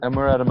And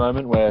we're at a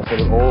moment where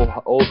sort of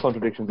all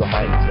contradictions are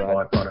heightened,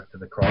 right? Byproduct of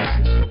the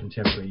crisis of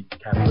contemporary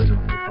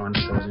capitalism we find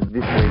ourselves in.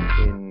 This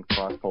week in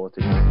class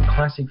politics,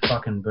 Classic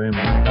fucking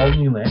boomer. Old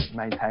New Left.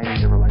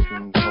 maintaining the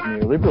relations of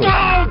neoliberalism.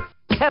 No!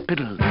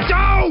 Capital.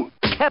 No!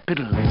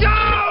 Capital.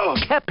 No!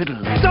 Capital.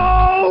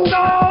 No!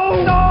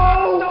 No!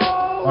 No!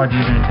 No!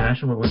 Ideas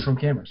International, we're from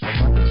Canberra, stuff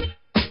like this.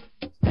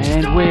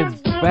 And we're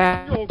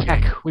back.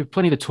 We've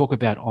plenty to talk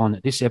about on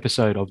this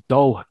episode of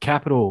Dole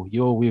Capital.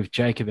 You're with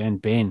Jacob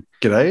and Ben.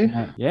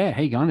 G'day. Yeah,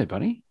 how you going there,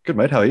 buddy? Good,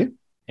 mate. How are you?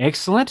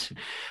 Excellent.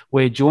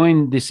 We're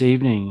joined this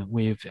evening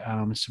with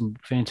some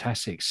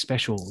fantastic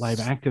special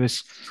Labor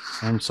activists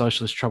and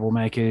socialist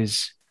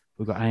troublemakers.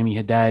 We've got Amy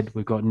Haddad,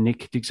 we've got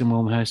Nick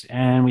Dixon-Wilmhurst,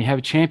 and we have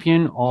a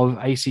champion of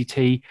ACT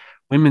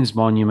Women's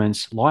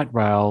Monuments, Light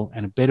Rail,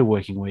 and a Better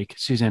Working Week,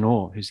 Suzanne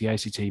Orr, who's the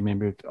ACT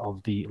member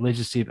of the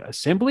Legislative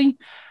Assembly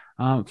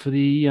for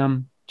the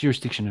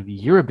jurisdiction of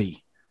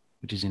Yirrabee,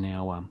 which is in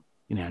our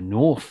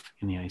north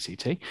in the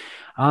ACT.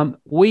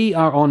 We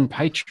are on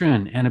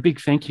Patreon, and a big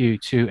thank you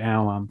to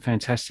our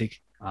fantastic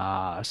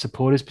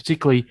supporters,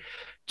 particularly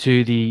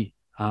to the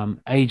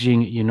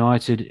Ageing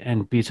United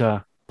and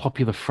Bitter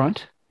Popular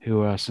Front,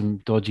 who are some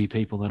dodgy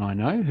people that I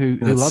know who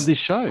love this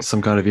show.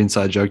 Some kind of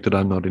inside joke that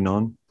I'm not in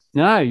on.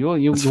 No,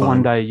 you'll That's one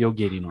fine. day you'll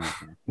get in on it.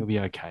 You'll be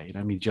okay.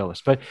 Don't be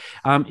jealous. But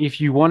if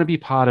you want to be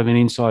part of an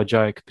inside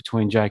joke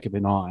between Jacob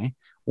and I,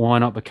 why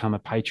not become a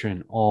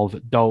patron of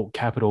Dole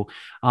Capital?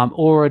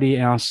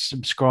 Already our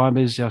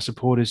subscribers, our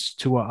supporters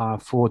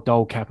for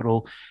Dole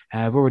Capital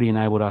have already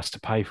enabled us to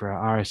pay for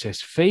our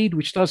RSS feed,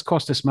 which does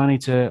cost us money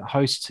to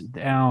host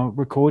our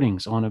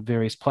recordings on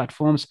various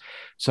platforms.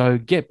 So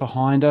get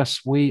behind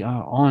us. We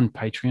are on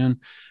Patreon.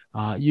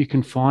 You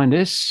can find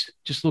us.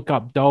 Just look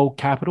up Dole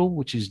Capital,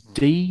 which is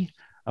DOHKAPITAL.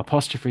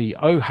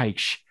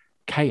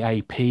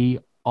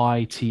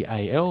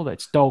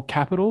 That's Dole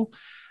Capital.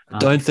 I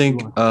don't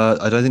think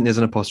there's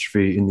an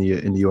apostrophe in the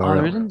URL.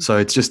 there isn't? So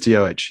it's just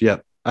DOH.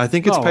 Yep. I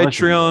think it's Oh, well, that's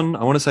Patreon.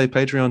 I want to say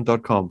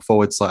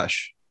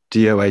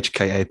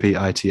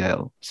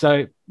patreon.com/DOHKAPITAL.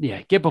 So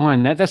yeah, get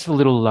behind that. That's a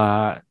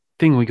little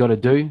thing we got to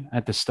do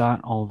at the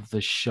start of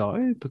the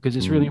show because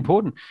it's really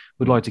important.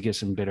 We'd like to get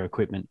some better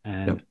equipment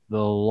and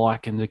the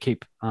like, and to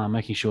keep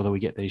making sure that we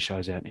get these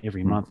shows out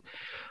every month.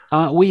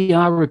 We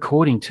are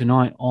recording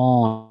tonight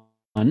on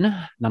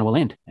Ngunnawal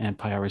Land and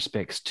pay our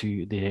respects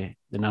to the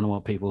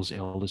Ngunnawal people's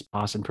elders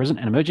past and present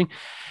and emerging,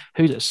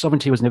 whose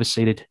sovereignty was never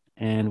ceded,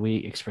 and we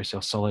express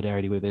our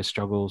solidarity with their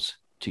struggles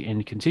to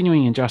end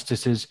continuing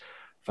injustices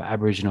for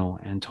Aboriginal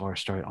and Torres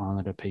Strait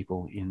Islander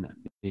people in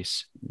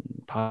this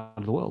part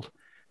of the world.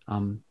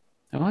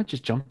 I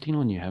just jumped in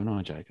on you, haven't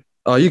I, Jacob?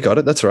 Oh, you got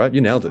it. That's all right. You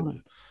nailed it.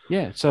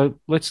 Yeah, so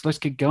let's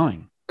get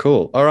going.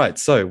 Cool. All right.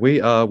 So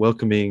we are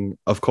welcoming,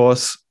 of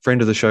course,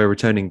 friend of the show,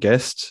 returning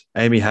guest,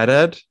 Amy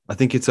Haddad. I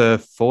think it's her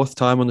fourth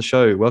time on the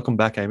show. Welcome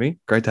back, Amy.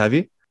 Great to have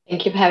you.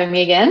 Thank you for having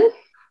me again.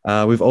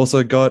 We've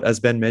also got, as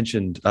Ben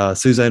mentioned,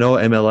 Suzanne Orr,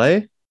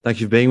 MLA.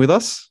 Thank you for being with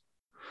us.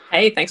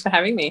 Hey, thanks for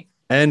having me.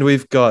 And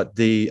we've got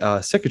the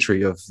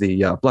secretary of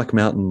the Black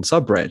Mountain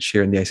sub-branch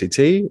here in the ACT.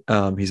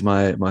 He's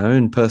my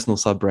own personal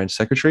sub-branch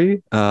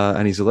secretary,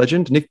 and he's a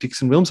legend, Nick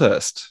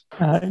Dixon-Wilmhurst.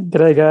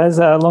 G'day, guys.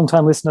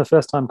 Long-time listener,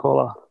 first-time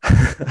caller.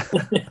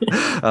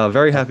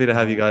 Very happy to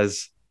have you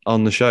guys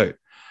on the show.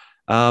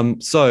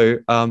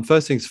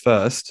 First things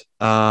first,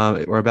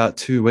 we're about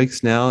 2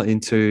 weeks now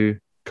into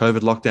COVID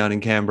lockdown in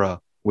Canberra.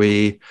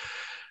 I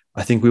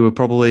think we were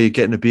probably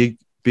getting a big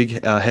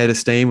head of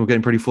steam. We're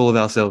getting pretty full of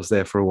ourselves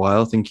there for a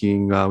while,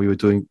 thinking we were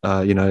doing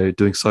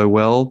so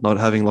well, not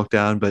having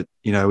lockdown, but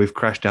we've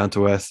crashed down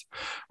to earth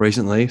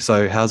recently.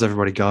 So how's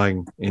everybody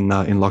going in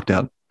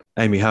lockdown?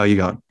 Amy, how are you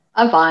going?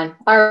 I'm fine.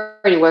 I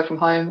already work from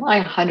home.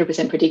 I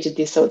 100% predicted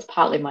this, so it's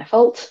partly my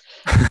fault.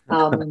 It's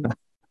all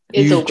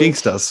You good.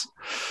 jinxed us.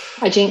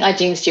 I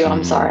jinxed you.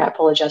 I'm sorry. I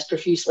apologise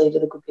profusely to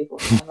the good people.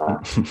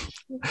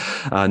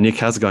 Nick,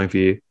 how's it going for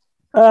you?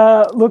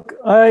 Look,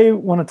 I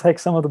want to take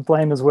some of the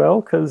blame as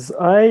well because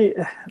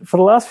for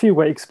the last few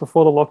weeks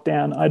before the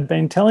lockdown, I'd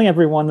been telling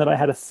everyone that I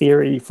had a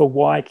theory for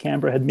why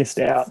Canberra had missed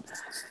out.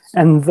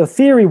 And the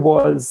theory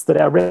was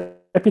that our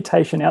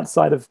reputation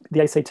outside of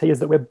the ACT is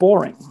that we're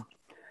boring.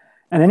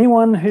 And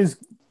anyone who's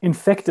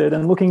infected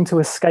and looking to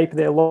escape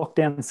their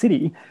lockdown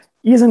city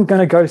isn't going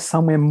to go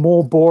somewhere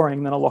more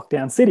boring than a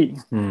lockdown city.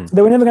 So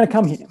they were never going to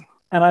come here.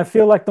 And I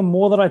feel like the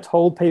more that I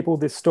told people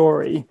this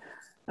story,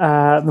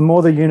 the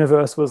more the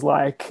universe was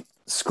like,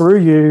 screw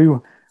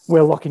you,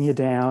 we're locking you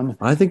down.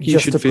 I think you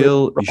should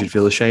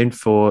feel ashamed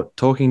for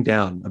talking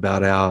down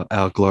about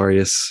our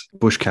glorious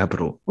bush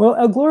capital. Well,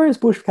 our glorious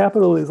bush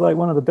capital is like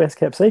one of the best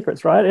kept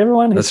secrets, right?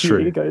 Everyone who's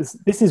here goes,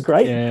 this is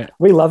great. Yeah.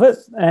 We love it.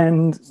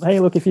 And hey,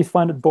 look, if you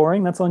find it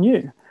boring, that's on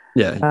you.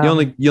 Yeah,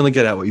 you only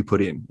get out what you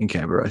put in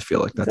Canberra. I feel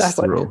like that's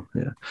Exactly. the rule.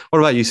 Yeah. What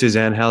about you,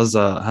 Suzanne? How's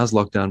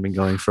lockdown been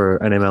going for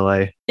an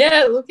MLA?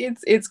 Yeah, look,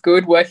 it's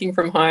good working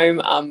from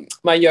home.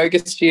 My yoga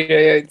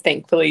studio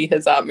thankfully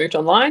has moved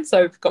online,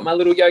 so I've got my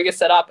little yoga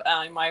set up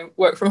in my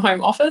work from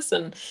home office,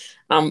 and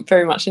I'm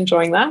very much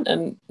enjoying that.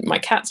 And my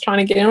cat's trying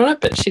to get in on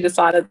it, but she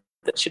decided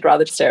that she'd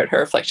rather just stare at her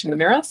reflection in the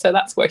mirror. So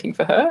that's working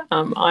for her.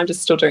 I'm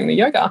just still doing the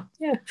yoga.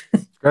 Yeah.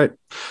 Great.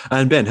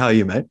 And Ben, how are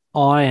you, mate?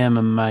 I am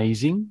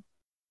amazing.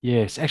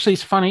 Yes. Actually,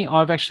 it's funny.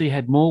 I've actually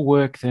had more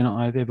work than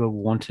I've ever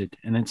wanted.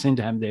 And it seemed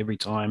to happen every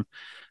time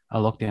a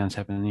lockdown's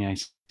happened in the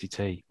ACT.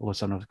 All of a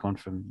sudden, I've gone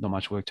from not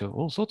much work to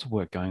all sorts of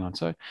work going on.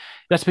 So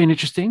that's been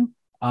interesting.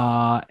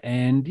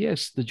 And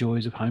yes, the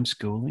joys of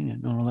homeschooling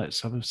and all that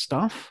sort of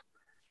stuff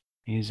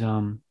is,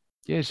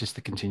 it's just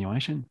the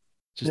continuation.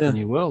 It's just a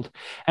new world.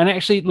 And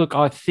actually, look,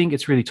 I think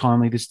it's really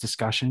timely, this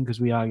discussion,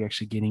 because we are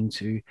actually getting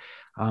to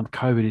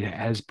COVID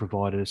has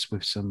provided us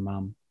with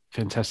some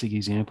fantastic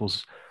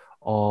examples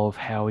of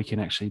how we can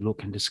actually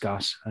look and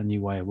discuss a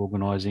new way of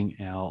organising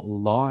our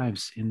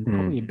lives in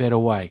probably a better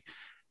way.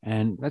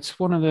 And that's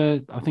one of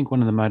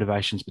the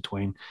motivations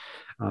between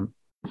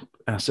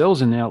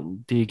ourselves and our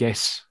dear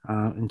guests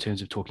in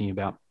terms of talking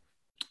about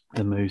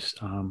the moves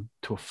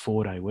to a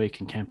 4-day week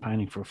and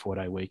campaigning for a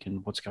 4-day week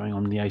and what's going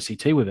on in the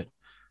ACT with it.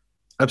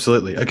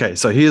 Absolutely. Okay,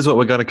 so here's what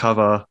we're going to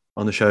cover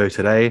on the show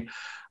today.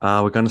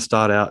 We're going to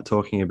start out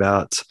talking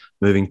about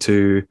moving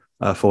to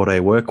a 4-day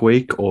work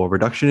week or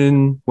reduction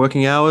in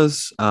working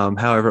hours,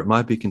 however it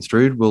might be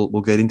construed. We'll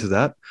get into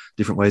that,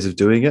 different ways of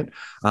doing it.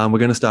 We're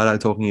going to start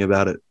out talking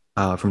about it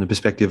from the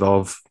perspective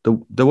of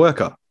the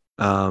worker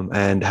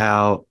and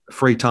how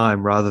free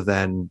time rather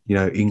than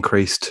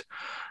increased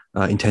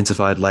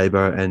intensified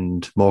labor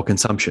and more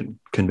consumption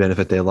can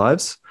benefit their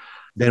lives.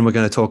 Then we're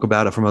going to talk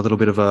about it from a little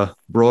bit of a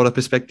broader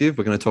perspective.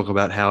 We're going to talk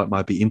about how it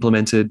might be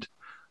implemented.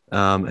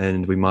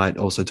 And we might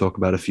also talk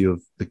about a few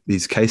of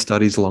these case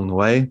studies along the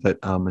way that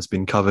has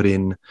been covered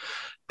in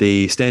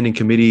the Standing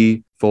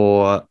Committee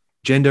for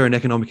Gender and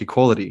Economic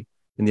Equality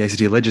in the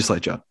ACT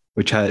Legislature,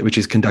 which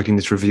is conducting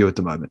this review at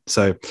the moment.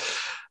 So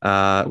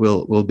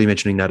we'll be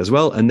mentioning that as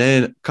well. And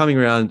then coming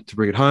around to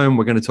bring it home,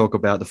 we're going to talk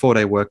about the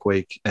 4-day work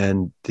week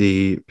and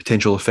the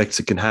potential effects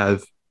it can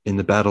have in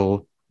the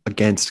battle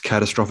against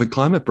catastrophic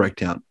climate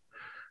breakdown.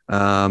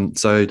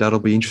 So that'll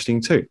be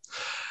interesting too.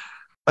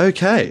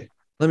 Okay.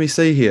 Let me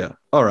see here.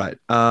 All right.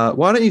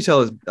 Why don't you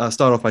start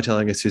off by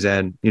telling us,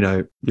 Suzanne,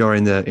 you're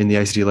in the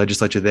ACT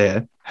legislature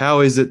there. How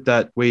is it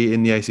that we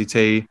in the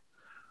ACT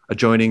are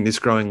joining this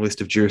growing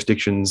list of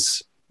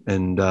jurisdictions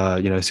and,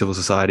 civil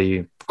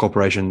society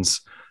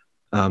corporations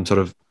sort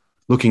of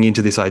looking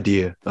into this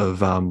idea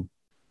of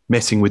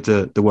messing with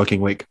the working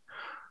week?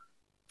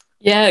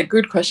 Yeah,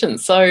 good question.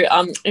 So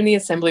in the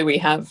Assembly, we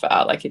have,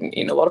 like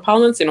in a lot of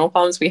parliaments, in all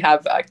parliaments, we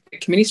have a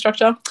committee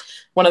structure.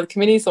 One of the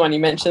committees, the one you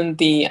mentioned,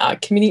 the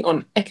Committee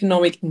on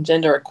Economic and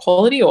Gender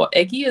Equality, or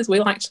EGGE as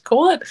we like to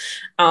call it,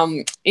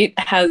 it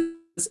has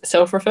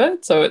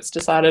self-referred, so it's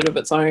decided of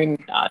its own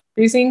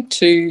choosing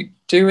to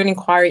do an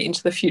inquiry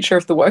into the future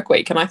of the work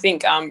week. And I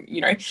think,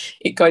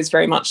 it goes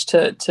very much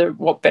to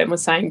what Ben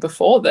was saying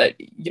before, that,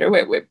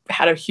 we've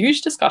had a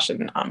huge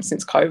discussion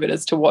since COVID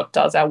as to what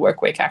does our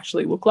work week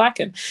actually look like.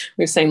 And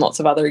we've seen lots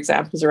of other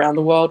examples around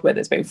the world where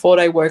there's been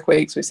 4-day work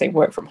weeks. We've seen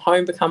work from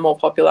home become more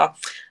popular.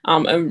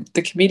 And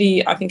the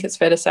committee, I think it's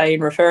fair to say,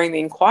 in referring the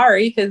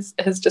inquiry,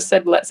 has just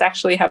said, let's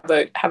actually have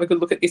a good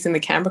look at this in the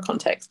Canberra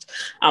context.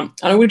 And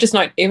I would just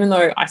note, even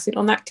though I sit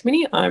on that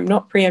committee, I'm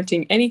not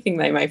preempting anything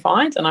they may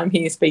find, and I'm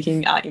here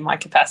speaking in my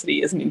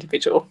capacity as an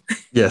individual.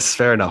 Yes,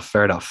 fair enough.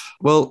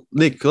 Well,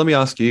 Nick, let me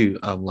ask you,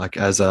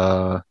 as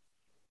an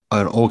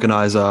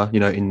organizer,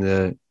 in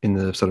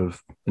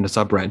the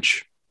sub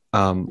branch,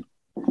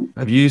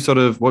 have you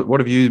what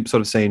have you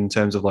sort of seen in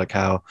terms of like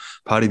how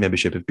party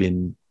membership have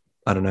been,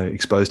 I don't know,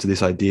 exposed to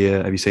this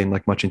idea? Have you seen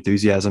like much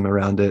enthusiasm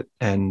around it?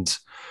 And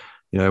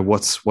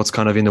what's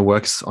kind of in the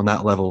works on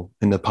that level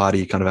in the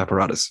party kind of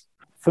apparatus?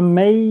 For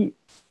me,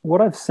 what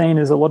I've seen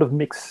is a lot of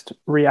mixed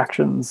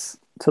reactions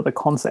to the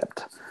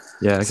concept.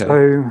 Yeah. Okay.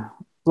 So,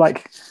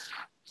 like,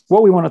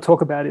 what we want to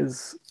talk about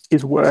is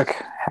work,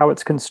 how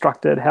it's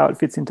constructed, how it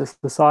fits into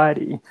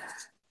society.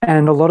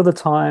 And a lot of the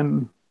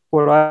time,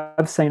 what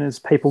I've seen is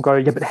people go,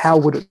 yeah, but how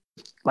would it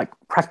like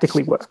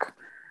practically work?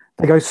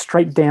 They go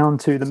straight down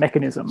to the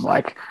mechanism.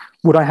 Like,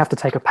 would I have to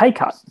take a pay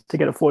cut to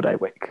get a 4-day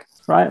week,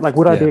 right? Like,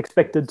 would I be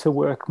expected to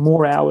work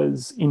more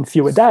hours in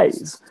fewer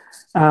days?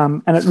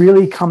 And it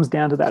really comes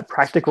down to that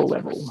practical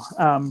level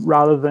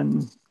rather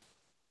than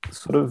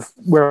sort of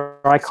where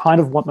I kind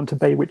of want them to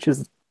be, which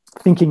is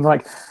thinking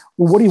like,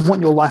 well, what do you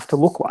want your life to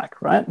look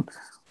like, right?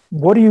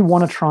 What do you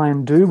want to try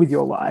and do with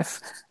your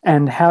life?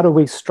 And how do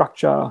we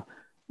structure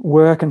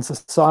work and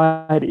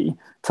society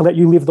to let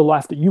you live the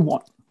life that you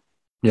want?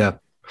 Yeah.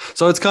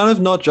 So it's kind of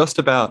not just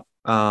about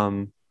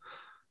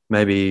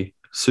maybe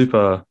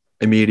super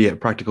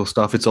immediate practical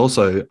stuff. It's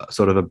also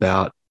sort of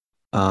about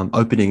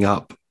opening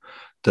up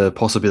the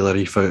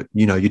possibility for,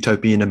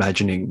 utopian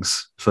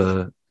imaginings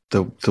for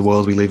the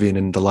world we live in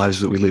and the lives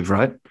that we live,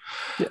 right?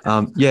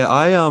 Yeah.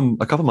 I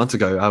a couple of months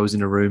ago, I was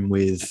in a room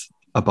with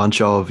a bunch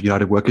of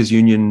United Workers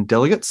Union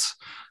delegates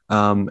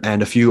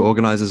and a few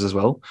organisers as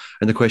well.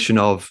 And the question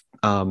of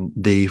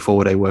the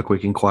 4-day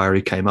workweek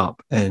inquiry came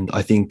up. And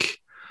I think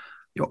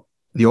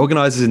the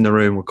organisers in the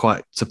room were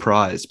quite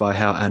surprised by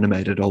how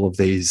animated all of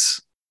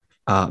these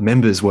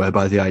members were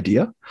by the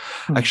idea,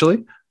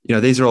 actually.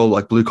 these are all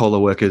like blue collar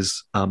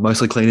workers,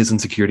 mostly cleaners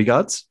and security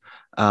guards.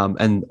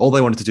 And all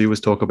they wanted to do was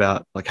talk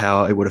about like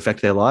how it would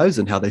affect their lives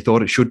and how they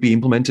thought it should be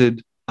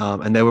implemented.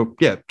 And they were,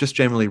 just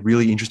generally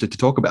really interested to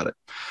talk about it.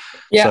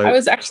 Yeah, So- I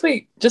was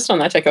actually, just on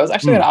that, Jack, I was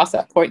actually going to ask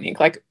that point, Nick.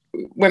 Like,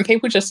 when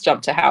people just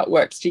jump to how it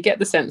works, do you get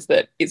the sense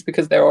that it's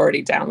because they're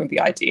already down with the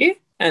idea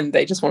and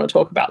they just want to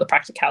talk about the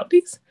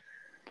practicalities?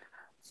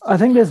 I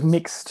think there's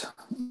mixed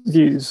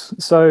views.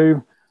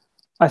 So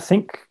I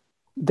think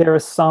there are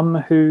some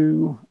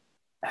who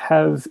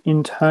have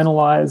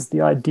internalized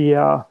the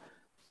idea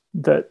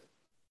that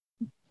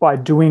by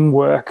doing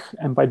work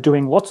and by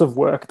doing lots of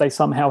work, they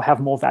somehow have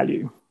more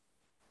value.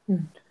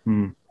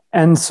 Mm.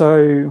 And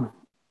so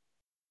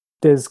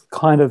there's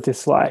kind of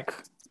this like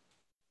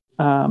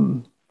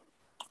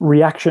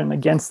reaction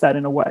against that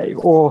in a way,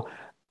 or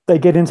they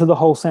get into the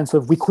whole sense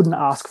of we couldn't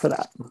ask for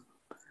that,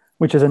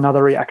 which is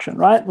another reaction,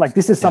 right? Like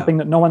this is something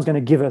that no one's going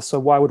to give us, so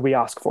why would we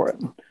ask for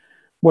it?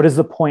 What is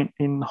the point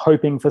in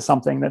hoping for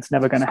something that's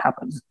never going to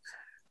happen?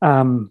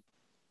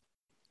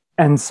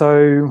 And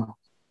so,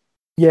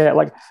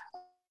 like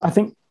I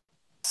think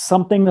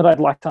something that I'd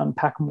like to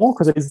unpack more,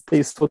 because it is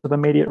these sorts of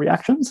immediate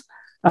reactions.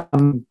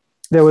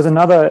 There was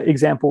another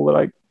example that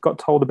I got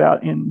told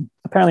about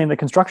apparently in the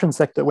construction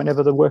sector.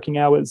 Whenever the working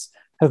hours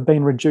have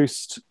been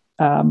reduced,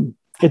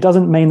 it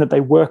doesn't mean that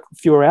they work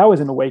fewer hours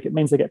in a week. It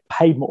means they get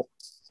paid more,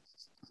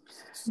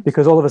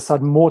 because all of a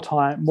sudden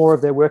more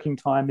of their working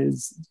time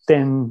is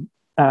then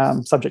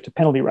subject to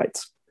penalty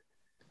rates.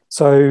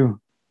 So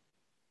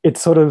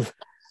it's sort of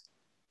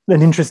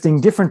an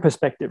interesting, different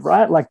perspective,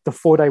 right? Like the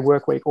 4-day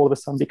work week all of a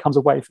sudden becomes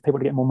a way for people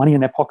to get more money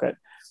in their pocket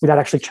without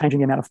actually changing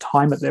the amount of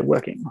time that they're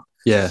working.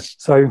 Yeah.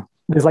 So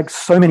there's like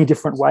so many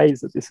different ways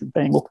that this is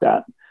being looked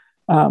at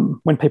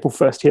when people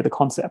first hear the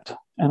concept.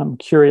 And I'm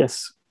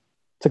curious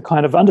to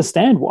kind of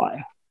understand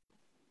why.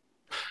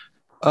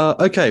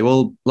 Okay.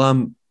 Well,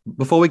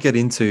 before we get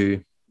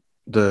into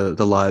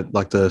the life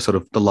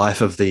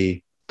of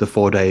the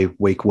 4-day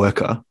week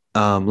worker,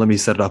 let me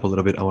set it up a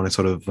little bit. I want to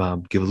sort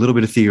of give a little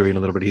bit of theory and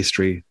a little bit of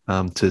history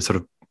to sort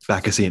of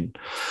back us in.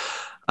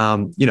 A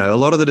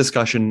lot of the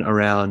discussion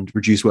around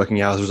reduced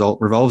working hours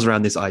revolves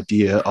around this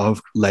idea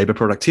of labor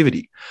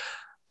productivity.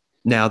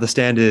 Now, the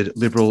standard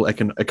liberal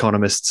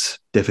economist's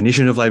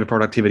definition of labor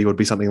productivity would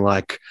be something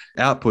like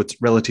outputs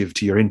relative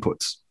to your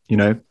inputs.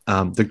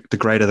 The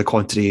greater the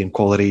quantity and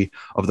quality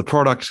of the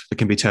product that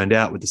can be turned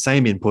out with the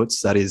same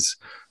inputs, that is,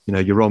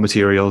 your raw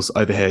materials,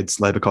 overheads,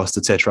 labor costs,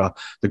 etc.,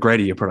 the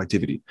greater your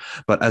productivity.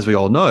 But as we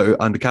all know,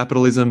 under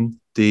capitalism,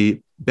 the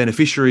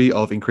beneficiary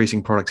of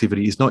increasing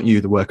productivity is not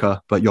you, the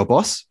worker, but your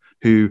boss,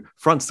 who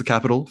fronts the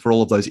capital for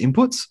all of those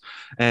inputs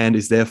and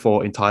is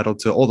therefore entitled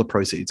to all the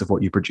proceeds of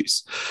what you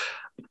produce.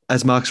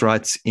 As Marx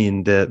writes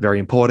in the very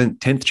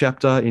important 10th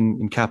chapter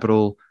in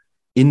Capital,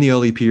 in the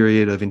early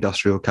period of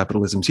industrial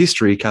capitalism's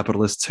history,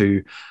 capitalists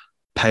who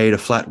paid a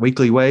flat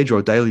weekly wage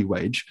or daily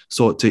wage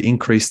sought to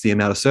increase the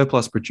amount of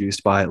surplus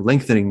produced by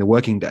lengthening the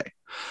working day.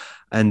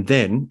 And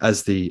then,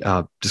 as the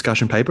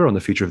discussion paper on the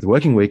future of the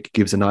working week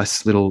gives a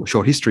nice little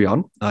short history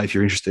on, if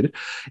you're interested,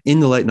 in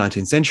the late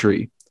 19th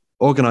century,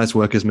 organised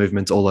workers'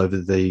 movements all over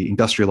the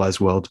industrialised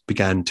world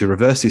began to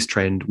reverse this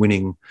trend,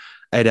 winning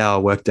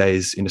 8-hour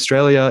workdays in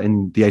Australia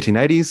in the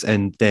 1880s,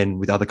 and then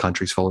with other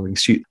countries following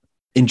suit.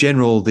 In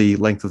general, the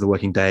length of the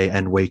working day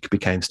and week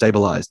became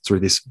stabilised through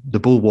the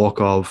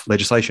bulwark of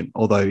legislation.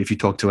 Although if you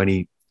talk to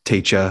any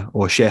teacher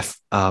or chef,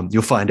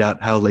 you'll find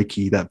out how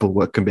leaky that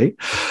bulwark can be.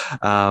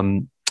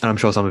 And I'm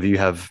sure some of you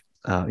have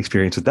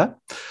experience with that.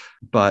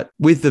 But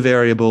with the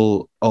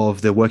variable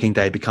of the working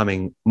day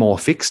becoming more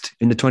fixed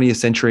in the 20th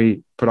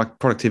century,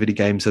 productivity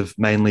gains have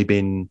mainly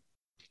been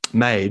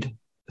made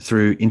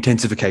through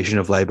intensification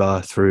of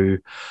labour, through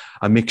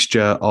a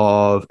mixture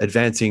of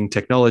advancing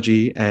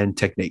technology and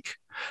technique.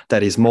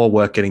 That is, more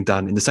work getting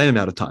done in the same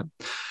amount of time.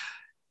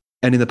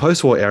 And in the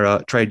post-war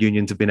era, trade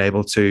unions have been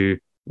able to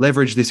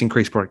leverage this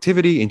increased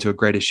productivity into a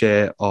greater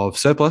share of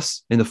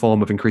surplus in the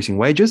form of increasing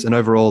wages. And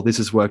overall, this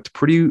has worked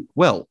pretty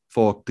well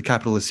for the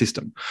capitalist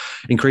system.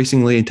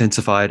 Increasingly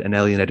intensified and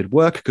alienated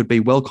work could be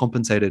well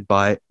compensated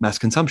by mass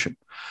consumption.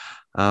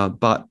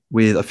 But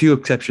with a few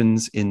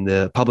exceptions in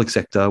the public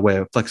sector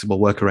where flexible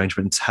work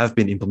arrangements have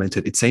been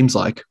implemented, it seems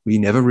like we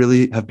never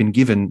really have been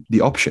given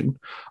the option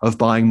of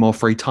buying more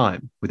free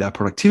time with our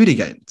productivity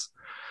gains.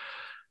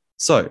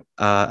 So,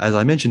 as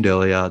I mentioned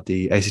earlier,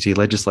 the ACT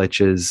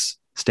Legislature's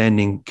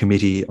Standing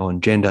Committee on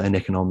Gender and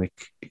Economic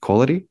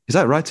Equality. Is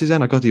that right,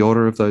 Suzanne? I got the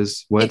order of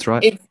those words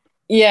right?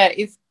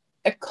 It's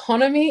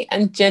economy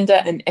and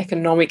gender and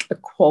economic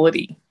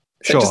equality.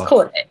 So Sure. Just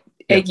call it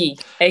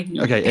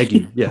EGGI. Okay,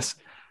 EGGI, yes.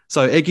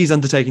 So EGGI's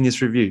undertaking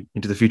this review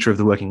into the future of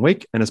the working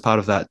week. And as part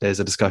of that, there's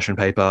a discussion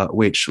paper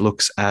which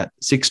looks at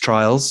 6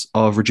 trials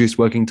of reduced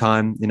working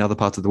time in other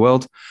parts of the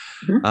world.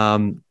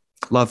 Mm-hmm.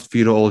 Love for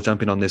you to all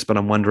jump in on this, but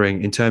I'm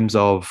wondering, in terms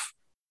of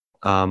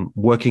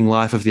working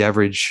life of the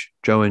average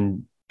Joe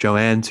and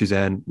Joanne,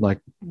 Suzanne, like,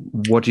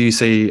 what do you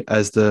see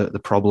as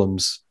the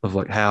problems of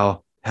like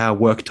how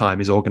work time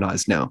is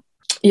organized now?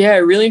 Yeah,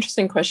 really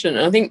interesting question.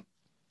 And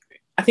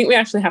I I think we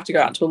actually have to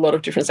go out to a lot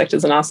of different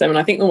sectors and ask them. And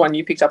I think the one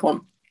you picked up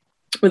on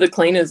with the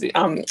cleaners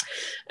and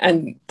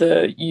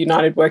the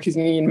United Workers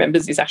Union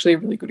members is actually a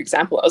really good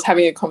example. I was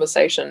having a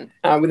conversation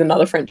with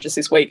another friend just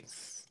this week.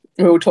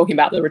 We were talking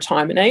about the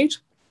retirement age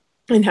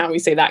and how we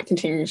see that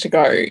continuing to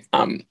go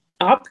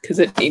up because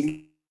it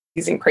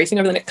is increasing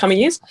over the next coming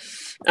years.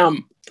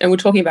 And we're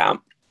talking about,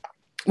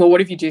 well,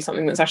 what if you do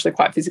something that's actually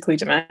quite physically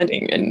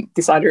demanding? And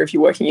this idea if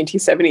you're working into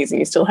your 70s and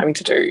you're still having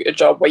to do a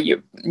job where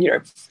you're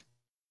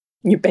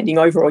bending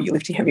over or you're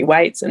lifting heavy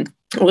weights and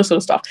all this sort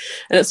of stuff.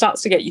 And it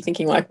starts to get you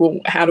thinking like, well,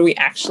 how do we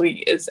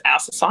actually, as our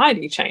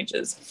society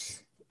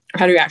changes,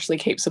 how do we actually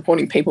keep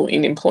supporting people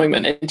in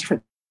employment and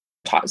different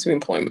types of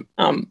employment?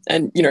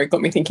 And, you know, it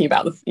got me thinking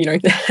about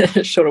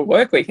the shorter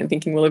work week and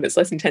thinking, well, if it's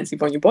less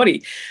intensive on your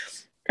body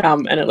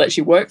and it lets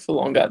you work for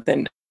longer,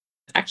 then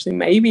actually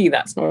maybe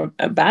that's not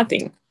a bad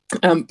thing.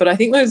 But I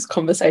think those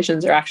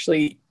conversations are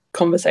actually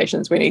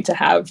conversations we need to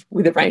have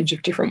with a range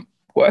of different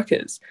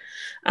workers.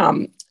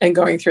 And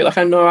going through, like,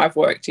 I know I've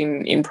worked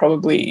in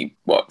probably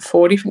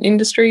 4 different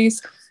industries.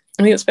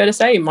 I think it's fair to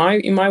say in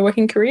my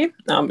working career,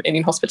 and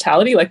in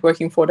hospitality, like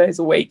working 4 days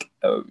a week,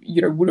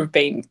 would have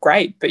been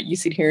great. But you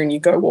sit here and you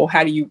go, well,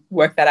 how do you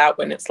work that out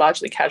when it's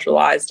largely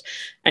casualized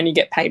and you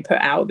get paid per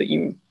hour that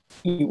you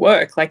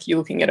work? Like, you're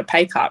looking at a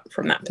pay cut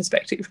from that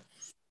perspective.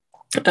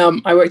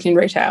 I worked in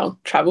retail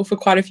travel for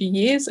quite a few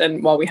years,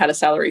 and while we had a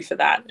salary for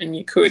that and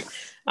you could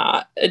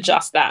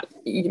adjust that,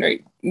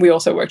 we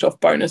also worked off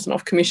bonus and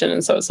off commission.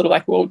 And so it's sort of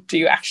like, well, do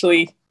you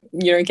actually,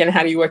 again,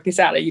 how do you work this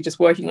out? Are you just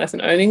working less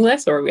and earning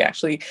less, or are we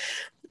actually,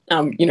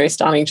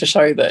 starting to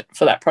show that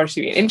for that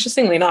productivity? And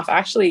interestingly enough, I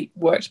actually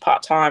worked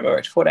part-time. I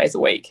worked 4 days a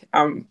week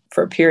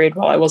for a period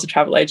while I was a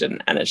travel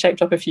agent, and it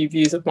shaped up a few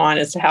views of mine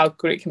as to how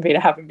good it can be to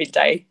have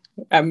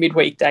a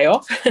midweek day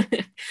off.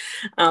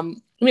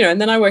 And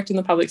then I worked in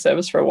the public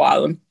service for a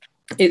while, and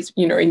it's,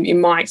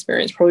 in my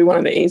experience, probably one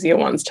of the easier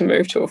ones to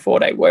move to a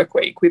 4-day work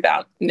week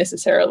without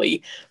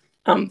necessarily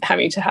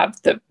having to have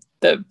the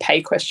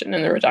pay question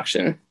and the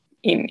reduction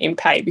in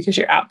pay, because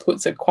your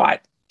outputs are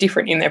quite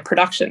different in their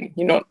production.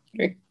 You're not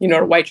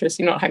a waitress.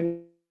 You're not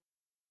having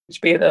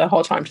to be there the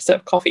whole time to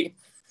serve coffee.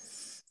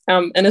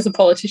 And as a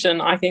politician,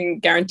 I can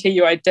guarantee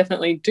you I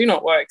definitely do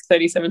not work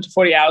 37 to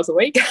 40 hours a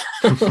week.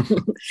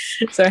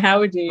 So how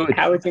would you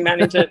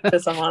manage it for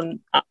someone?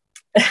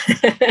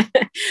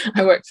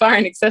 I work far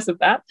in excess of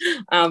that.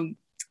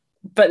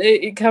 But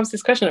it comes to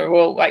this question of,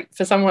 well, like,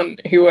 for someone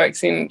who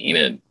works in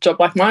a job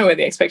like mine where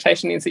the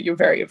expectation is that you're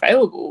very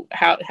available,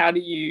 how do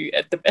you,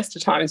 at the best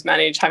of times,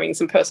 manage having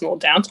some personal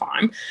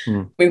downtime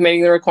with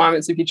meeting the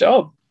requirements of your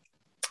job?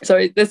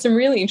 So there's some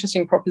really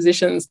interesting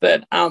propositions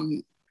that,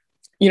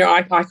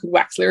 I could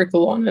wax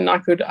lyrical on and I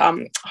could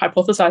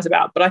hypothesize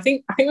about. But I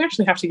think we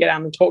actually have to get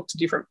out and talk to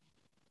different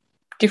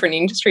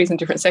industries and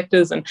different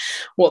sectors and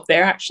what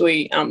they're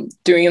actually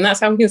doing, and that's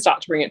how we can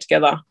start to bring it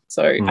together.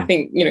 So I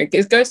think,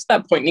 it goes to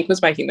that point Nick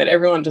was making, that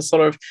everyone just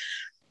sort of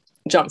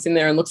jumps in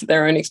there and looks at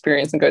their own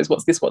experience and goes,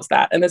 what's this, what's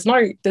that? And there's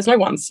no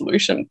one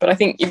solution. But I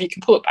think if you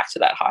can pull it back to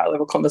that higher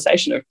level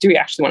conversation of, do we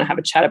actually want to have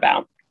a chat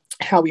about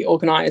how we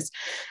organise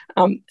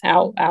our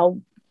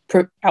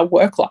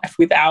work life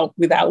with our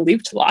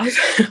lived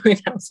life,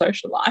 with our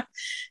social life,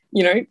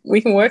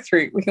 we can work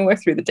through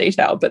the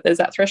detail, but there's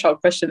that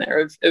threshold question there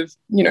of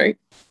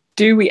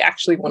do we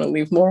actually want to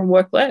live more and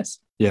work less?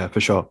 Yeah,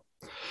 for sure.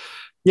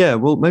 Yeah,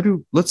 well, maybe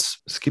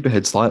let's skip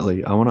ahead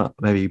slightly. I want to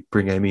maybe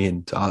bring Amy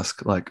in to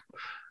ask, like,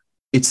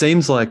 it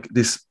seems like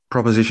this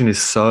proposition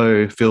is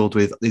so filled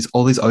with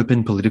all these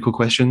open political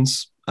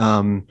questions,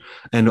 and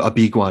a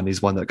big one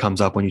is one that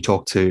comes up when you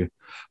talk to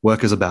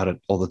workers about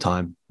it all the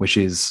time, which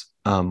is,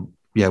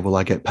 will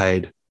I get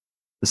paid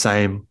the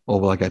same or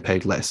will I get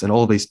paid less? And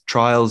all these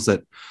trials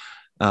that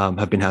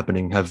have been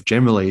happening have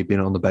generally been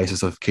on the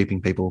basis of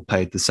keeping people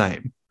paid the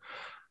same.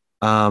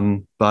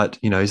 But,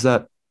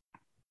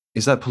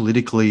 is that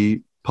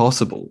politically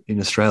possible in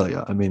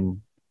Australia? I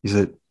mean, is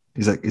it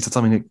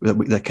something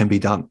that can be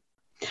done?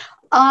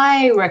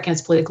 I reckon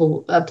it's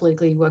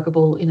politically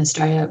workable in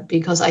Australia,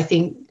 because I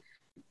think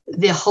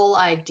the whole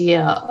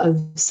idea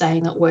of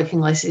saying that working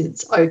less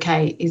is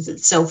okay is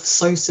itself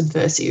so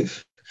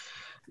subversive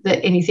that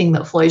anything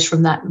that flows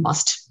from that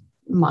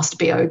must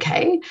be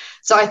okay.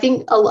 So I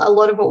think a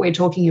lot of what we're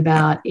talking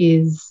about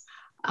is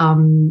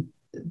the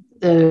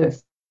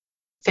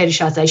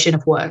fetishization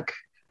of work,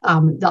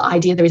 the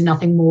idea there is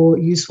nothing more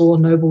useful or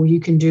noble you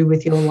can do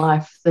with your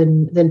life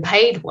than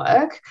paid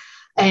work.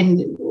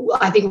 And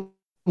I think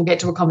we'll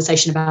get to a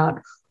conversation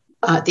about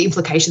the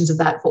implications of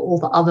that for all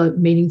the other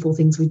meaningful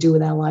things we do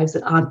with our lives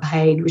that aren't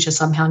paid, which are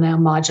somehow now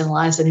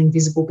marginalised and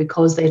invisible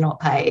because they're not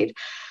paid.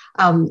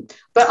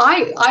 But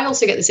I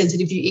also get the sense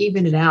that if you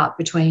even it out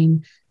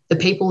between the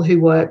people who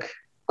work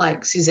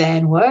like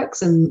Suzanne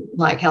works and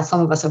like how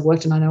some of us have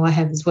worked, and I know I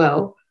have as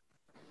well,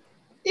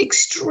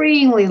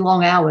 extremely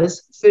long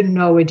hours for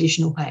no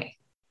additional pay.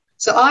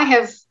 So I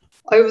have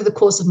over the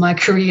course of my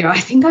career, I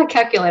think I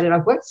calculated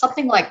I've worked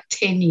something like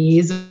 10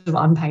 years of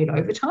unpaid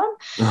overtime.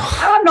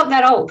 I'm not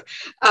that old.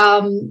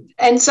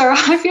 And so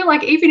I feel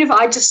like even if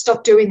I just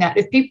stopped doing that,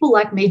 if people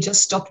like me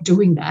just stopped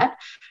doing that,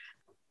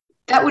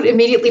 that would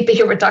immediately be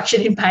a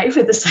reduction in pay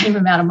for the same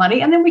amount of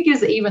money. And then we can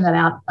just even that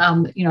out,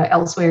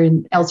 elsewhere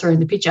in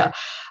the picture.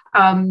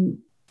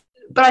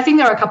 But I think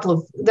there are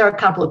a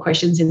couple of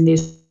questions in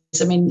this.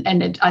 I mean,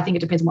 I think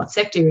it depends on what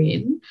sector you're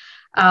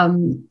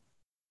in.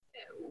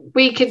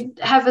 We could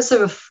have a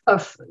sort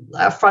of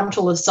a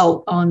frontal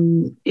assault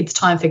on it's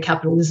time for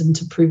capitalism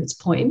to prove its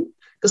point,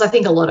 because I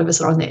think a lot of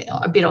us are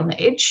a bit on the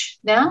edge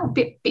now, a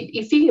bit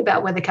iffy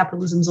about whether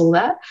capitalism's all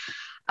that.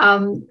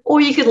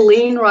 Or you could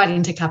lean right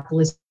into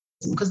capitalism,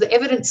 because the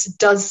evidence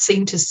does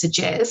seem to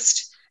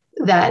suggest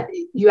that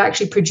you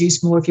actually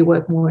produce more if you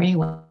work more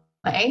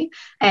anyway.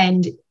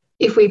 And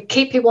if we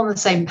keep people on the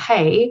same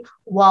pay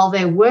while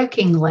they're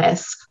working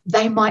less,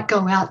 they might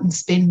go out and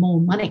spend more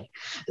money.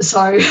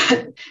 So,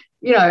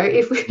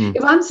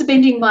 if I'm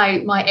spending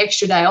my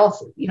extra day off,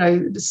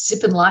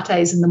 sipping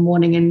lattes in the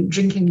morning and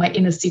drinking my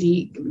inner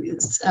city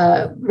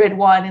red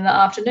wine in the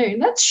afternoon,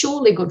 that's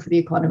surely good for the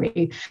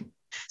economy.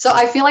 So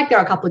I feel like there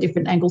are a couple of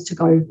different angles to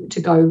go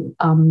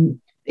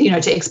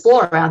to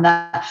explore around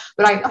that.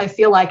 But I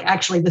feel like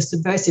actually the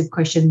subversive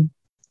question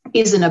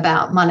isn't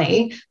about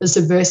money. The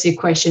subversive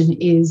question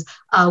is,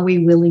 are we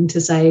willing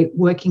to say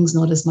working's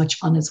not as much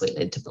fun as we're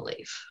led to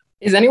believe?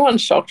 Is anyone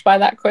shocked by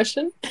that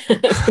question?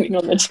 Sitting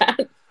on the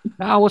chat.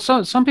 Well,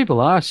 some people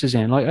are,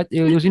 Suzanne. Like,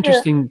 it was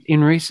interesting.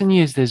 In recent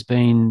years, there's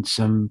been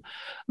some,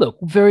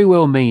 very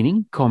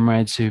well-meaning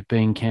comrades who've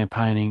been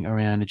campaigning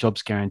around a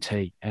jobs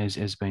guarantee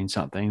as been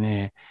something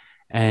there,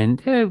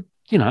 and a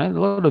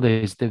lot of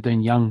these, they've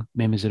been young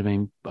members that have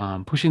been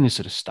pushing this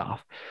sort of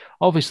stuff,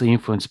 obviously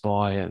influenced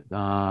by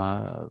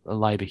a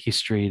Labor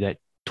history that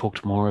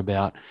talked more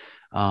about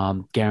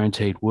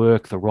guaranteed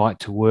work, the right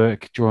to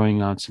work,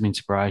 drawing on some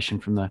inspiration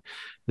from the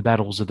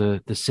battles of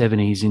the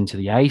 70s into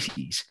the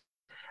 80s.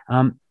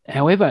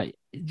 However,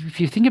 if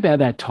you think about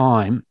that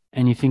time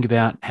and you think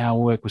about how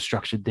work was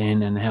structured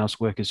then and how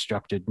work is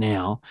structured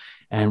now,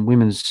 and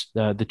women's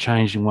the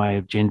changing way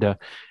of gender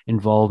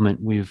involvement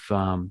with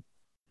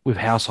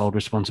household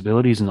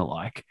responsibilities and the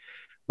like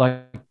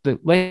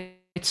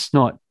let's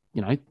not,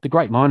 the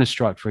Great Miners'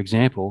 Strike, for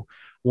example,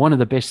 one of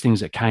the best things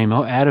that came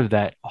out of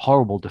that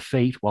horrible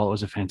defeat, while it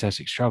was a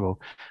fantastic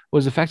struggle,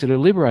 was the fact that it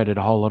liberated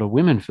a whole lot of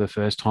women for the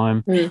first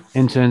time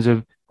in terms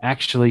of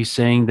actually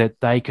seeing that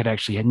they could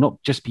actually not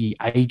just be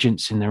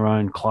agents in their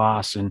own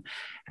class and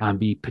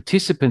be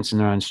participants in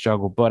their own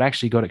struggle, but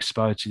actually got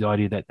exposed to the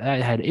idea that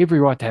they had every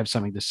right to have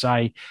something to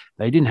say.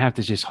 They didn't have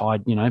to just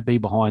hide, be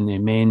behind their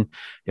men.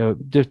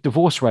 The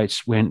divorce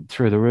rates went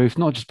through the roof,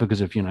 not just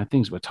because of,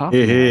 things were tough,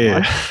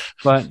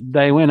 but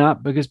they went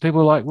up because people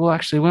were like, well,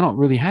 actually, we're not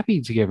really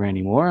happy together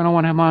anymore, and I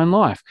want to have my own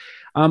life.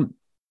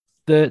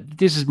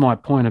 This is my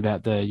point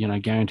about the,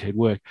 guaranteed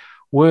work.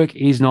 Work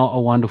is not a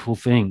wonderful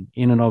thing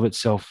in and of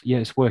itself.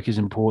 Yes, work is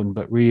important,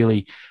 but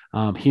really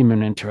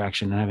human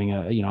interaction and having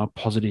a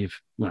positive,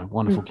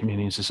 wonderful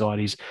community and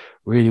society is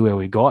really where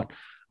we got.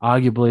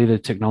 Arguably, the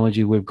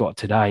technology we've got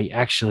today,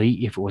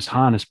 actually, if it was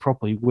harnessed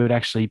properly, would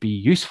actually be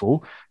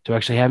useful to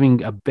actually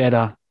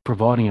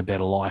providing a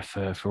better life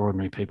for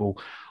ordinary people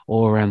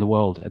all around the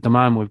world. At the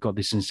moment, we've got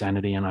this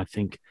insanity, and I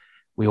think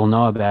we all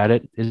know about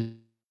it.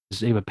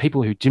 There's either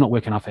people who do not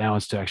work enough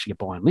hours to actually get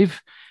by and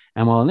live.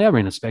 And while now we're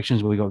in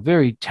inspections, we've got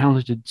very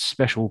talented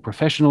special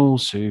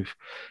professionals who've,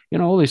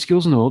 all their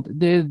skills in the world,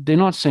 they're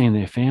not seeing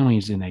their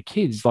families and their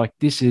kids. Like,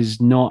 this is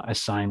not a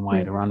sane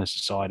way to run a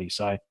society.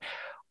 So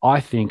I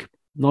think,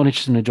 not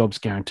interested in a jobs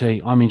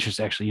guarantee, I'm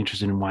actually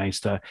interested in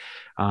ways to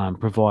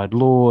provide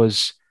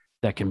laws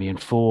that can be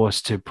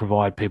enforced to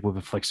provide people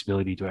with the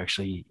flexibility to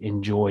actually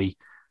enjoy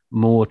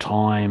more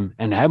time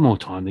and have more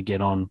time to get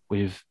on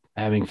with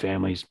having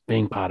families,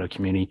 being part of a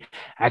community,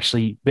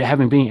 actually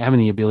having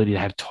the ability to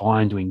have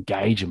time to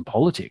engage in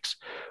politics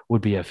would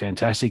be a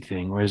fantastic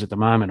thing. Whereas at the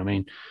moment,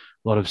 a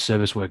lot of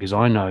service workers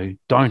I know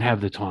don't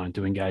have the time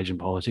to engage in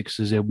politics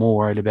because they're more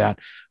worried about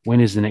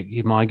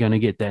am I going to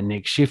get that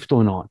next shift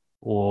or not,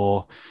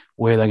 or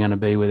where they're going to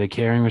be with their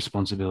caring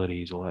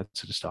responsibilities, all that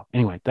sort of stuff.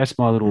 Anyway, that's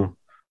my little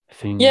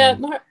thing. Yeah,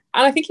 no, and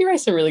I think you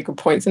raised some really good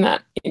points in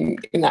that,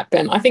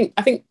 Ben. I think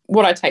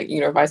what I take,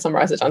 if I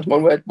summarize it down to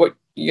one word, what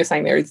you're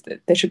saying there is that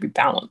there should be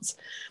balance.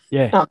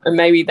 Yeah. And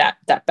maybe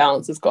that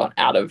balance has got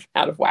out of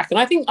whack. And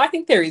I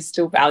think there is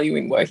still value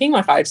in working.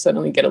 Like, I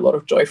certainly get a lot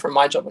of joy from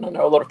my job, and I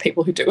know a lot of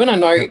people who do, and I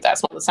know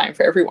that's not the same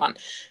for everyone.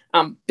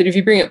 But if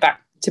you bring it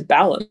back to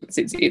balance,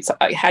 it's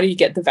like, how do you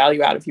get the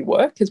value out of your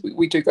work? Because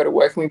we do go to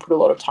work and we put a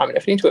lot of time and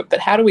effort into it, but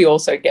how do we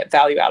also get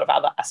value out of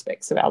other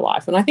aspects of our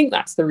life? And I think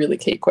that's the really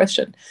key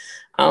question.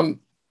 And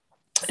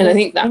I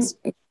think that's...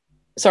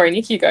 Sorry,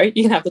 Nick, you go.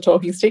 You can have the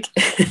talking stick.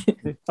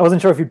 I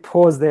wasn't sure if you'd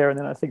pause there, and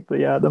then I think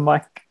the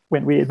mic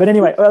went weird. But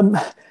anyway,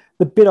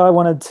 the bit I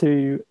wanted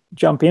to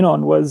jump in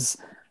on was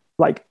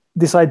like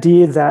this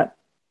idea that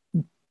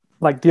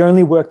like the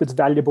only work that's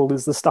valuable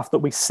is the stuff that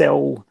we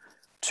sell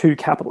to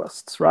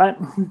capitalists, right?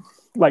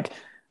 Like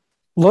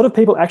lot of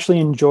people actually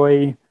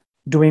enjoy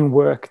doing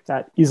work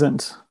that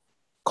isn't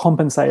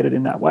compensated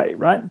in that way,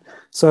 right?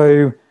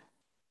 So,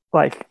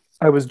 like,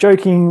 I was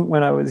joking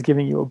when I was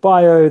giving you a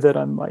bio that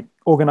I'm like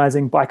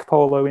organizing bike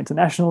polo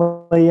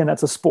internationally, and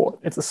that's a sport.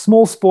 It's a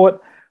small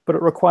sport, but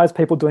it requires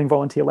people doing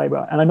volunteer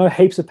labor. And I know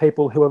heaps of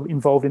people who are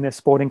involved in their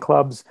sporting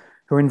clubs,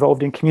 who are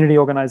involved in community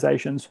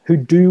organizations, who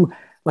do,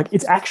 like,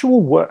 it's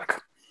actual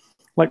work.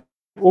 Like,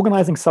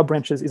 organizing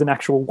sub-branches is an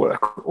actual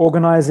work.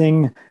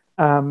 Organizing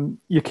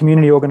your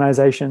community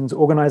organizations,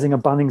 organizing a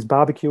Bunnings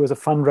barbecue as a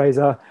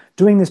fundraiser,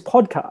 doing this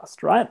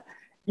podcast, right,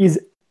 is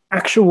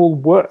actual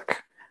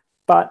work.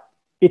 But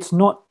it's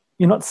not,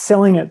 you're not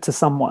selling it to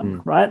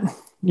someone, right?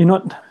 You're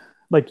not,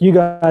 like, you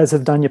guys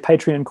have done your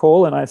Patreon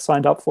call and I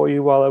signed up for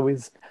you while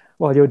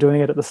you were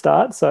doing it at the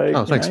start.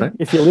 So thanks, mate.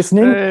 If you're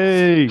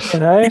listening,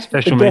 Special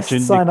the guests mention,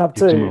 sign up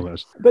Dixon too.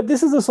 Wilmhurst. But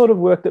this is the sort of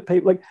work that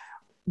people, like,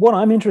 what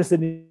I'm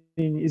interested in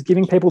is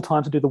giving people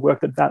time to do the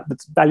work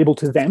that's valuable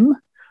to them,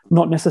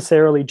 not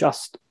necessarily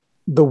just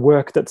the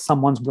work that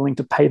someone's willing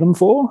to pay them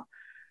for.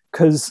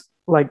 Because,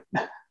 like,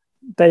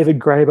 David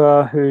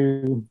Graeber,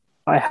 who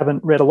I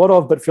haven't read a lot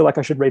of but feel like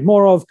I should read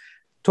more of,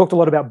 talked a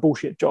lot about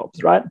bullshit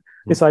jobs, right?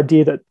 This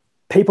idea that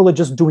people are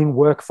just doing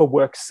work for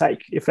work's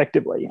sake,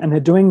 effectively, and they're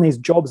doing these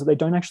jobs that they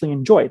don't actually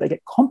enjoy. They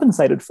get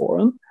compensated for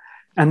them,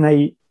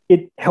 and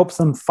it helps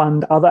them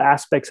fund other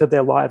aspects of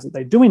their lives that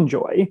they do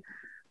enjoy,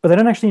 but they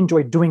don't actually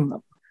enjoy doing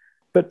them.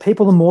 But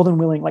people are more than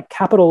willing, like,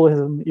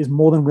 capitalism is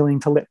more than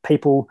willing to let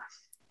people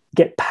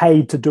get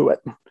paid to do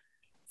it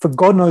for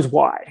God knows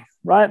why,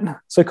 right?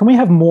 So can we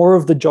have more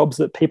of the jobs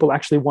that people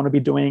actually want to be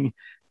doing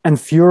and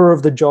fewer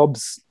of the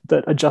jobs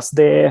that are just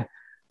there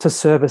to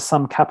service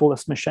some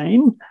capitalist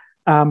machine?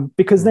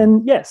 Because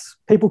then, yes,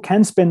 people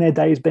can spend their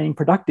days being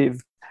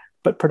productive,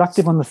 but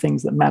productive on the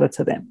things that matter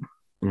to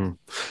them.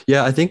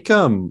 Yeah, I think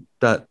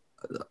that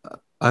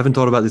I haven't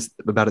thought about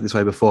it this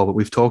way before, but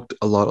we've talked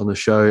a lot on the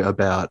show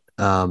about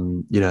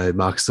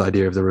Marx's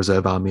idea of the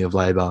reserve army of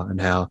labor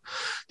and how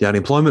the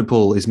unemployment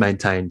pool is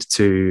maintained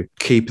to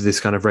keep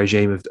this kind of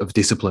regime of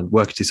discipline,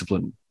 work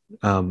discipline,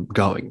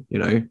 going.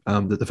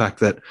 That the fact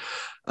that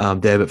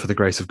there but for the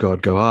grace of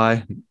God go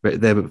I,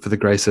 there but for the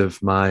grace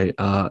of my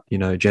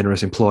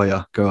generous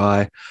employer go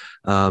I,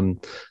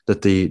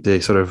 that the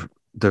sort of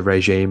the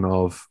regime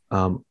of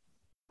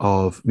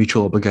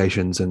mutual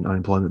obligations and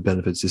unemployment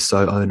benefits is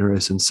so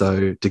onerous and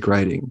so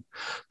degrading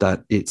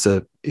that it's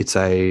a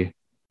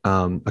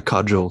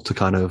cudgel to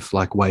kind of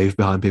like wave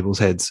behind people's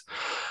heads.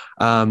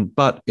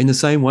 But in the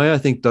same way, I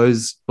think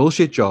those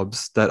bullshit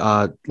jobs that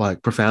are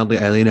like profoundly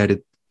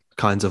alienated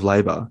kinds of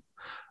labor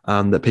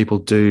that people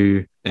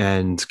do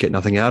and get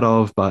nothing out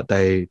of, but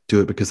they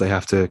do it because they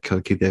have to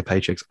keep their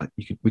paychecks.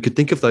 We could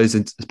think of those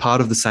as part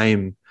of the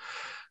same,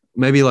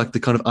 maybe like the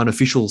kind of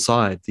unofficial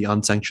side, the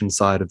unsanctioned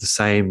side of the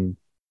same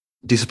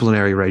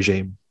disciplinary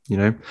regime,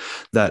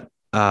 that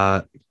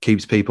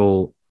keeps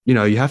people,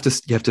 you have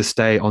to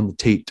stay on the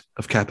teat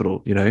of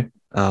capital,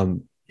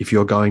 if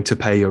you're going to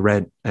pay your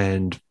rent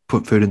and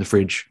put food in the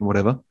fridge and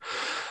whatever.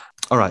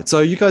 All right. So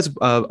you guys,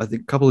 I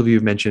think a couple of you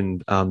have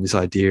mentioned this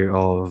idea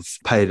of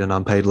paid and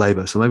unpaid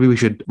labor. So maybe we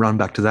should run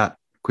back to that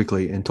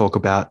quickly and talk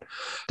about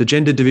the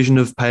gender division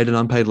of paid and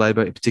unpaid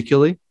labor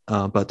particularly,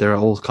 but there are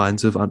all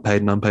kinds of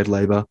unpaid and unpaid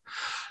labor.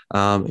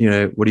 What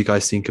do you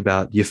guys think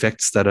about the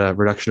effects that a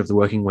reduction of the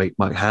working week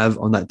might have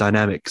on that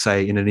dynamic,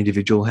 say in an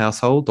individual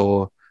household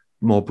or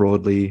more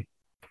broadly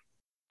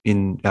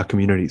in our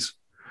communities?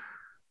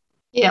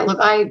 Yeah, look,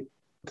 I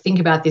think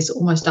about this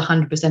almost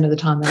 100% of the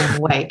time that I'm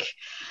awake.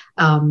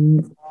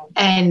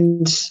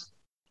 And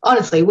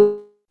honestly,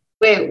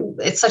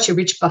 it's such a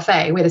rich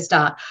buffet. Where to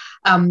start?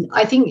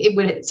 I think it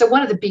would. So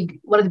one of the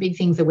big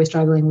things that we're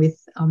struggling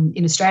with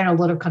in Australia, and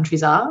a lot of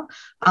countries are.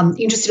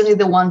 Interestingly,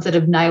 the ones that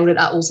have nailed it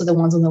are also the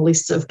ones on the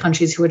list of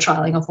countries who are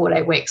trialing a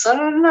 4-day week. So I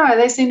don't know.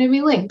 They seem to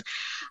be linked.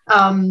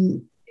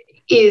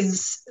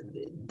 Is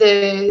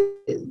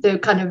the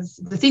kind of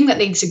the thing that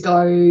needs to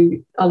go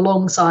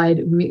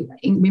alongside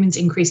women's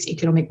increased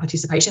economic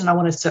participation, and I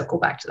want to circle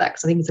back to that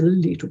because I think it's a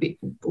little bit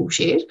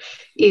bullshit,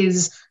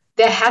 is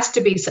there has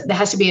to be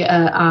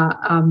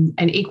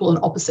an equal and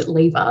opposite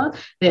lever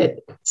that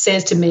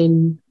says to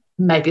men,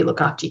 maybe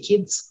look after your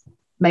kids,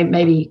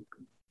 maybe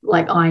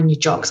like iron your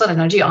jocks. I don't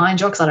know. Do you iron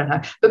jocks? I don't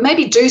know. But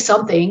maybe do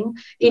something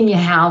in your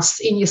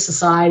house, in your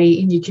society,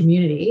 in your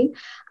community.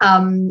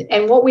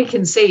 And what we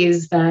can see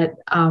is that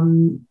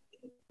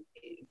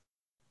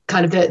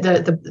kind of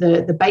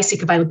the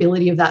basic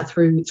availability of that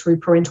through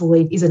parental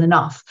leave isn't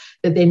enough,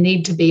 that there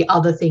need to be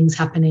other things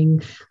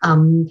happening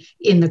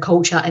in the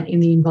culture and in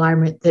the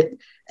environment that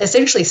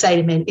essentially say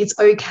to men, it's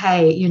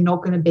okay, you're not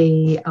going to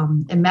be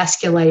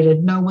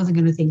emasculated, no one's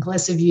going to think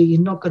less of you,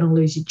 you're not going to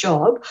lose your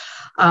job.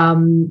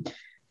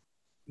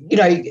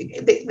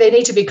 There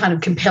need to be kind of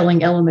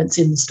compelling elements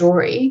in the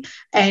story,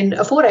 and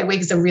a 4-day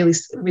week is a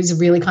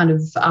really kind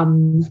of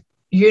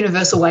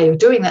universal way of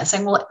doing that,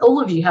 saying, well,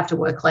 all of you have to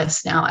work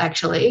less now,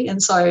 actually,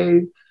 and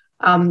so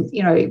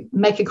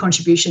make a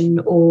contribution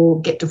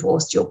or get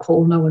divorced, your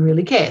call, no one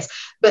really cares.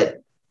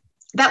 But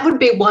that would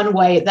be one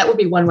way. That would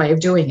be one way of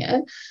doing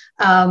it,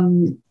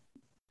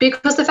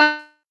 because the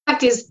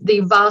fact is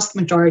the vast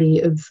majority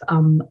of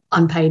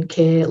unpaid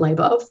care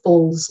labour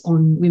falls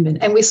on women,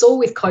 and we saw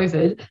with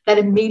COVID that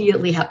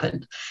immediately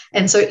happened.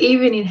 And so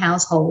even in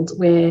households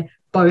where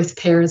both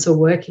parents are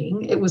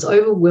working, it was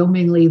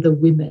overwhelmingly the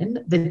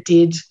women that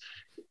did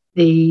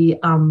the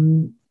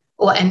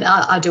and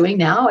are doing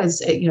now,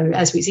 as you know,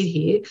 as we sit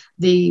here,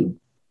 the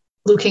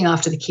looking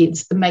after the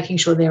kids, the making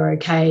sure they're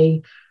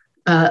okay,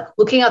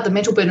 looking at the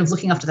mental burden of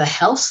looking after the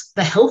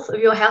health of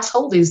your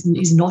household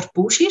is not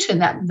bullshit,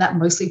 and that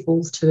mostly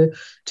falls to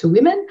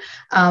women,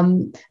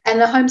 and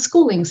the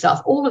homeschooling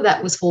stuff, all of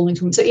that was falling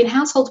to women. So in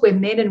households where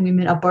men and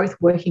women are both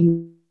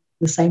working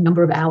the same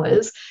number of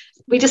hours,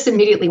 we just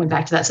immediately went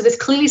back to that. So there's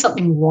clearly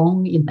something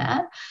wrong in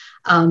that.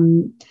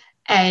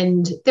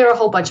 And there are a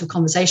whole bunch of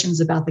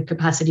conversations about the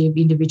capacity of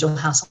individual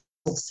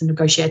households to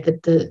negotiate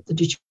the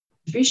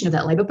distribution of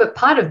that labour. But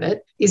part of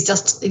it is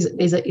just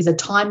is a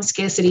time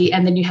scarcity,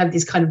 and then you have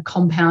this kind of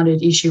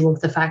compounded issue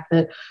of the fact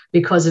that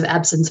because of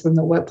absence from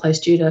the workplace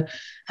due to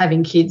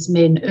having kids,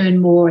 men earn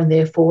more, and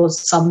therefore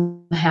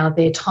somehow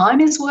their time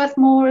is worth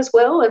more as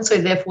well, and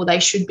so therefore they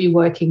should be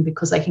working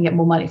because they can get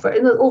more money for it,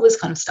 and all this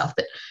kind of stuff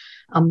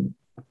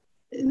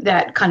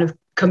that kind of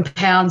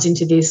compounds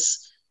into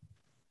this.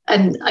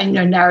 And I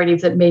know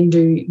narrative that men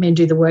do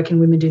the work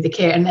and women do the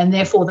care, and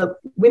therefore the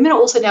women are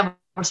also now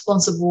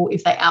responsible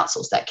if they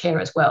outsource that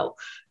care as well.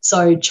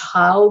 So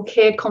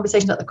childcare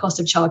conversations at the cost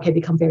of childcare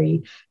become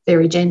very,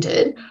 very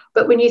gendered.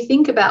 But when you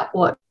think about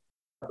what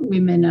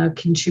women are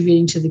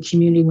contributing to the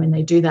community when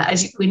they do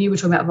that, when you were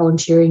talking about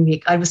volunteering,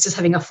 Nick, I was just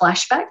having a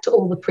flashback to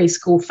all the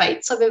preschool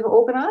fetes I've ever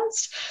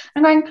organised.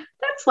 I'm going,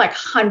 that's like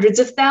hundreds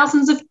of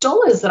thousands of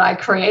dollars that I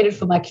created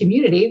for my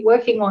community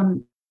working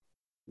on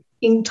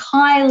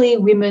entirely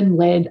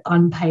women-led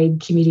unpaid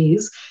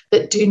committees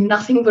that do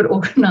nothing but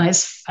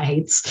organise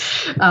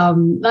fetes.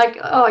 Like,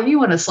 oh, you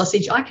want a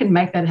sausage? I can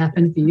make that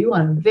happen for you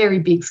on a very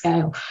big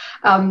scale.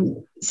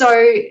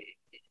 So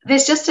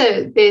there's just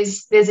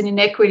there's an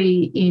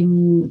inequity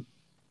in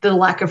the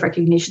lack of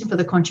recognition for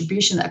the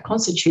contribution that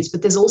constitutes,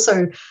 but there's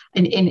also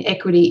an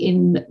inequity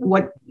in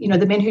what, you know,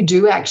 the men who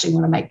do actually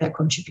want to make that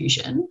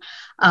contribution,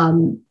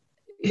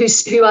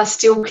 who are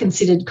still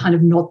considered kind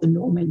of not the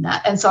norm in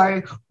that. And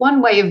so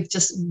one way of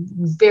just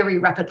very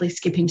rapidly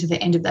skipping to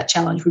the end of that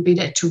challenge would be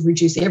to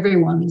reduce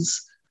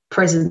everyone's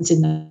presence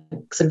in the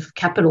sort of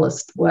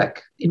capitalist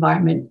work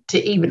environment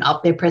to even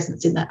up their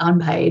presence in that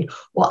unpaid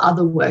or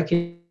other work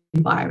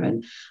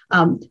environment.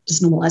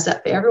 Just normalise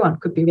that for everyone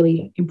could be a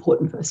really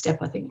important first step,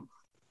 I think.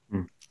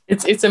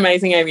 It's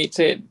amazing, Amy,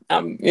 to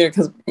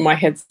because my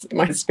head's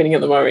spinning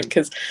at the moment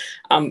because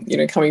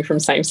coming from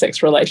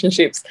same-sex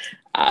relationships,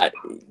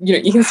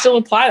 you can still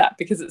apply that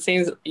because it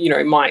seems,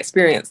 in my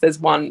experience, there's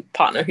one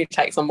partner who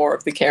takes on more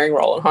of the caring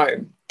role at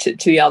home to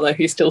the other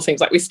who still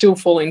seems like we still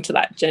fall into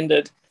that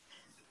gendered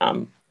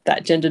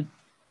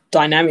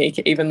dynamic,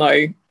 even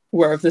though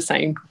we're of the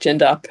same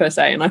gender per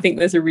se. And I think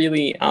there's a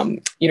really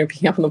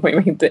picking up on the point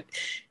making that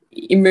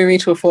in moving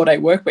to a 4-day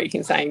work week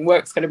and saying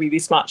work's going to be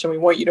this much and we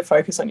want you to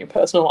focus on your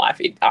personal life,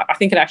 I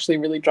think it actually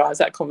really drives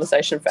that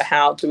conversation for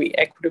how do we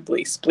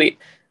equitably split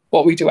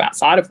what we do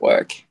outside of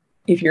work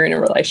if you're in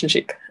a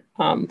relationship.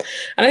 And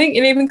I think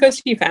it even goes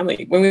to your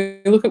family. When we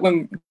look at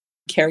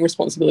caring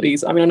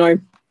responsibilities, I mean, I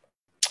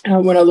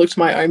know when I looked at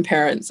my own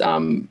parents,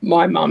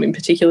 my mum in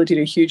particular did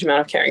a huge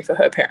amount of caring for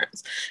her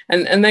parents,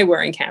 and they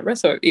were in Canberra,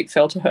 so it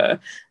fell to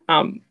her,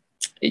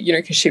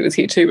 because she was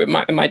here too,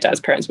 but my dad's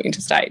parents were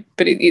interstate.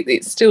 But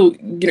it's still,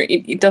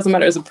 it doesn't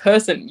matter as a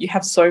person. You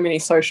have so many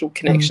social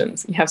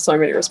connections. You have so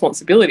many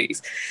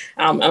responsibilities.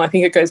 And I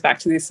think it goes back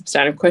to this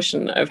substantive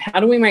question of how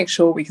do we make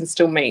sure we can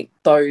still meet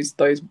those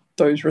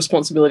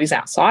responsibilities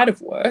outside of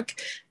work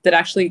that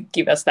actually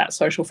give us that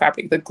social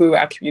fabric that glue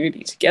our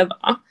community together,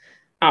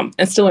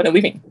 and still earn a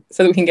living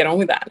so that we can get on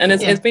with that. And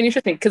it's been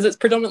interesting because it's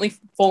predominantly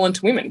fallen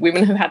to women.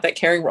 Women have had that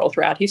caring role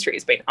throughout history.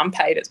 It's been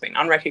unpaid, it's been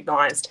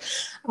unrecognised,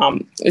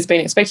 it's been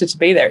expected to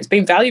be there. It's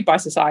been valued by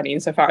society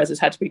insofar as it's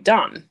had to be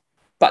done,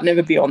 but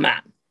never beyond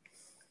that.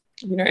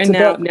 And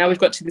now we've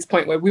got to this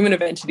point where women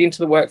have entered into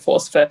the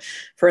workforce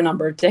for a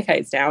number of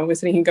decades now, and we're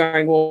sitting here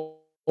going,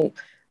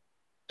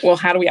 well,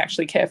 how do we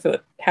care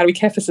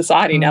for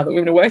society now that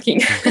women are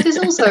working? But there's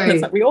also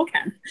it's like we all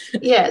can.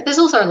 Yeah, there's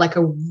also like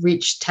a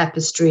rich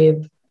tapestry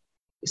of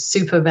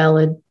super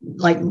valid,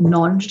 like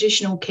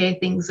non-traditional care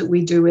things that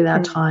we do with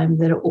our time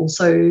that are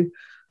also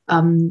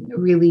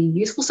really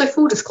useful. So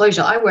full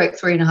disclosure, I work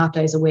 3.5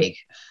 days a week,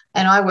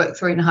 and I work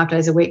 3.5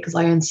 days a week because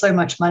I earn so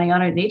much money I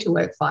don't need to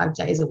work 5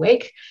 days a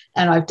week.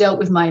 And I've dealt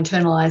with my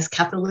internalized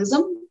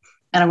capitalism,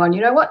 and I'm going, you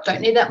know what,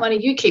 don't need that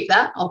money, you keep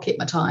that, I'll keep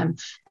my time.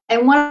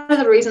 And one of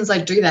the reasons I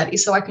do that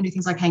is so I can do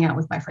things like hang out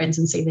with my friends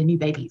and see their new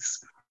babies.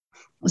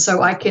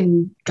 So I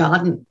can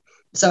garden.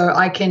 So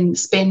I can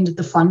spend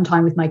the fun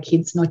time with my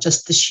kids, not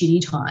just the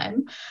shitty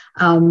time.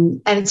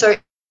 And so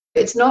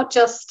it's not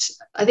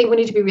just, I think we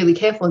need to be really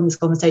careful in this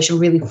conversation,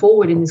 really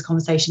forward in this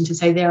conversation to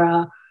say there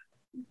are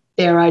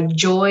there are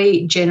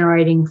joy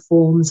generating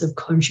forms of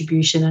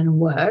contribution and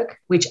work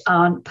which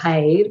aren't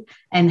paid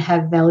and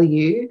have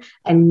value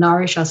and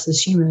nourish us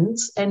as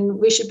humans, and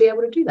we should be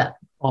able to do that.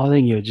 I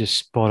think you're just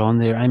spot on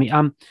there, Amy.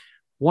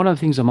 One of the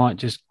things I might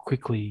just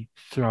quickly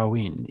throw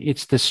in,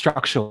 it's the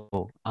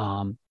structural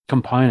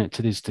component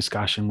to this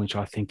discussion, which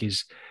I think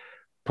is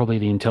probably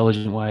the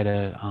intelligent way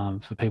to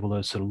for people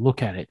to sort of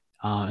look at it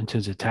in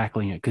terms of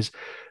tackling it. Because,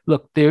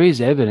 look, there is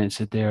evidence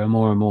that there are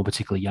more and more,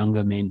 particularly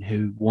younger men,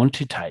 who want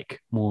to take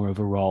more of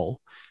a role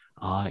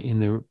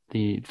in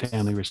the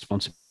family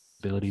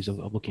responsibilities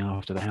of looking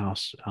after the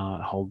house,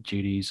 hold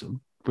duties,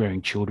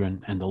 rearing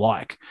children, and the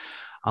like.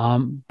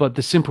 But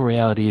the simple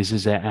reality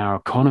is that our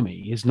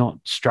economy is not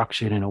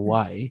structured in a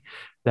way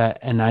that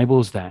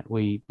enables that.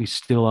 We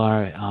still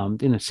are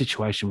in a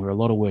situation where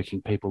a lot of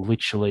working people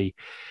literally,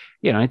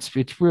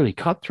 it's really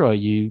cutthroat.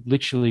 You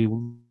literally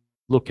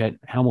look at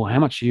how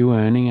much are you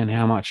earning and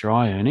how much are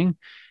I earning,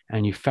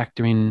 and you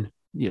factor in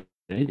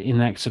in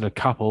that sort of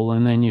couple,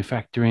 and then you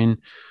factor in,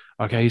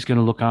 okay, who's going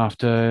to look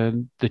after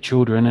the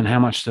children and how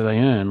much do they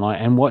earn?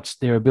 And what's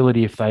their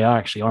ability if they are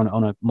actually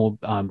on a more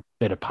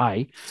better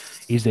pay?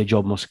 Is their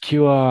job more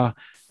secure?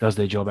 Does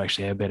their job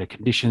actually have better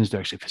conditions to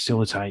actually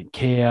facilitate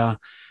care?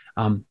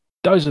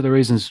 Those are the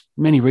reasons,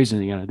 many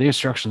reasons, the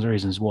instructions are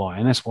reasons why.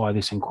 And that's why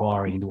this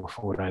inquiry into a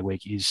 4-day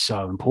week is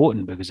so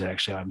important, because it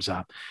actually opens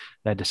up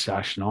that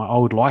discussion. I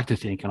would like to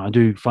think, and I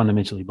do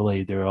fundamentally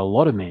believe, there are a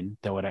lot of men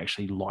that would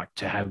actually like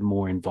to have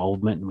more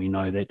involvement. And we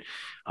know that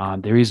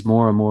there is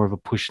more and more of a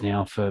push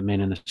now for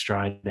men in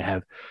Australia to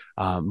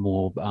have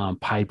more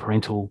paid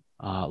parental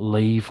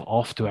leave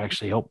off to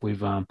actually help with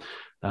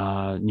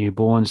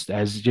newborns,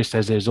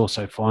 as there's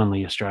also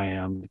finally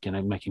Australia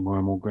making more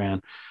and more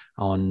ground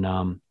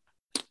on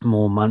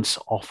more months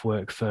off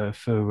work for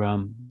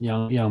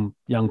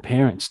young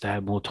parents to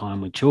have more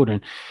time with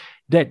children.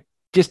 That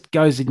just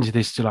goes into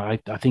this I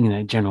think in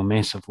a general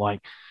mess of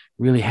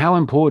really how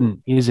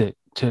important is it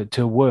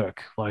to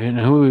work, and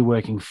who are we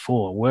working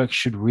for? Work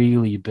should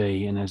really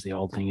be, and as the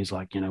old thing is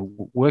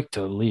work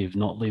to live,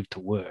 not live to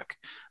work.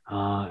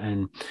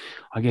 And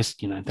I guess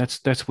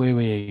that's where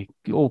we're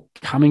all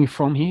coming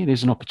from here.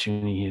 There's an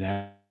opportunity here to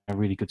have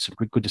really some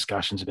good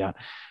discussions about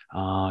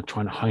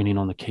trying to hone in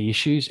on the key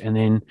issues, and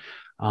then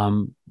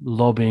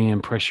lobbying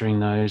and pressuring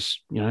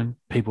those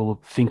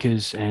people,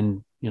 thinkers,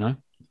 and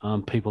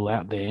people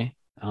out there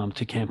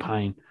to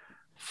campaign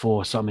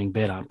for something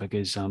better,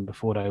 because the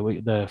 4-day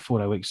week, the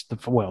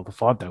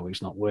 5-day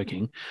week's not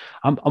working.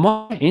 I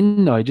might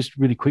end though just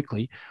really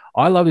quickly.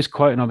 I love this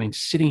quote, and I've been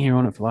sitting here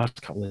on it for the last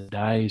couple of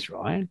days.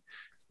 Right,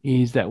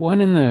 is that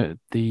one in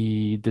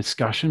the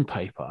discussion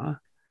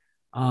paper,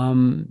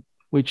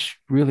 which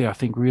really I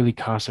think really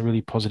casts a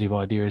really positive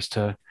idea as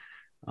to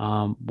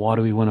why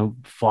do we want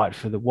to fight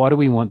for why do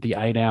we want the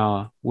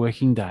 8-hour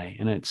working day?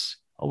 And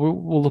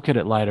we'll look at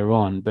it later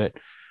on, but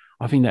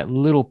I think that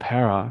little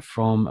para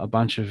from a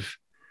bunch of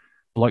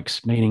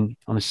blokes meeting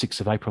on the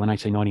 6th of April in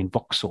 1890 in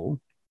Vauxhall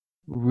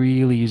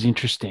really is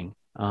interesting.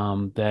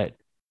 That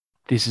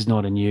this is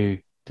not a new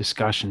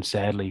discussion,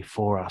 sadly,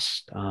 for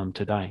us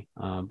today.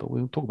 But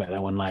we'll talk about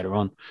that one later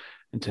on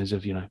in terms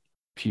of,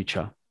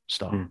 future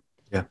stuff.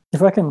 Yeah.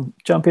 If I can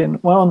jump in,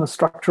 one on the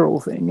structural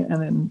thing,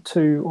 and then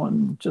two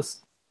on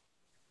just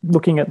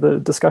looking at the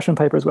discussion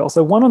paper as well.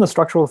 So one on the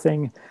structural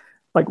thing,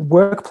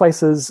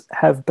 workplaces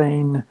have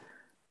been,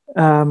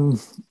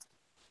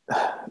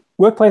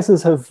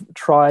 workplaces have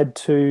tried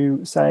to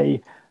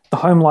say the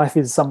home life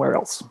is somewhere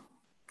else.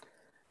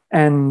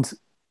 And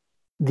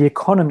the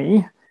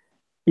economy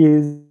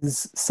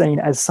is seen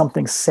as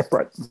something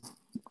separate,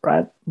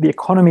 right? The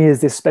economy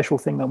is this special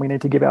thing that we need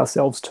to give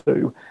ourselves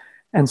to.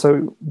 And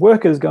so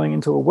workers going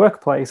into a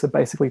workplace are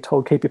basically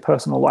told, keep your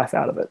personal life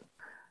out of it.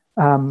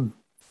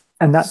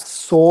 And that's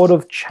sort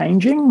of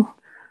changing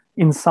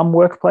in some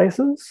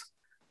workplaces.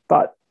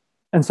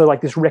 And so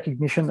this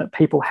recognition that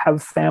people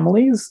have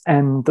families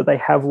and that they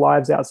have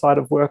lives outside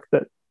of work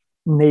that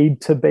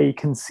need to be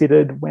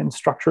considered when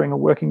structuring a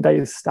working day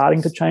is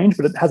starting to change,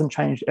 but it hasn't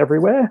changed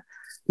everywhere.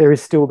 There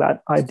is still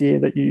that idea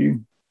that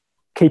you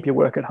keep your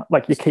work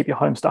you keep your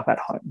home stuff at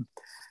home.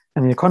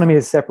 And the economy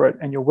is separate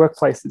and your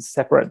workplace is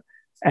separate,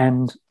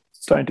 and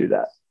don't do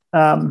that.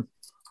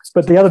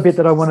 But the other bit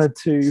that I wanted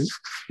to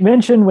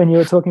mention when you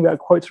were talking about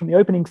quotes from the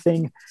opening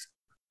thing,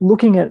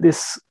 looking at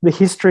the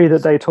history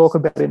that they talk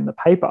about in the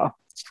paper,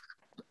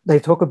 they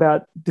talk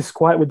about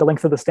disquiet with the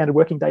length of the standard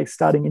working day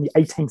starting in the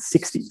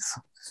 1860s.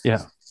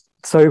 Yeah.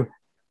 So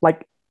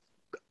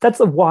that's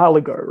a while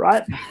ago,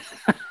 right?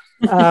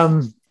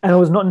 And it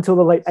was not until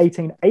the late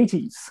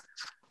 1880s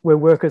where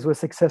workers were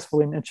successful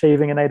in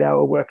achieving an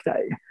 8-hour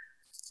workday.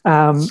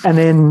 And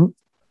then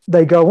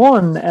they go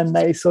on and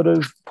they sort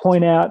of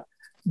point out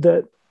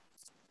that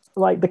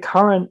the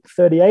current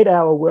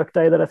 38-hour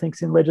workday that I think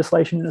is in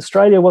legislation in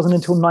Australia wasn't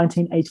until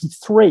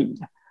 1983.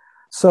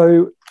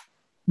 So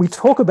we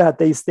talk about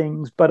these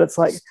things, but it's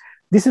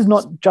this is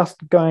not just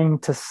going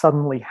to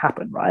suddenly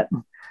happen, right?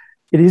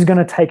 It is going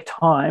to take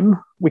time.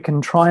 We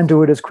can try and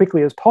do it as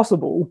quickly as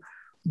possible,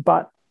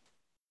 but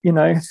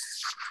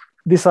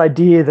this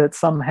idea that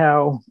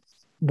somehow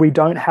we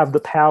don't have the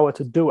power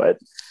to do it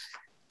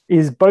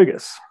is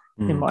bogus,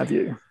 in my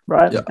view,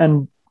 right? Yeah.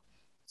 And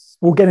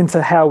we'll get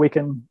into how we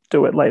can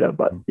do it later,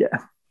 but yeah.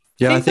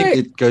 Yeah, I think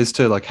it goes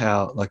to like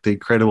how like the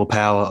incredible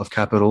power of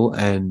capital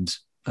and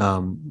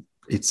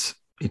its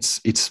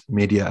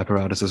media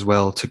apparatus as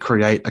well to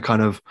create a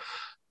kind of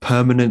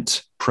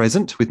permanent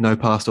present with no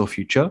past or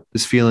future.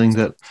 This feeling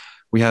that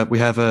we have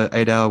a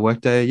 8-hour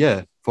workday,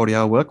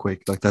 40-hour work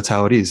week, like that's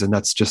how it is, and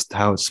that's just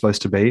how it's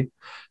supposed to be.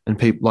 And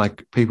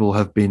people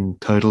have been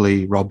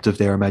totally robbed of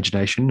their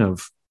imagination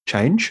of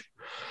change.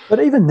 But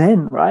even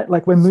then, right,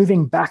 like we're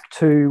moving back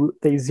to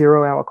these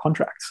 0-hour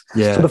contracts.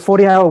 Yeah. So the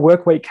 40-hour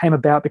work week came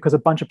about because a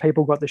bunch of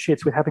people got the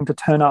shits with having to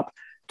turn up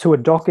to a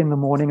dock in the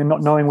morning and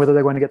not knowing whether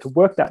they're going to get to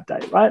work that day,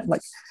 right?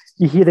 Like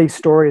you hear these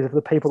stories of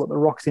the people at the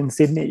Rocks in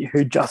Sydney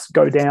who just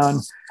go down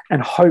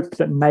and hope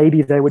that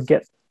maybe they would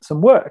get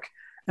some work.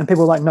 And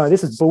people are like, no,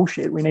 this is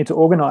bullshit. We need to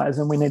organize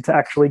and we need to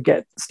actually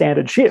get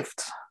standard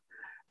shifts.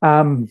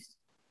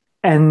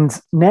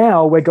 And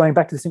now we're going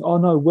back to this thing, oh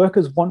no,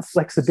 workers want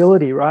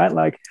flexibility, right?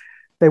 Like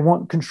they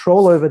want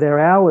control over their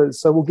hours.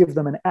 So we'll give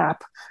them an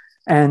app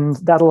and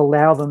that'll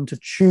allow them to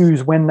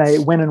choose when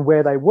and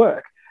where they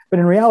work. But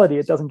in reality,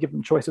 it doesn't give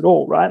them choice at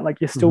all, right? Like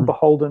you're still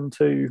beholden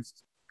to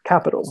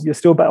capital. You're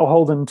still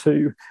beholden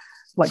to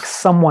like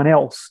someone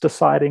else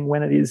deciding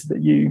when it is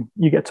that you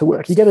get to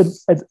work. You get an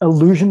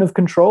illusion of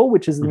control,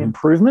 which is the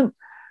improvement,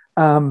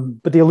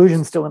 but the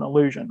illusion's still an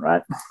illusion,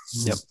 right?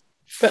 Yep.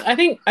 But I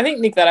think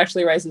Nick, that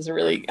actually raises a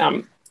really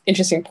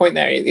interesting point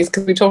there, is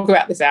because we talk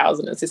about this hours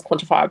and it's this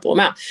quantifiable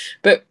amount,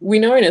 but we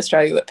know in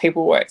Australia that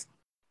people work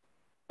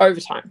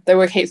overtime. They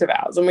work heaps of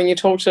hours, and when you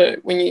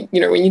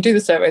do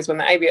the surveys, when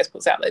the ABS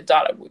puts out their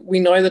data, we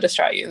know that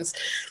Australians,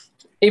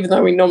 even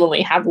though we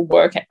normally have a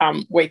work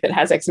week that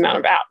has X amount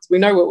of hours, we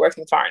know we're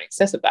working far in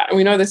excess of that, and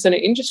we know there's certain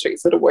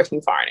industries that are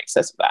working far in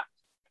excess of that.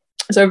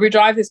 So if we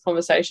drive this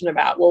conversation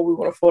about, well, we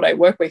want a 4-day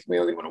work week and we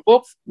only want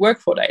to work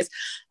 4 days,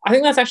 I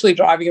think that's actually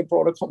driving a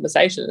broader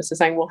conversation as to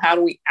saying, well, how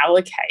do we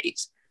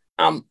allocate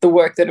the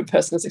work that a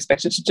person is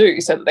expected to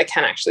do so that they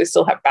can actually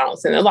still have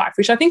balance in their life,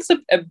 which I think is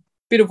a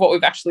bit of what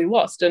we've actually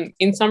lost. And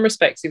in some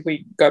respects, if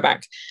we go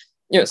back,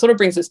 it sort of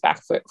brings us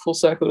back full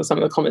circle to some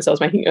of the comments I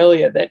was making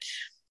earlier, that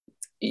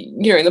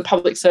in the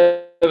public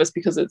service,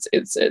 because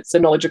it's a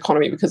knowledge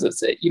economy, because it's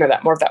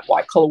that more of that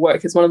white collar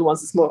work is one of the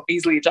ones that's more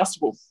easily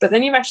adjustable. But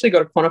then you've actually got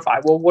to quantify,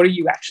 well, what are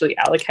you actually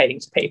allocating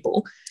to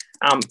people,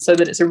 so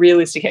that it's a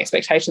realistic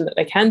expectation that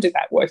they can do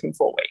that work in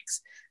 4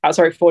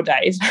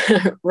 days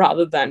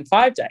rather than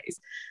 5 days.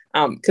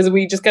 Because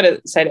we just got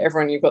to say to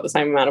everyone, you've got the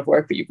same amount of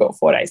work, but you've got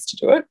 4 days to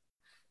do it.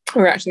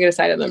 We're actually going to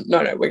say to them, no,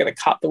 we're going to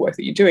cut the work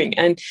that you're doing.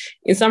 And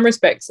in some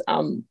respects,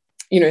 some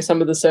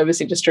of the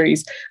service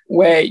industries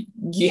where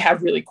you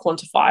have really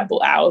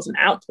quantifiable hours and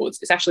outputs,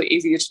 it's actually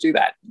easier to do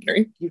that.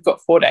 You've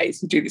got 4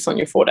 days, you do this on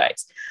your 4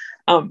 days.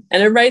 And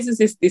it raises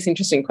this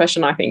interesting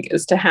question, I think,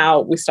 as to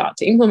how we start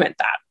to implement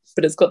that.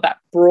 But it's got that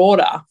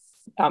broader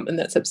and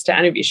that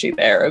substantive issue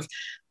there of,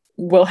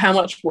 well, how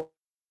much work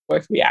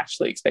are we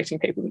actually expecting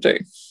people to do?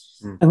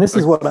 And this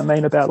is what I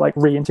mean about like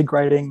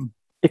reintegrating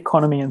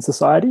economy and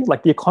society.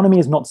 Like the economy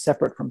is not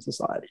separate from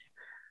society.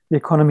 The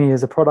economy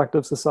is a product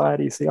of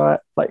society. So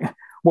like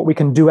what we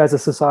can do as a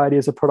society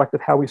is a product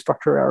of how we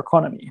structure our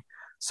economy.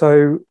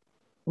 So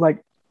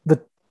like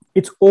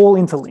it's all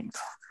interlinked,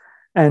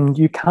 and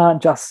you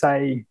can't just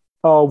say,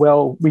 oh,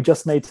 well, we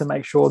just need to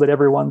make sure that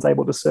everyone's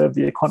able to serve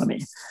the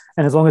economy.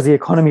 And as long as the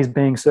economy is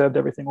being served,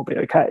 everything will be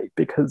okay,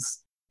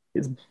 because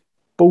it's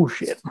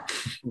bullshit.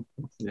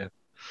 Yeah.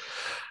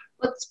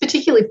 Well, it's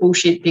particularly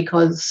bullshit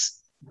because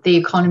the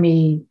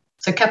economy,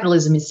 so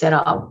capitalism is set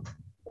up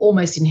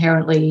almost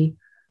inherently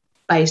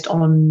based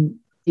on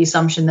the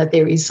assumption that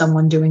there is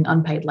someone doing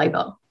unpaid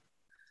labor.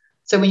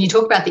 So when you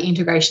talk about the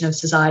integration of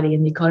society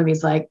and the economy,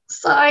 it's like,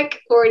 psych,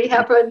 already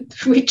happened,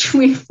 which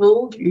we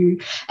fooled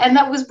you. And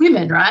that was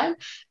women, right?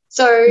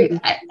 So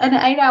an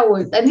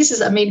 8-hour, and this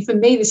is, I mean, for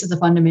me, this is a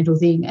fundamental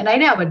thing. An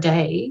 8-hour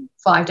day,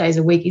 5 days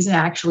a week isn't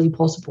actually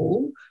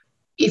possible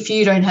if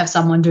you don't have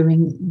someone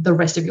doing the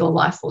rest of your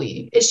life for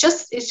you. It's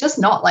just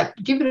not. Like,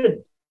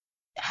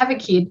 have a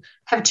kid,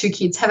 have 2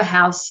 kids, have a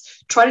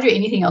house, try to do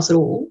anything else at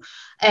all.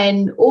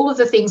 And all of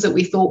the things that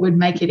we thought would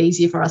make it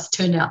easier for us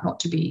turned out not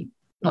to be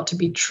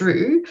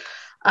true.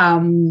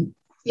 I'm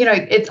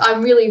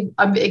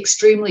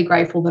extremely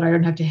grateful that I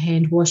don't have to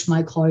hand wash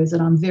my clothes,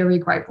 and I'm very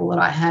grateful that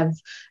I have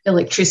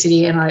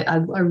electricity, and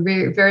I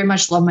very, very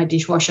much love my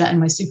dishwasher and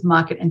my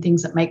supermarket and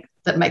things that make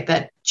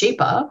that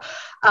cheaper.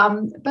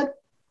 But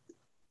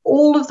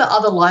all of the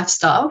other life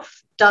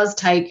stuff does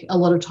take a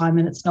lot of time,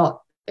 and it's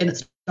not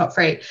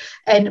free.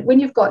 And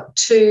when you've got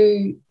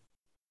two,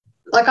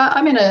 like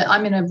I'm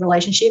in a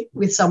relationship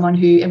with someone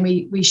who, and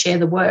we share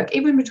the work.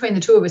 Even between the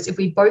two of us, if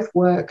we both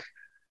work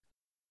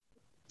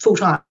full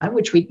time,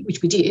 which we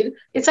did,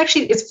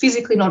 it's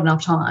physically not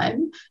enough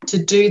time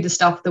to do the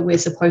stuff that we're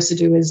supposed to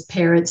do as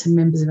parents and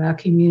members of our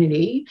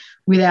community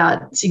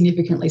without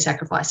significantly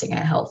sacrificing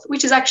our health,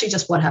 which is actually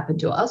just what happened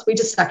to us. We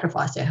just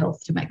sacrificed our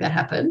health to make that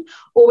happen,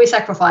 or we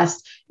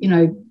sacrificed,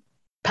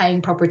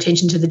 paying proper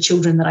attention to the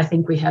children that I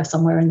think we have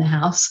somewhere in the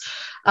house.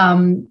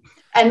 And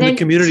then the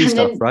community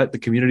stuff, right? The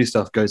community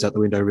stuff goes out the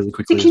window really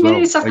quickly. The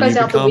community stuff goes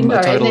out the window. You become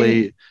a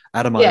totally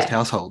atomized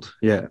household.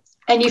 Yeah.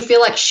 And you feel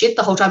like shit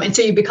the whole time. And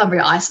so you become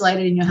very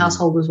isolated in your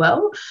household as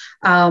well.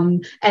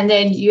 And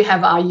then you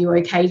have Are You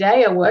Okay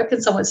Day at work,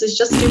 and someone says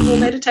just simple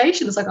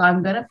meditation. It's like,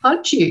 I'm going to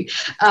punch you.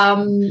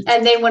 And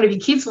then one of your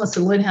kids wants to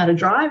learn how to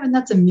drive, and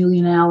that's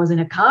 1,000,000 hours in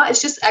a car.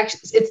 It's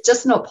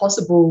just not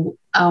possible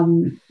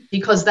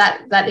because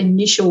that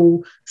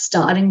initial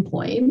starting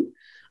point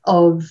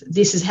of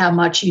this is how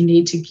much you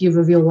need to give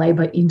of your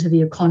labor into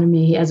the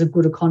economy as a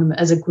good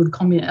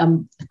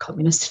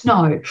communist.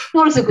 No,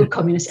 not as a good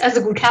communist, as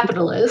a good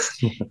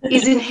capitalist,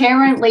 is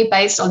inherently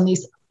based on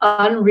this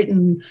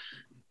unwritten,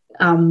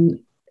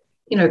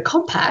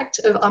 compact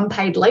of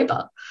unpaid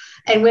labor.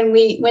 And when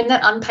that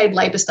unpaid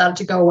labor started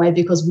to go away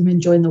because women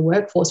joined the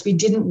workforce, we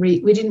didn't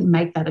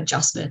make that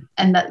adjustment,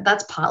 and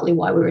that's partly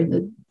why we're in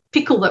the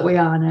pickle that we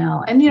are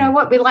now. And you know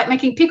what? We like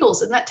making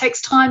pickles, and that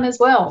takes time as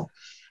well.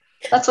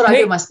 That's what I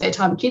do in my spare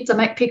time, kids. I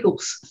make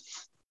pickles.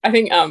 I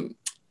think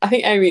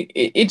Amy,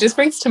 it just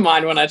brings to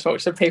mind when I talk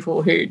to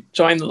people who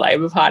join the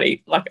Labor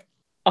Party. Like,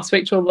 I'll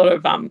speak to a lot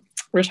of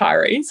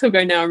retirees who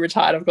go, now I'm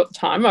retired, I've got the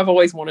time, I've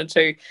always wanted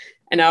to,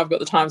 and now I've got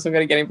the time, so I'm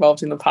going to get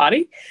involved in the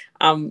party.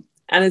 And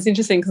it's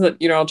interesting because,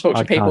 I'll talk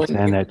to people. I can't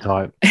stand that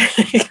type.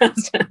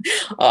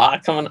 Oh,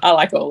 come on. I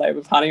like all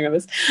Labor Party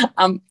members.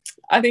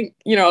 I think,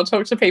 I'll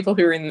talk to people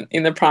who are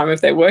in the prime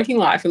of their working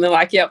life, and they're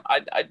like, yep,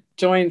 I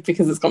joined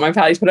because it's got my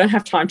values, but I don't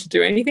have time to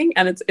do anything.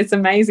 And it's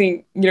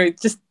amazing,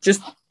 just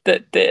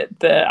the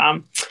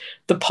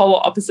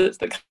polar opposites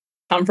that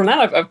come from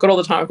that. I've got all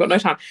the time, I've got no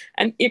time.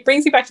 And it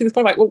brings you back to this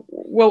point, like,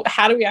 well,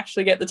 how do we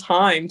actually get the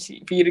time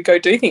for you to go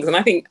do things? And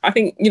I think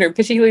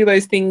particularly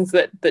those things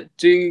that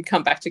do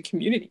come back to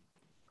community,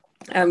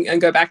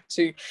 and go back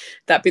to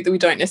that bit that we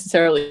don't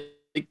necessarily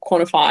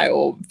quantify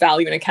or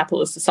value in a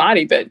capitalist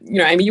society. But,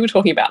 Amy, you were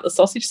talking about the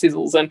sausage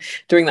sizzles and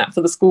doing that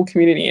for the school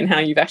community, and how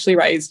you've actually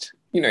raised,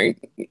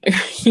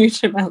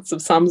 huge amounts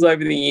of sums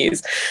over the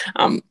years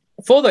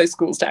for those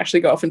schools to actually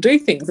go off and do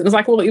things. And it's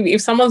like, well,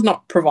 if someone's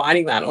not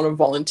providing that on a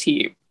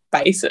volunteer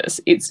basis,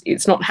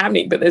 it's not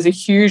happening. But there's a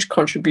huge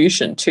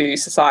contribution to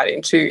society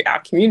and to our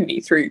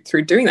community through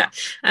doing that,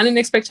 and an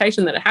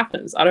expectation that it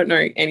happens. I don't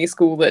know any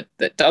school that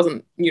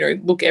doesn't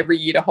look every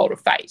year to hold a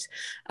fete.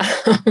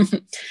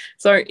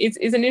 So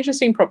it's an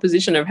interesting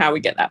proposition of how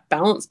we get that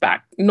balance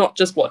back, not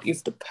just what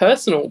is the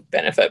personal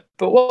benefit,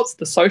 but what's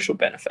the social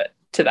benefit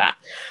to that.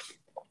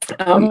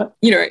 And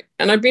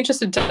I'd be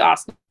interested to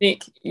ask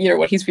Nick,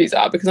 what his views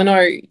are, because I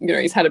know,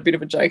 he's had a bit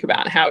of a joke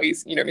about how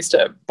he's,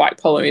 Mr. Bike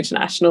Polo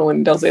International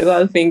and does these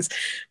other things.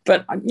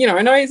 But, I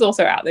know he's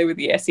also out there with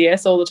the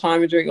SES all the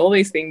time and doing all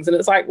these things. And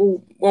it's like,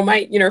 well,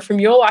 mate, from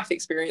your life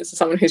experience as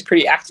someone who's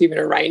pretty active in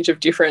a range of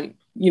different,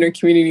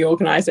 community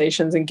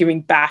organisations and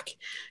giving back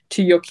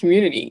to your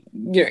community,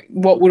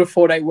 what would a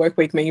 4-day work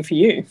week mean for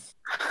you?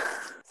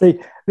 See,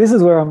 this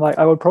is where I'm like,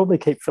 I would probably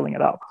keep filling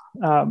it up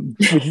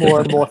with more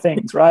and more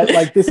things, right?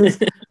 Like, this is,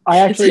 I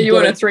actually. So you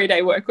want a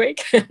 3-day work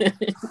week?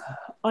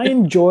 I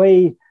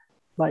enjoy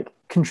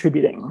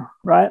contributing,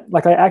 right?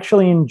 Like, I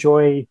actually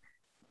enjoy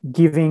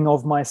giving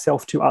of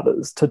myself to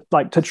others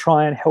to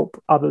try and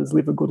help others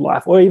live a good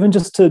life, or even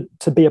just to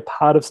be a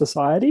part of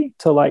society,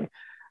 to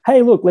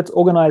hey, look, let's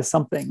organize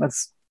something.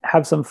 Let's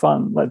have some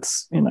fun.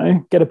 Let's,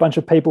 get a bunch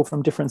of people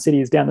from different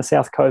cities down the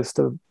South Coast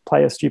to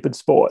play a stupid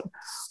sport,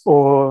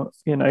 or,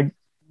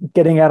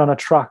 getting out on a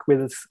truck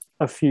with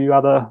a few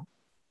other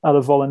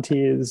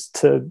volunteers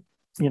to,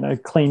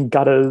 clean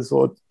gutters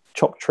or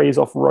chop trees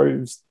off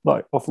roads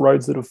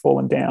that have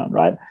fallen down,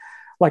 right?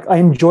 Like, I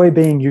enjoy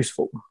being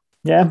useful.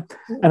 Yeah.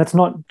 And it's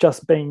not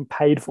just being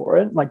paid for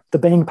it. Like, the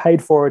being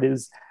paid for it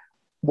is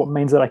what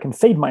means that I can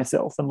feed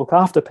myself and look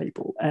after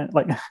people, and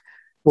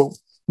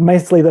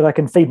mostly that I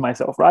can feed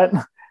myself, right?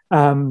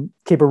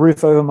 Keep a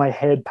roof over my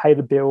head, pay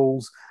the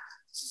bills,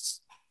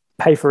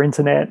 pay for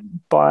internet,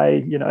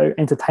 buy,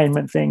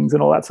 entertainment things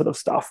and all that sort of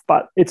stuff.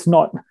 But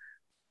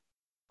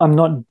I'm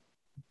not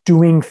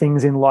doing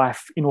things in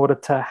life in order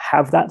to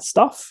have that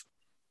stuff.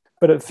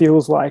 But it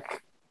feels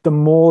like the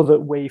more that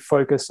we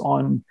focus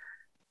on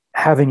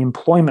having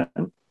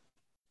employment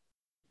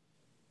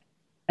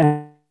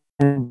and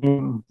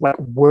being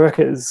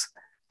workers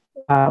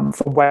for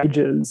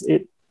wages,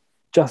 it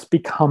just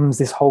becomes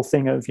this whole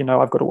thing of,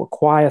 I've got to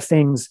acquire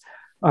things.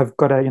 I've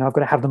got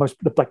to have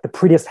the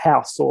prettiest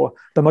house, or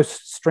the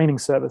most streaming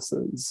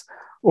services,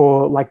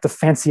 or the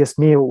fanciest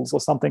meals,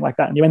 or something like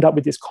that. And you end up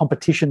with this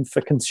competition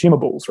for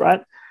consumables,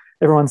 right?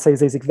 Everyone sees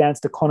these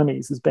advanced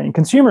economies as being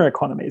consumer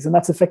economies, and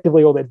that's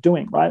effectively all they're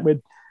doing, right?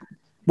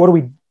 What are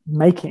we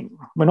making?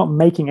 We're not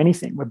making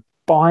anything. We're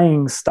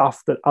buying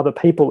stuff that other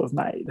people have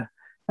made,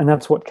 and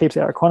that's what keeps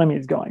our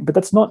economies going. But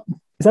is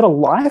that a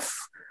life?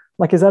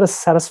 Is that a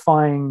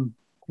satisfying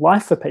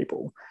life for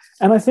people?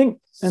 And I think,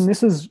 and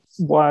this is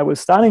why I was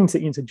starting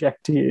to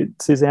interject to you,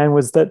 Suzanne,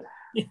 was that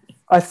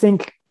I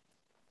think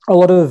a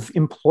lot of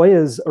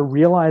employers are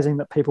realizing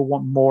that people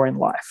want more in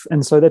life.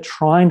 And so they're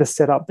trying to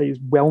set up these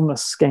wellness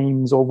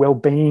schemes or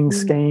well-being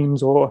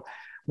schemes or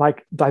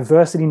like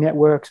diversity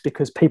networks,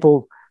 because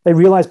they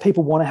realize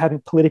people want to have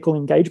political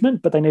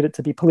engagement, but they need it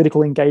to be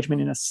political engagement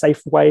in a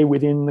safe way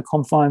within the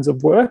confines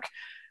of work.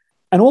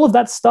 And all of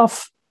that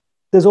stuff,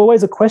 there's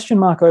always a question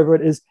mark over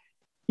it. Is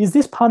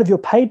this part of your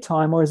paid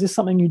time, or is this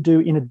something you do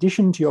in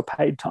addition to your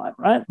paid time,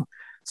 right?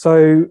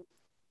 So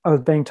I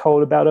was being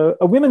told about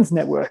a women's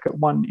network at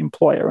one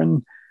employer,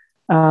 and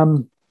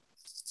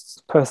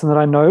this person that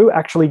I know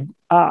actually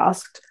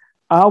asked,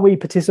 are we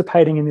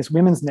participating in this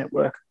women's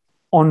network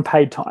on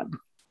paid time?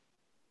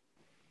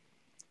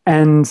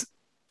 And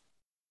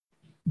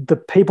the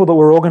people that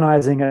were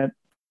organizing it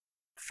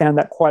found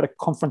that quite a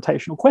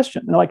confrontational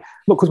question. And they're like,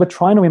 look, because we're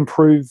trying to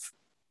improve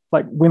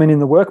like women in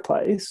the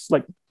workplace,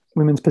 like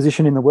women's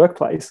position in the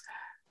workplace,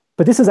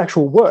 but this is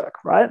actual work,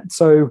 right?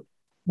 So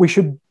we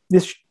shouldn't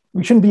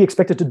be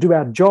expected to do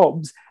our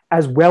jobs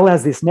as well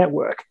as this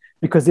network,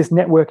 because this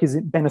network is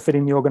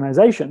benefiting the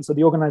organization. So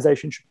the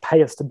organization should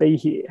pay us to be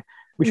here.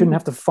 We shouldn't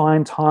have to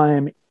find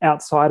time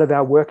outside of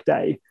our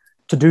workday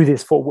to do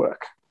this for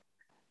work.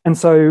 And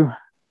so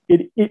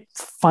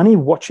it's funny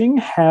watching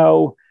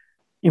how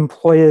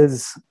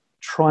employers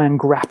try and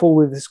grapple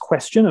with this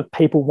question of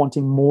people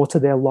wanting more to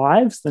their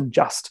lives than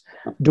just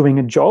doing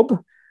a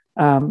job,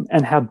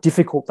 and how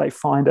difficult they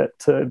find it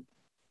to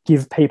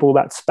give people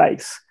that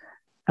space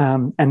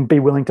and be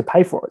willing to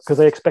pay for it, because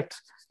they expect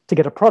to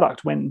get a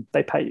product when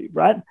they pay you,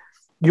 right?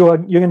 You're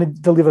going to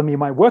deliver me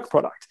my work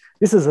product.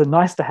 This is a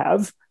nice to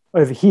have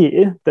over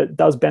here that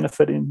does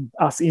benefit in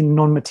us in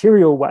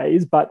non-material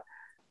ways, but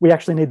we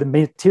actually need the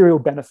material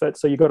benefit.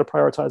 So you've got to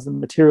prioritize the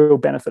material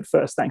benefit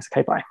first. Thanks.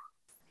 Okay, bye.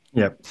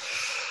 Yep.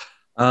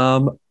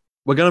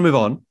 We're going to move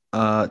on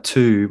we're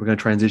going to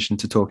transition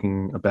to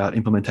talking about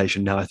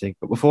implementation now, I think.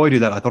 But before we do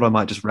that, I thought I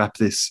might just wrap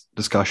this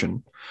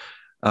discussion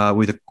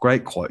with a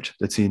great quote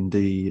that's in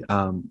the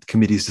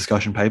committee's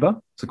discussion paper.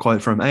 It's a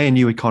quote from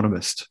ANU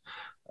economist.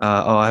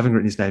 I haven't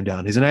written his name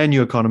down. He's an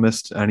ANU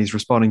economist, and he's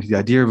responding to the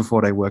idea of a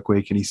 4-day work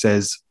week. And he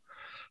says,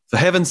 for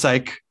heaven's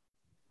sake,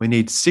 we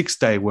need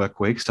 6-day work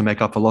weeks to make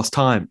up for lost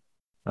time.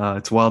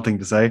 It's a wild thing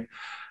to say.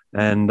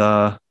 And,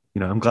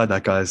 I'm glad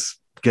that guy's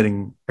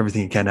getting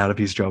everything he can out of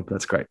his job.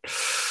 That's great.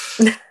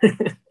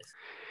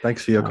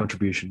 Thanks for your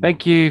contribution.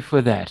 Thank you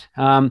for that.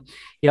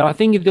 I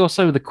think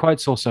the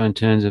quotes also in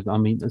terms of,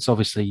 it's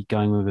obviously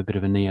going with a bit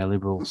of a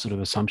neoliberal sort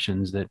of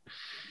assumptions that,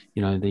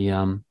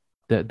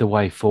 the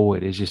way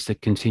forward is just a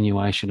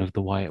continuation of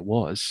the way it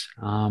was.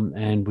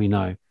 And we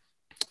know,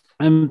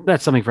 and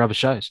that's something for other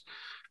shows.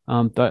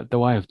 The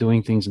way of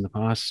doing things in the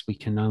past, we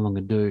can no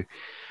longer do.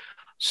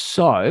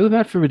 So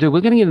without further ado, we're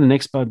going to get to the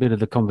next bit of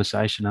the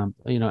conversation,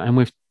 and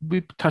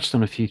we've touched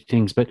on a few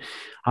things, but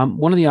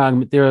one of the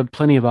arguments, there are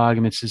plenty of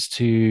arguments as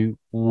to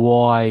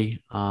why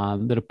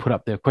that are put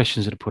up, there are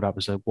questions that are put up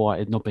as to why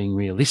it's not being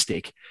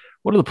realistic.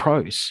 What are the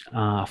pros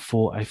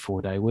for a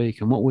 4-day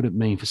week, and what would it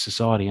mean for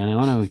society? And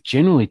I know we've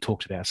generally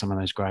talked about some of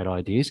those great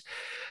ideas,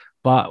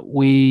 but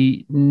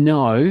we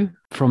know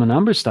from a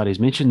number of studies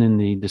mentioned in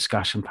the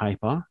discussion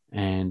paper,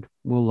 and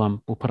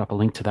we'll put up a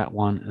link to that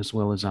one as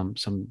well as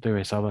some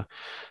various other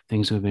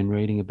things we've been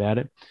reading about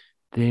it.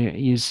 There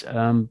is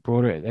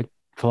broader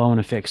flow-on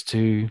effects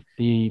to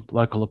the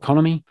local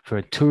economy,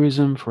 for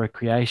tourism, for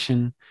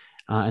recreation,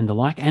 and the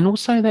like. And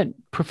also that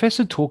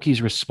Professor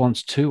Talkie's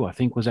response too, I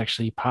think, was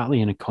actually partly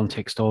in a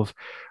context of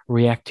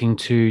reacting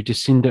to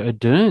Jacinda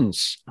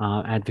Ardern's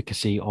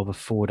advocacy of a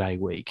 4-day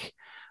week.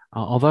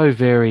 Although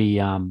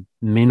very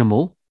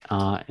minimal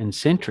and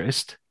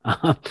centrist,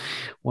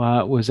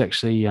 was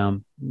actually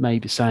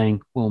maybe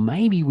saying, well,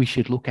 maybe we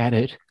should look at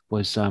it,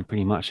 was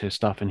pretty much her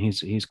stuff. And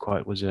his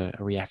quote was a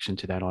reaction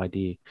to that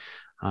idea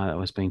that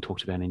was being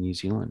talked about in New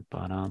Zealand.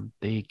 But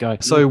there you go.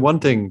 So one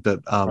thing that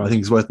I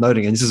think is worth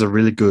noting, and this is a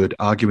really good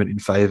argument in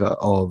favour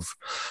of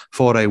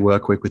 4-day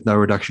work week with no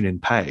reduction in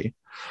pay,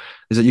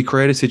 is that you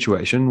create a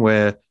situation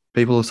where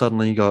people have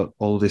suddenly got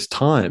all this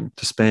time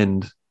to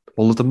spend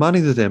all of the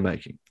money that they're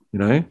making.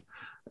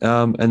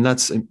 And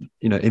that's,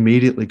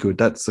 immediately good.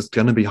 That's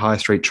going to be high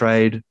street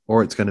trade,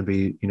 or it's going to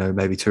be,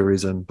 maybe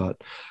tourism. But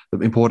the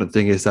important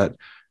thing is that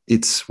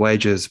it's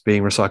wages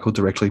being recycled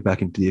directly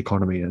back into the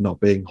economy and not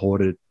being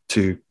hoarded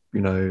to,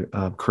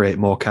 create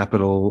more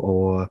capital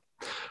or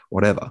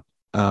whatever.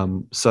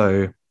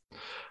 So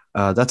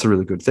that's a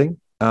really good thing.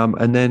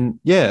 And then,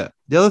 the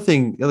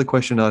other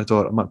question I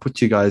thought I might put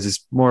to you guys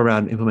is more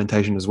around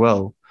implementation as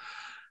well,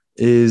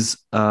 is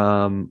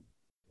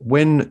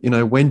when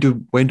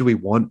do we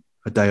want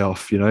a day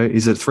off?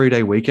 Is it a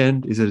 3-day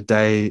weekend? Is it a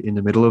day in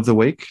the middle of the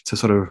week to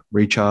sort of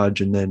recharge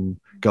and then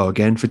go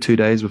again for 2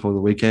 days before the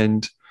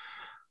weekend?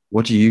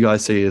 What do you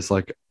guys see as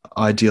like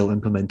ideal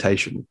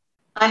implementation?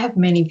 I have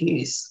many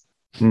views,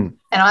 and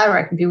I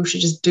reckon people should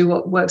just do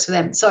what works for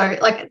them. So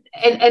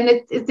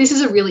this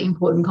is a really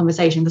important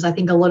conversation, because I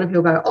think a lot of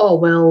people go, oh,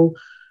 well,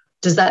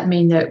 does that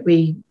mean that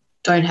we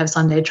don't have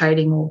Sunday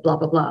trading or blah,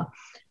 blah, blah?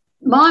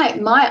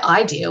 My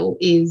ideal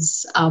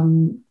is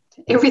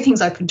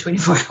everything's open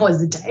 24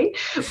 hours a day.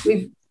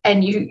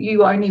 and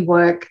you only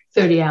work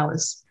 30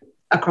 hours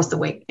across the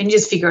week, and you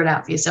just figure it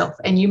out for yourself.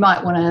 And you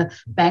might want to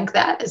bank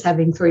that as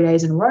having 3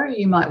 days in a row.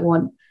 You might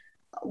want,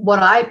 what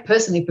I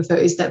personally prefer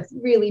is that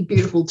really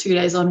beautiful 2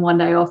 days on, 1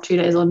 day off, 2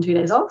 days on, 2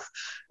 days off.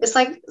 It's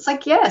like,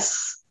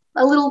 yes,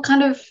 a little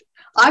kind of,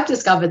 I've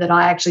discovered that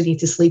I actually need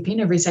to sleep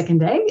in every second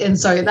day. And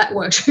so that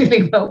works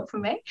really well for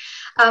me.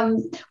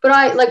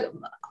 But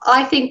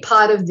I think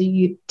part of the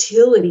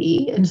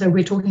utility, and so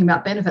we're talking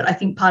about benefit, I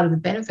think part of the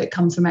benefit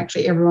comes from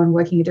actually everyone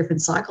working a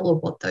different cycle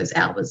of what those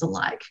hours are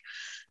like.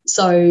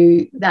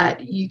 So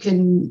that you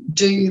can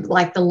do,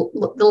 like, the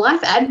life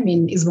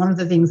admin is one of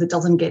the things that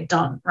doesn't get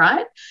done,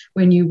 right,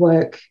 when you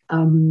work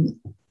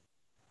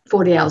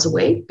 40 hours a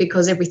week,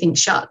 because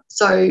everything's shut.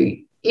 So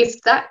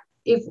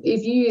if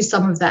you use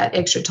some of that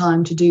extra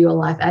time to do your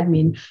life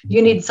admin,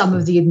 you need some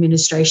of the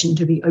administration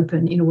to be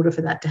open in order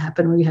for that to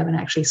happen, or you haven't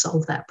actually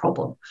solved that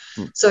problem.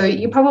 So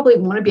you probably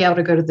want to be able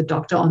to go to the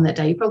doctor on that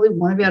day. You probably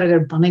want to be able to go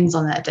to Bunnings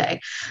on that day.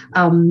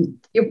 And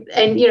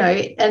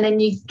then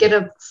you get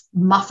a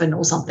muffin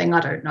or something,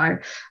 I don't know.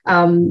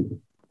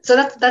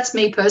 So that's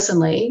me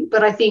personally.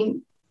 But I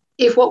think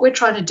if what we're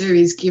trying to do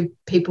is give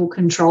people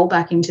control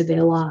back into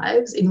their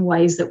lives in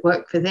ways that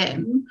work for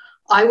them,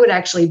 I would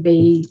actually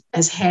be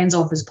as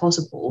hands-off as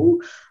possible,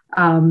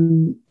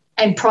 and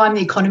prime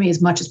the economy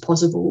as much as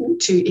possible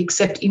to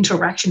accept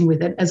interaction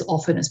with it as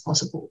often as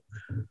possible.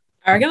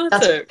 I reckon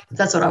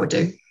that's what I would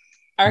do.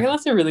 I reckon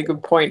that's a really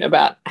good point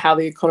about how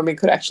the economy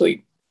could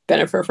actually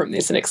benefit from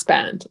this and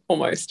expand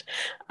almost.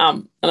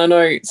 And I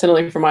know,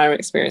 certainly from my own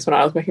experience, when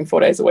I was working 4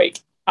 days a week,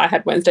 I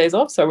had Wednesdays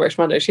off. So I worked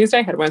Monday,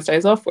 Tuesday, had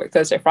Wednesdays off, worked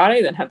Thursday,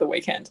 Friday, then had the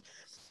weekend.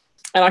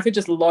 And I could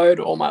just load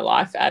all my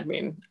life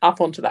admin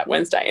up onto that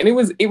Wednesday. And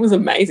it was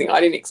amazing.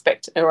 I didn't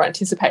expect or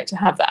anticipate to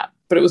have that,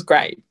 but it was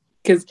great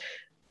because,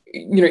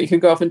 you could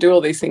go off and do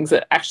all these things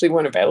that actually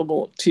weren't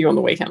available to you on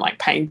the weekend, like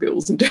paying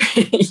bills and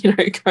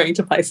going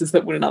to places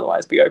that wouldn't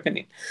otherwise be open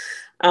in.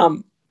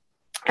 And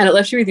it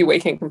left you with your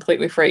weekend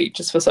completely free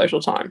just for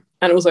social time.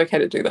 And it was okay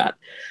to do that.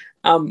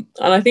 And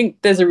I think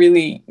there's a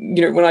really,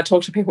 when I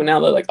talk to people now,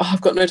 they're like, oh,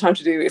 I've got no time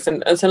to do this.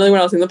 And certainly when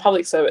I was in the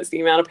public service,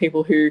 the amount of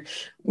people who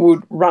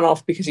would run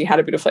off because you had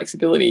a bit of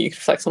flexibility, you could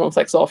flex on and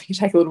flex off, you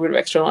take a little bit of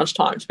extra lunch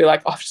time to be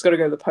like, oh, I've just got to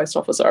go to the post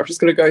office, or I've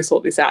just got to go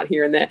sort this out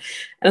here and there.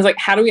 And it's like,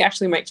 how do we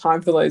actually make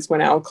time for those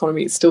when our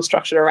economy is still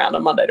structured around a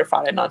Monday to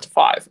Friday, 9 to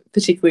 5,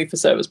 particularly for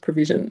service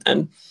provision?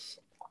 And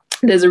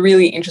there's a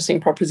really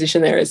interesting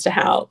proposition there as to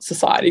how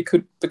society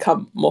could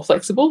become more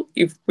flexible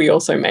if we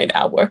also made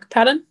our work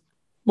pattern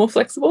more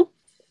flexible,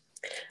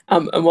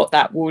 and what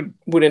that would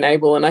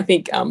enable. And I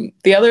think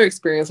the other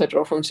experience I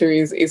draw from too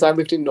is I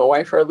lived in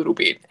Norway for a little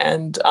bit,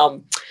 and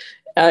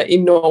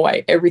in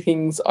Norway,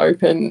 everything's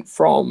open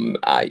from,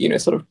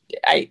 sort of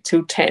 8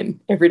 till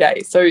 10 every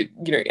day. So,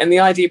 and the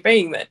idea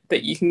being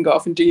that you can go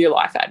off and do your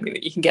life admin,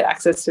 that you can get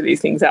access to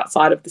these things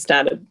outside of the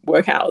standard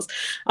work hours,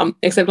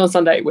 except on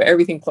Sunday where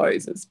everything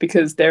closes,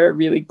 because they're a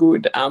really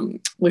good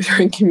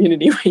Lutheran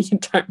community where you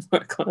don't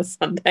work on a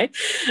Sunday.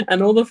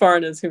 And all the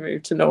foreigners who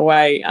moved to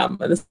Norway at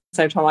the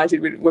same time I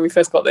did when we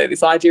first got there,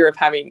 this idea of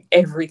having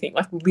everything,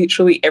 like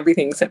literally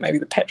everything except maybe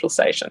the petrol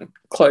station,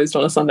 closed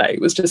on a Sunday,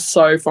 was just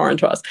so foreign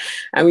to us.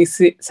 And we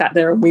sat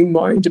there and we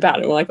moaned about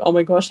it. We're like, oh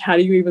my gosh, how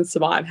do you even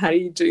survive? How do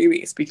you do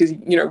this? Because,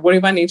 what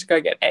if I need to go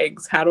get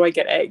eggs? How do I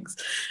get eggs?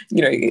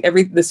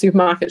 The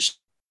supermarket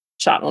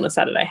shut on a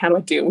Saturday. How do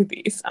I deal with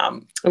this?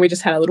 And we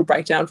just had a little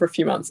breakdown for a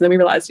few months. And then we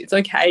realized it's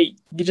okay.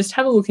 You just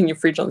have a look in your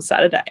fridge on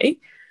Saturday,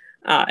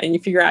 and you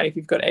figure out if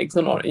you've got eggs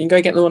or not. And you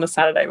go get them on a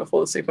Saturday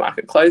before the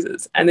supermarket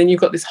closes. And then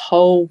you've got this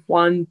whole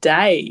one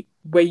day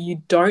where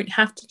you don't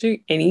have to do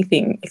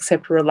anything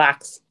except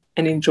relax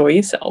and enjoy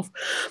yourself.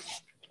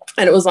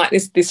 And it was like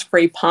this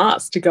free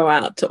pass to go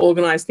out, to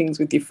organise things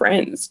with your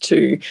friends,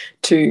 to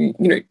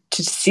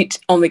sit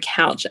on the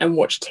couch and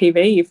watch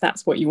TV if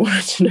that's what you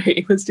wanted to do.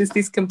 It was just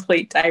this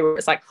complete day where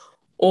it's like,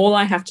 all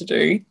I have to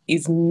do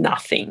is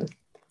nothing.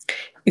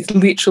 It's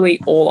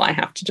literally all I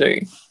have to do.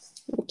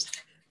 Oops.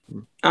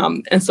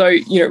 And so,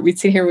 we'd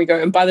sit here and we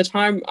go, and by the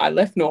time I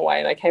left Norway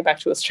and I came back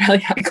to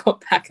Australia, I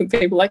got back and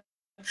people were like,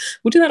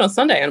 we'll do that on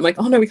Sunday. And I'm like,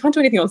 oh no, we can't do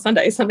anything on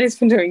Sunday. Sunday's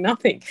been doing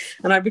nothing.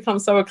 And I've become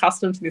so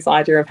accustomed to this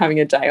idea of having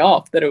a day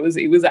off that it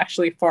was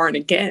actually foreign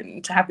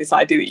again to have this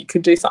idea that you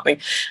could do something.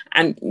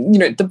 And,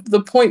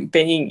 the point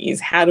being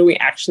is, how do we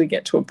actually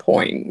get to a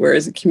point where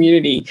as a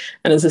community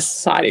and as a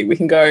society, we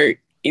can go,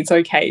 it's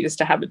okay just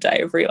to have a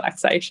day of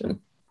relaxation.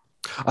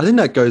 I think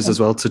that goes as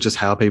well to just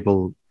how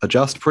people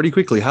adjust pretty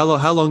quickly. How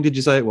long did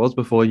you say it was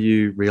before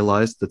you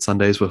realised that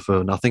Sundays were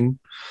for nothing?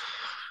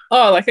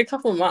 Oh, like a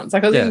couple of months.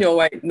 Like I was in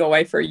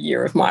Norway for a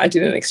year I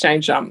did an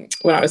exchange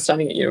when I was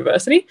studying at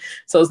university.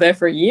 So I was there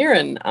for a year,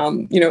 and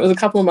it was a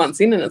couple of months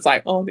in, and it's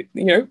like, I'm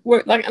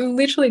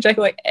literally,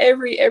 Jacob, like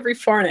every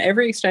foreigner,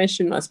 every exchange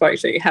student I spoke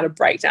to had a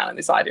breakdown in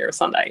this idea of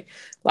Sunday.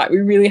 Like we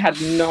really had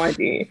no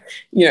idea,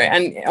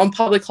 and on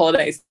public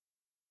holidays,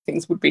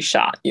 things would be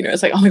shut.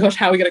 It's like, oh my gosh,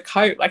 how are we going to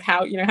cope? Like how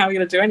are we going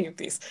to do any of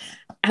this?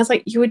 I was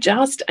like, you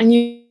adjust and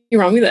you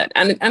run with it.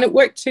 And it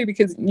worked too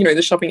because, you know,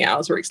 the shopping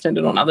hours were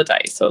extended on other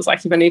days. So it's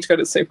like, if I need to go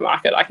to the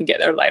supermarket, I can get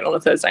there late on a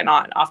Thursday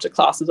night after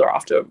classes or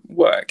after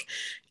work.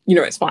 You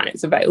know, it's fine.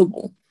 It's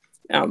available.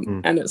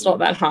 And it's not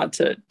that hard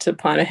to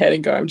plan ahead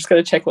and go, I'm just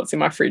going to check what's in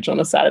my fridge on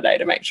a Saturday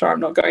to make sure I'm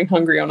not going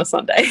hungry on a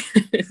Sunday.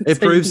 It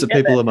proves that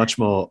people are much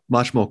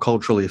more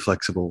culturally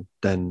flexible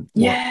than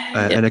what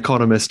an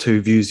economist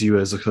who views you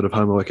as a sort of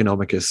Homo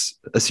economicus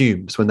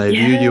assumes when they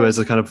view you as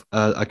a kind of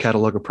a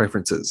catalogue of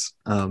preferences.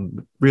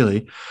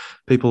 Really,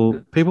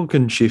 people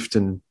can shift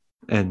and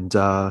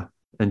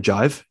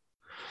jive.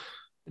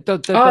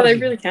 They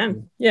really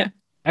can. Yeah.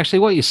 Actually,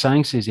 what you're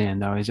saying, Suzanne,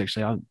 though, is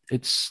actually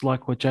it's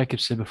like what Jacob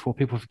said before.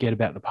 People forget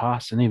about the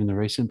past and even the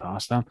recent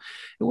past. It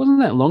wasn't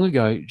that long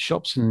ago.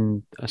 Shops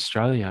in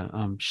Australia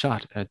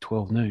shut at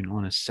 12 noon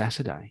on a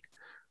Saturday.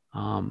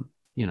 You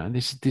know,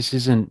 this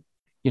isn't.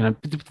 You know,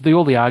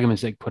 all the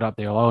arguments they put up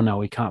there. Oh no,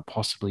 we can't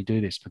possibly do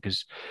this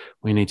because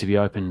we need to be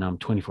open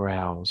 24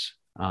 hours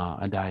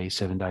a day,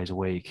 7 days a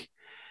week,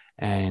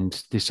 and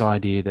this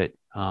idea that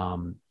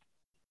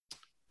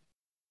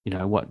you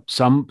know what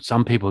some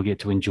people get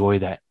to enjoy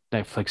that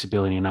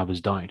flexibility and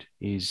others don't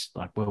is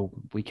like, well,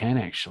 we can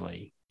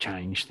actually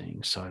change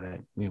things so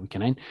that we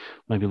can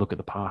maybe look at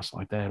the past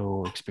like that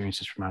or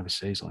experiences from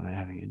overseas like that,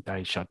 having a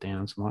day shut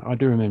down. So I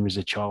do remember as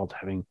a child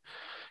having,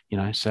 you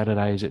know,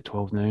 Saturdays at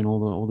 12 noon,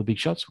 all the big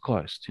shops were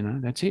closed, you know,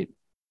 that's it.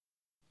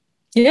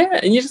 Yeah.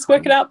 And you just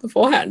work it out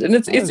beforehand. And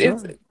it's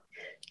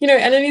you know,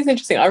 and it is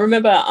interesting. I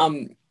remember,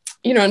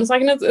 you know, and it's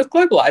like it's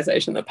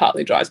globalization that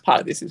partly drives part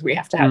of this is we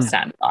have to have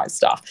standardized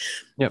stuff.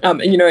 Yep.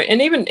 And, you know,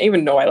 and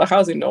even Norway, like I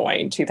was in Norway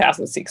in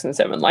 2006 and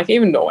 2007, like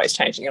even Norway's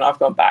changing and I've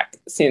gone back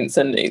since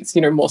and it's,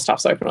 you know, more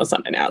stuff's open on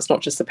Sunday now. It's not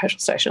just the petrol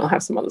station. I'll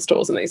have some other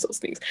stores and these sorts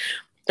of things.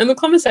 And the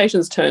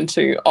conversations turn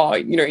to, oh,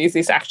 you know, is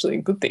this actually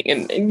a good thing?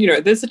 And you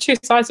know, there's the two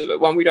sides of it.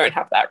 One, we don't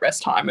have that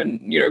rest time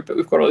and, you know, but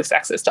we've got all this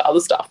access to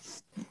other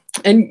stuff.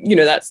 And, you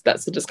know, that's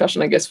the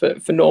discussion, I guess, for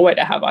Norway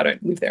to have. I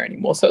don't live there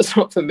anymore, so it's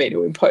not for me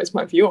to impose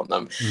my view on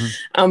them.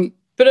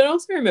 But I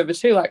also remember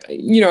too, like,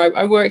 you know,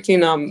 I worked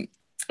in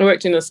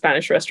a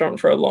Spanish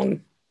restaurant for a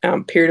long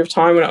period of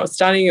time when I was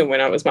studying and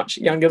when I was much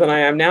younger than I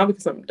am now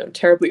because I'm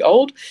terribly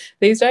old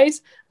these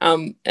days.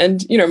 And,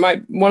 you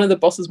know, one of the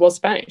bosses was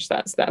Spanish.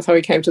 That's how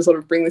he came to sort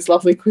of bring this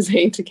lovely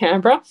cuisine to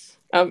Canberra.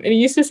 And he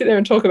used to sit there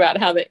and talk about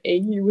how the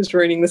EU was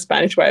ruining the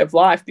Spanish way of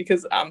life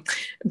because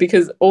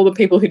all the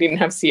people who didn't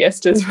have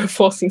siestas were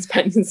forcing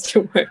Spaniards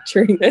to work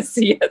during their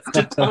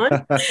siesta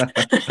time.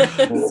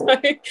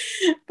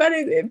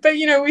 But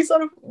you know,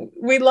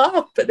 we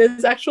laugh, but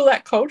there's actual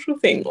that cultural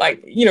thing.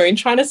 Like, you know, in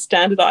trying to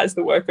standardize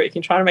the work week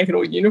and trying to make it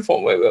all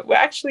uniform, we're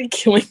actually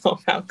killing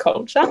off our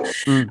culture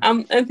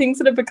and things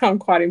that have become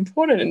quite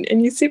important.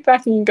 And you sit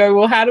back and you go,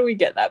 well, how do we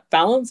get that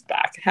balance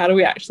back? How do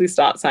we actually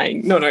start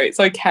saying, no, it's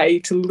okay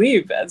to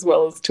live as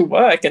well as to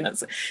work? And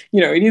it's,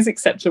 you know, it is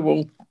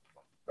acceptable.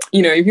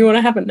 You know, if you want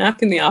to have a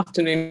nap in the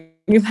afternoon,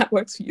 if that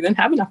works for you, then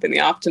have a nap in the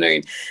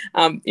afternoon.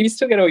 If you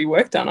still get all your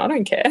work done, I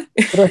don't care.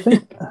 But I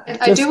think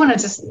I do want to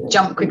just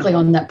jump quickly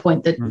on that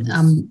point that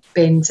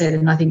Ben said,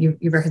 and I think you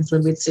referenced a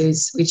little bit,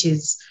 Suze, which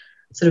is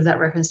sort of that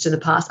reference to the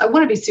past. I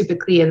want to be super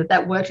clear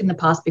that worked in the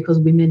past because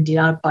women did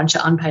a bunch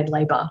of unpaid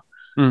labour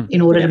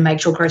in order to make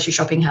sure grocery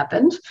shopping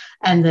happened,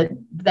 and that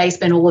they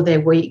spent all of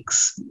their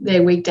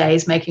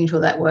weekdays making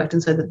sure that worked,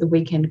 and so that the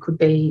weekend could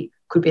be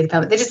the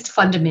family. That just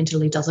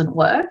fundamentally doesn't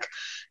work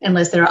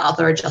unless there are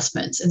other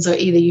adjustments. And so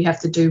either you have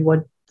to do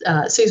what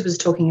Suze was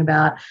talking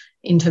about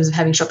in terms of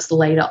having shops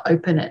later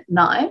open at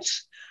night,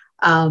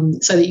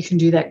 so that you can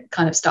do that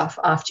kind of stuff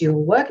after your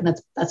work, and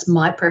that's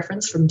my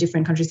preference from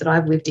different countries that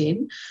I've lived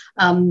in,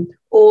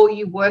 or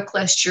you work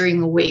less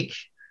during the week,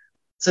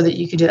 so that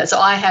you can do that.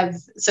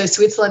 So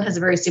Switzerland has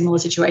a very similar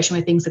situation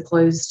where things are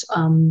closed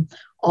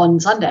on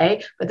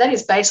Sunday, but that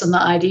is based on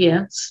the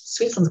idea,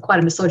 Switzerland's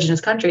quite a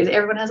misogynist country, that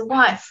everyone has a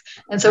wife.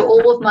 And so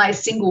all of my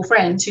single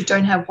friends who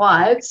don't have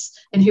wives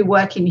and who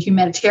work in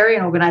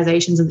humanitarian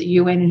organizations at the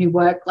UN and who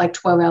work like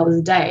 12 hours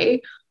a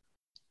day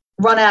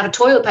run out of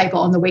toilet paper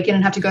on the weekend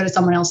and have to go to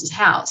someone else's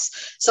house.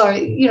 So,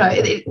 you know,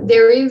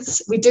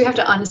 we do have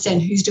to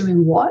understand who's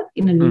doing what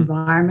in an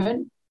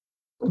environment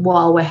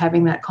while we're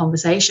having that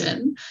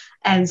conversation.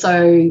 And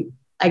so,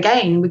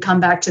 again, we come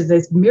back to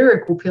this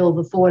miracle pill,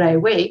 the 4-day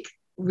week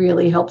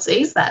really helps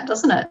ease that,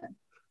 doesn't it?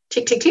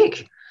 Tick, tick,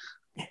 tick.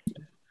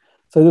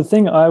 So the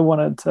thing I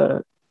wanted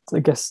to I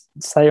guess,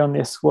 say on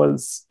this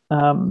was,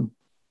 I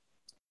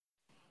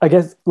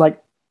guess,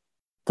 like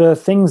the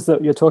things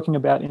that you're talking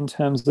about in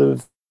terms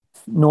of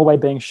Norway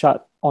being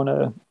shut on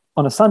a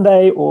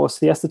Sunday or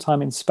siesta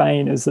time in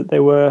Spain is that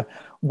there were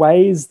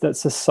ways that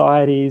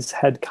societies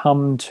had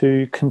come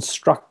to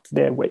construct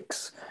their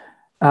weeks.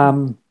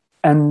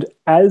 And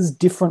as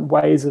different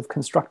ways of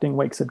constructing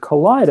weeks had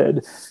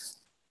collided,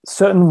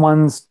 certain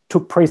ones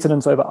took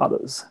precedence over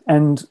others.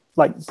 And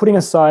like putting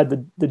aside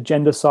the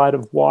gender side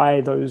of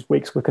why those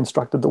weeks were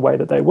constructed the way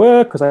that they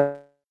were, because I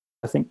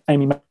think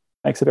Amy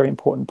makes a very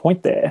important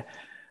point there.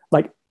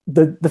 Like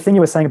the thing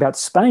you were saying about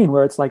Spain,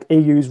 where it's like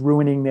EU's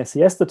ruining their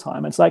siesta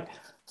time, it's like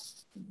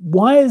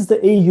why is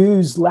the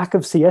EU's lack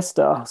of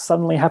siesta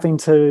suddenly having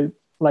to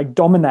like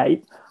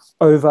dominate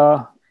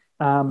over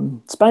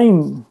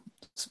Spain?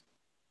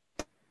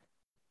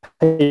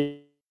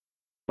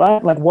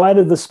 Right? Like, why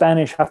did the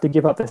Spanish have to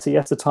give up their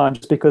siesta time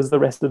just because the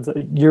rest of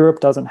Europe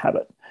doesn't have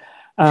it?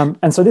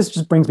 And so this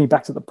just brings me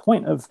back to the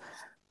point of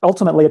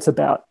ultimately it's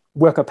about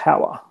worker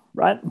power,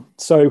 right?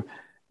 So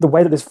the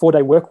way that this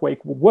 4-day work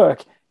week will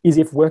work is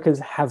if workers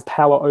have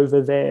power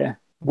over their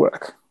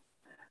work.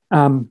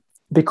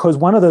 Because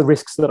one of the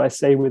risks that I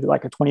see with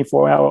like a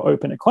 24-hour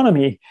open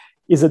economy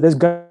is that there's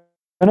going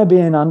to be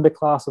an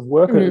underclass of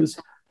workers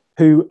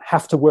who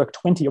have to work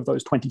 20 of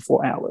those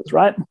 24 hours,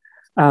 right?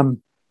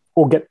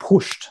 Or get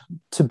pushed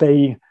to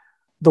be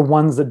the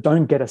ones that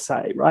don't get a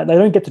say, right? They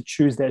don't get to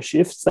choose their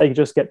shifts. They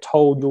just get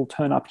told you'll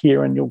turn up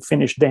here and you'll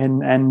finish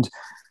then. And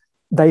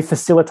they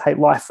facilitate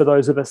life for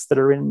those of us that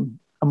are in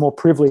a more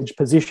privileged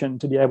position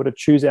to be able to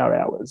choose our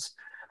hours.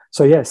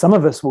 So yeah, some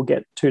of us will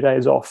get 2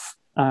 days off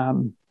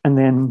and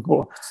then,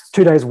 or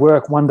 2 days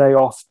work, 1 day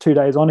off, 2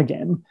 days on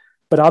again.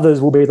 But others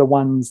will be the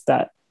ones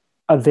that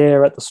are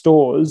there at the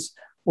stores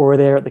or are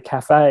there at the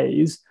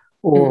cafes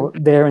or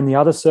there in the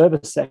other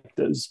service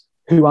sectors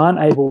who aren't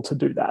able to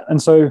do that.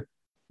 And so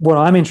what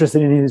I'm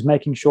interested in is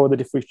making sure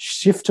that if we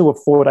shift to a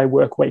 4-day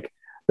work week,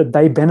 that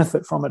they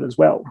benefit from it as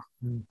well.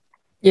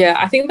 Yeah,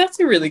 I think that's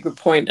a really good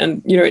point.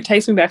 And, you know, it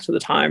takes me back to the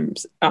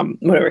times when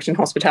I worked in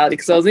hospitality,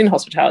 because I was in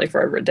hospitality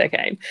for over a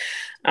decade.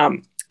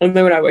 And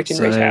then when I worked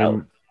in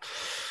retail.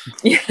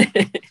 Yeah.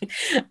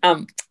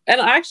 And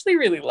I actually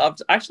really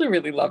loved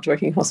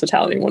working in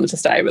hospitality and wanted to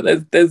stay.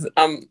 But there's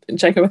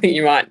Jacob, I think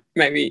you might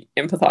maybe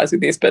empathize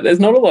with this, but there's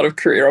not a lot of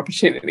career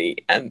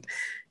opportunity. And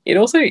it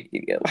also,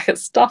 like, it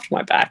stuffed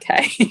my back,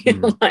 hey?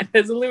 Like,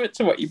 there's a limit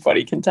to what your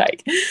body can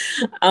take.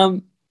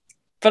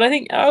 But I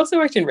think I also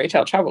worked in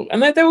retail travel, and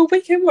there were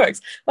weekend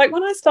works. Like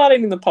when I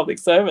started in the public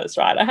service,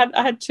 right,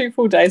 I had 2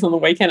 full days on the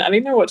weekend. I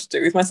didn't know what to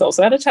do with myself.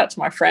 So I had a chat to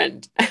my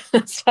friend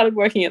and started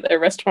working at their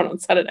restaurant on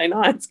Saturday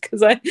nights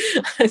because I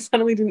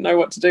suddenly didn't know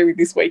what to do with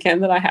this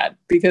weekend that I had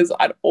because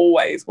I'd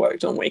always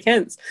worked on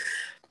weekends.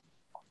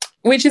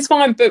 Which is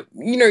fine, but,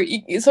 you know,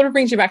 it sort of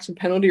brings you back to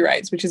penalty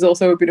rates, which is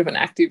also a bit of an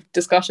active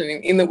discussion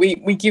in that we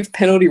give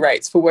penalty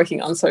rates for working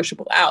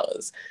unsociable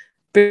hours.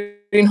 But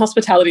in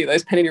hospitality,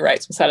 those penalty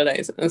rates were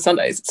Saturdays and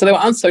Sundays. So they were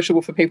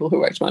unsociable for people who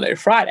worked Monday to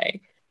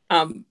Friday.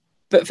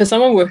 But for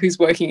someone who's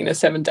working in a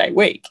 7-day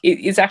week,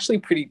 it's actually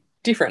pretty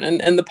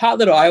different. And the part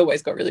that I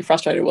always got really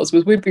frustrated was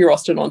we'd be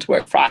rostered on to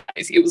work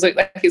Fridays. It was like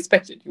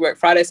expected. You work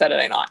Friday,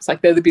 Saturday nights.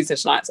 Like they're the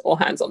business nights, all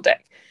hands on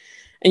deck.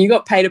 And you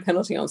got paid a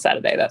penalty on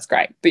Saturday. That's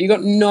great. But you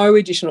got no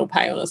additional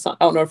pay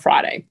on a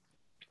Friday.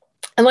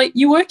 And like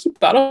you work your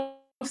butt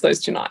off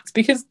those 2 nights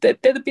because they're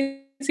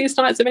the busiest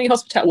nights of any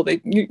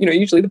hospitality. Well, they're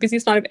usually the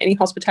busiest night of any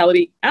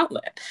hospitality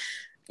outlet.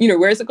 You know,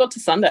 whereas it got to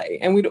Sunday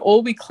and we'd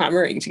all be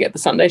clamoring to get the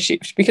Sunday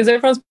shift because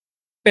everyone's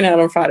been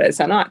out on Friday,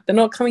 Saturday night. They're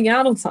not coming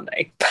out on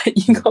Sunday, but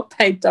you got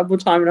paid double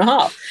time and a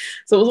half.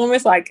 So it was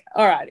almost like,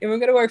 all right, if I'm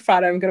going to work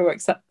Friday, I'm going to work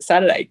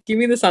Saturday. Give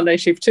me the Sunday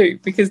shift too,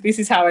 because this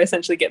is how I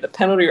essentially get the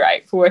penalty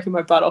rate for working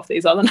my butt off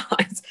these other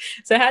nights.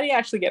 So how do you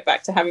actually get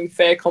back to having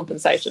fair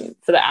compensation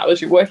for the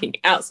hours you're working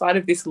outside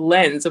of this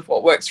lens of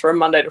what works for a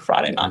Monday to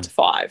Friday 9 to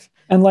 5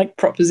 and like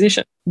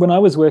proposition? When I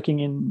was working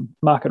in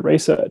market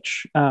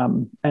research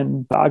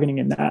and bargaining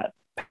in that,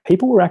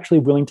 people were actually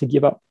willing to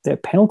give up their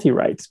penalty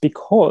rates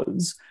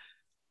because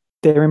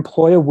their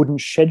employer wouldn't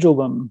schedule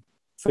them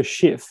for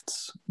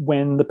shifts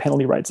when the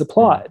penalty rates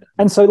applied.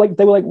 And so like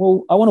they were like,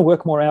 well, I want to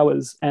work more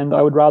hours and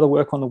I would rather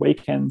work on the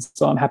weekends.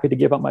 So I'm happy to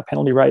give up my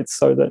penalty rates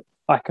so that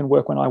I can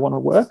work when I want to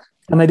work.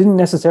 And they didn't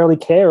necessarily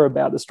care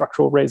about the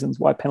structural reasons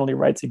why penalty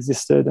rates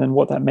existed and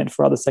what that meant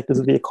for other sectors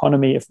of the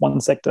economy. If one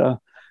sector,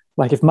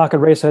 like if market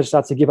research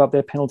starts to give up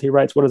their penalty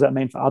rates, what does that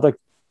mean for other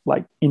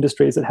like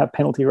industries that have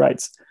penalty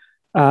rates?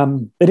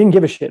 They didn't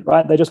give a shit,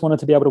 right? They just wanted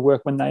to be able to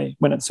work when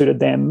it suited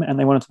them, and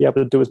they wanted to be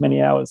able to do as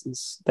many hours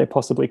as they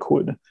possibly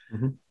could.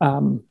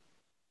 And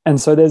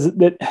so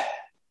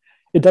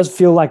it does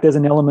feel like there's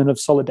an element of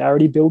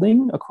solidarity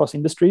building across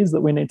industries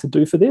that we need to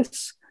do for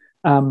this,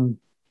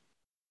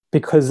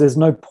 because there's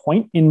no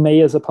point in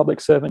me as a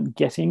public servant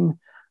getting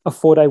a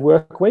 4-day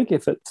work week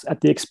if it's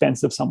at the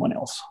expense of someone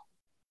else.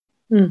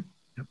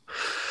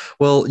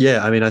 Well,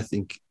 yeah, I mean, I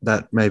think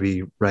that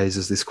maybe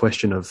raises this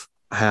question of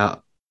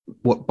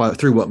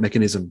through what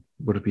mechanism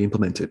would it be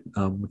implemented?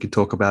 We could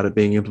talk about it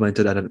being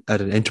implemented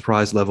at an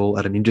enterprise level,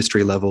 at an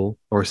industry level,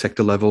 or a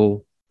sector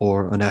level,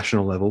 or a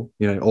national level,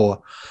 you know,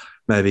 or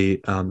maybe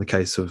the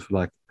case of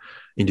like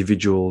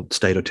individual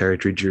state or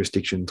territory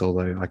jurisdictions,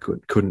 although I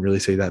couldn't really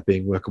see that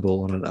being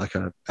workable on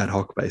an ad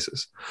hoc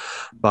basis.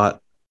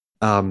 But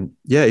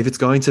if it's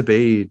going to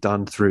be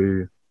done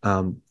through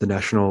the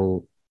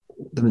national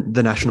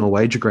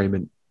wage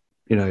agreement,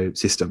 you know,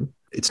 system,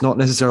 it's not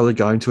necessarily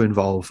going to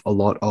involve a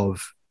lot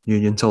of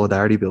union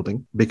solidarity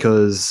building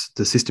because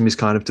the system is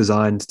kind of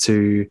designed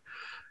to,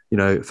 you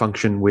know,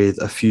 function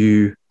with a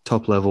few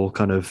top level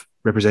kind of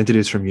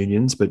representatives from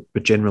unions, but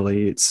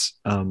generally it's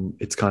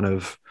kind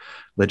of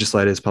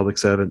legislators, public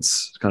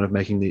servants, kind of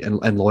making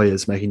and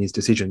lawyers making these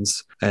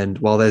decisions. And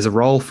while there's a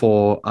role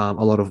for a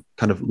lot of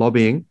kind of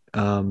lobbying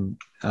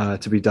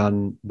to be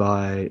done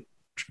by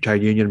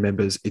trade union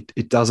members,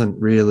 it doesn't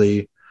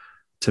really,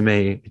 to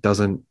me, it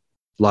doesn't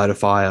light a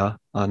fire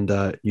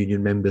under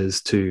union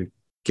members to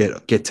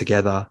get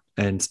together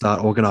and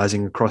start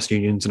organizing across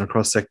unions and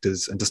across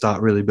sectors and to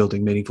start really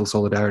building meaningful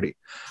solidarity.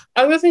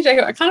 I was going to say,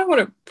 Jacob, I kind of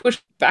want to push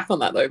back on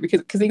that though,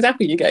 because the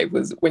example you gave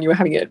was when you were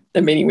having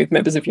a meeting with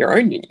members of your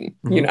own union,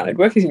 United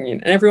Workers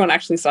Union, and everyone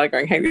actually started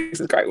going, hey,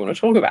 this is great, we want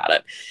to talk about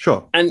it.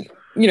 Sure. And,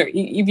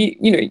 if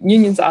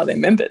unions are their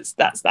members.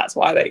 That's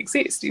why they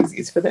exist,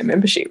 is for their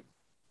membership.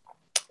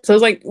 So I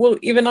was like, well,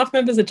 if enough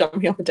members are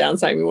jumping up and down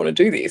saying we want to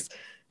do this,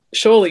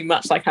 surely,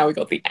 much like how we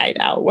got the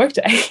 8-hour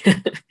workday,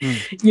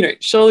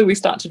 surely we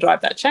start to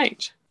drive that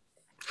change.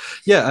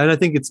 Yeah, and I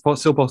think it's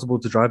still possible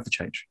to drive the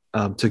change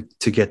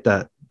to get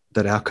that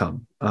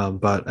outcome.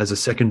 But as a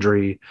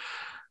secondary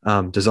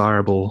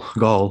desirable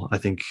goal, I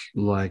think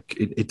like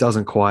it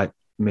doesn't quite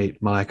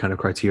meet my kind of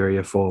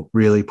criteria for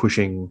really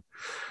pushing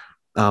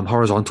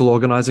horizontal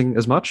organizing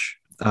as much.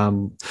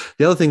 The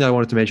other thing I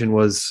wanted to mention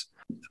was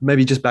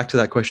maybe just back to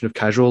that question of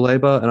casual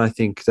labor. And I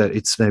think that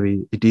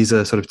it is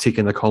a sort of tick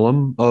in the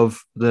column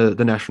of the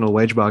national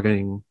wage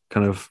bargaining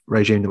kind of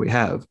regime that we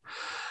have,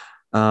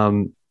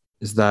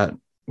 is that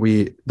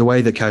the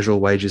way that casual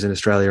wages in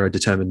Australia are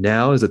determined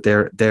now is that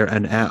they're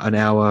an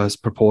hour's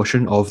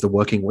proportion of the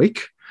working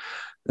week.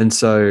 And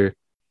so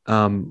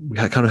we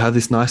kind of have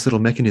this nice little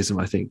mechanism,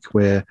 I think,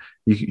 where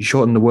you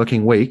shorten the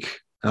working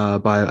week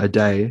by a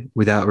day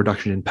without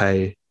reduction in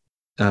pay.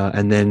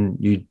 And then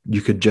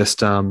you could just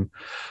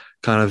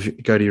kind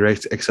of go to your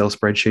Excel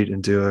spreadsheet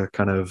and do a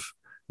kind of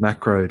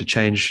macro to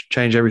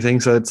change everything.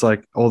 So it's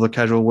like all the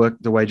casual work,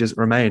 the wages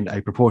remain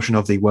a proportion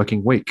of the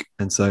working week.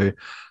 And so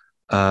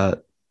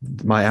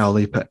my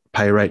hourly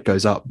pay rate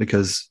goes up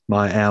because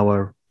my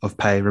hour of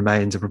pay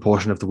remains a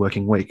proportion of the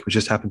working week, which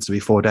just happens to be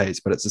 4 days,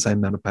 but it's the same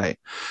amount of pay.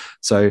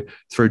 So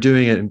through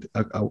doing it in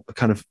a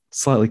kind of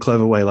slightly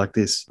clever way like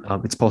this,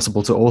 it's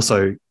possible to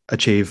also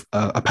achieve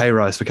a pay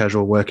rise for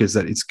casual workers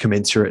that is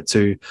commensurate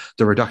to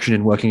the reduction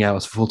in working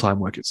hours for full-time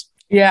workers.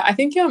 Yeah, I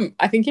think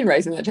in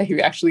raising that,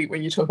 Jackie, actually,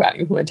 when you talk about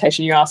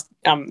implementation, you ask,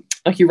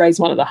 you raise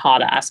one of the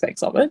harder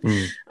aspects of it,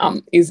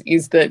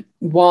 is that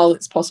while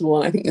it's possible,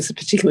 and I think this is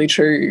particularly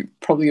true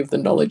probably of the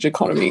knowledge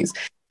economies,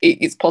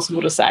 it's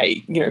possible to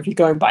say, if you're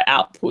going by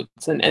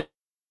outputs and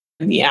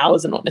the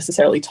hours are not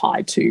necessarily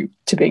tied to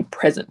being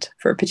present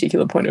for a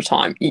particular point of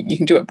time, you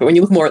can do it. But when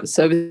you look more at the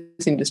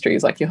service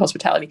industries, like your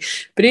hospitality,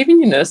 but even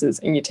your nurses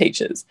and your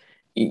teachers,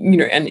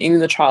 and in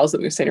the trials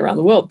that we've seen around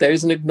the world,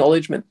 there's an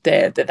acknowledgement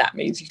there that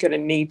means you're going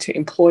to need to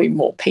employ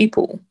more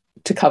people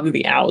to cover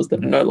the hours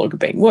that are no longer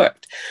being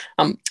worked,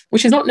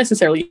 which is not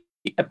necessarily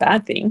a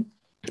bad thing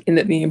in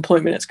that the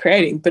employment it's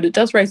creating, but it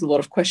does raise a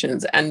lot of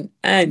questions, and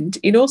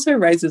it also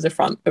raises a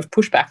front of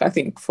pushback, I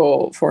think,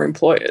 for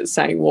employers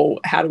saying, well,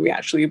 how do we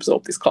actually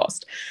absorb this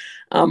cost?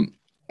 And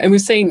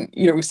we've seen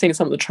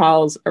some of the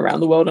trials around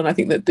the world, and I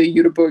think that the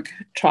Göteborg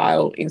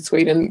trial in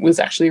Sweden was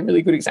actually a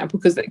really good example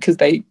because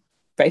they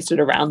based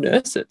it around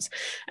nurses,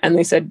 and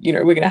they said,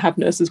 we're going to have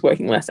nurses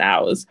working less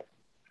hours,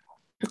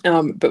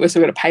 but we're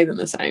still going to pay them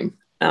the same,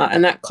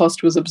 and that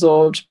cost was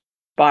absorbed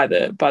by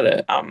the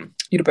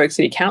Göteborg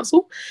City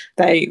Council.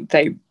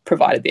 They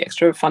provided the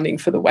extra funding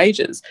for the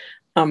wages,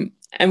 and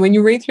when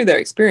you read through their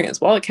experience,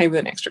 while it came with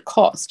an extra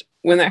cost,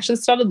 when they actually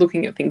started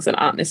looking at things that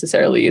aren't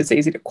necessarily as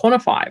easy to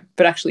quantify,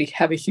 but actually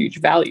have a huge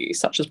value,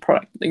 such as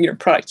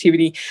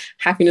productivity,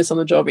 happiness on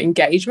the job,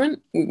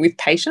 engagement with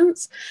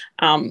patients,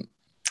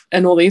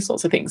 and all these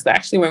sorts of things, they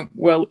actually went,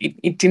 well,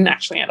 it didn't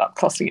actually end up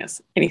costing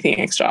us anything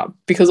extra,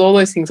 because all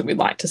those things that we'd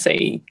like to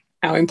see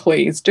our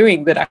employees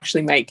doing that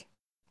actually make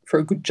for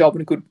a good job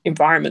and a good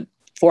environment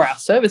for our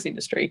service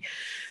industry,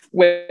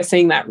 we're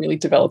seeing that really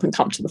develop and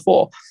come to the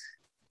fore.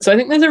 So I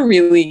think there's a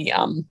really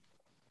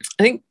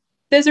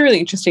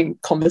interesting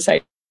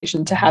conversation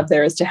to have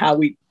there as to how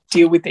we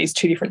deal with these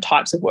two different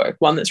types of work,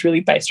 one that's really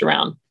based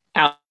around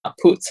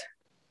outputs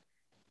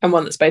and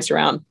one that's based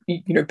around,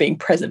 being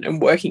present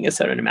and working a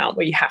certain amount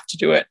where you have to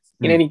do it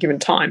in any given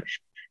time.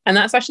 And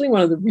that's actually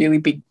one of the really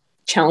big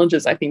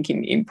challenges, I think,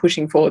 in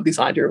pushing forward this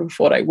idea of a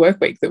 4-day work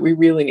week that we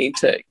really need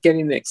to get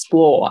in and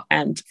explore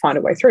and find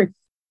a way through.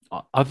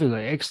 I think an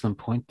excellent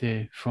point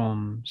there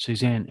from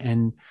Suzanne.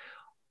 And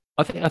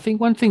I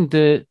think one thing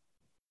that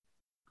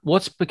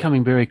what's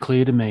becoming very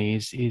clear to me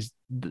is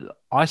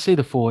I see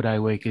the 4-day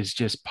week as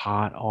just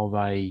part of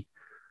a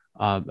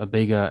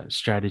bigger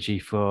strategy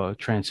for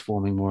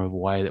transforming more of a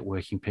way that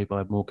working people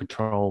have more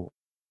control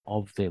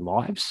of their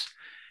lives,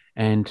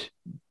 and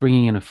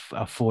bringing in a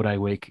 4-day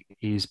week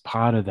is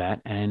part of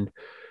that. And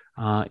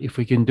if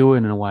we can do it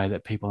in a way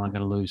that people aren't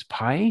going to lose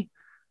pay,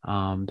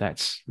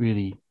 that's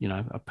really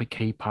a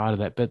key part of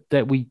that. But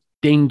that we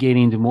then get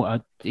into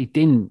more, it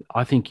then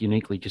I think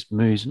uniquely just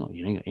moves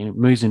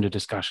into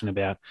discussion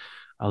about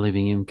a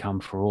living income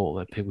for all,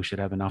 that people should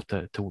have enough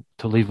to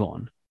live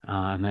on,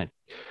 and that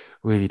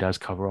really does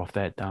cover off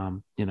that,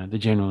 the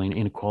general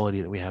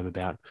inequality that we have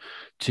about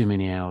too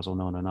many hours or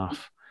not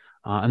enough.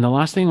 And the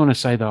last thing I want to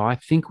say, though, I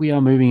think we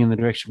are moving in the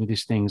direction with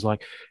this thing is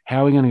like,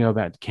 how are we going to go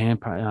about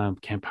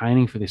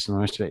campaigning for this and the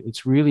rest of it?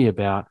 It's really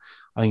about,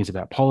 I think it's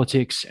about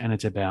politics, and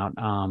it's about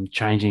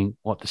changing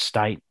what the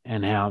state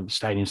and how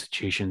state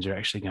institutions are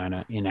actually going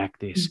to enact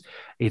this.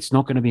 It's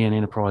not going to be an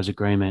enterprise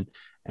agreement.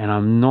 And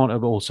I'm not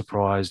at all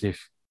surprised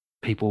if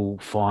people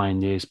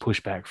find there's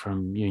pushback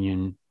from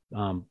union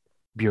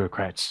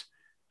bureaucrats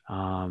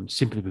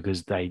simply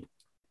because they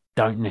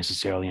don't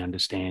necessarily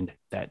understand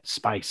that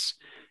space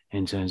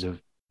in terms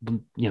of,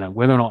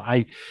 whether or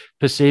not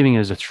perceiving it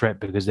as a threat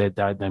because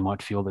they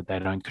might feel that they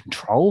don't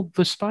control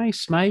the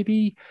space,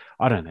 maybe.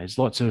 I don't know. There's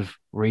lots of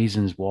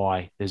reasons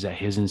why there's that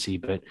hesitancy,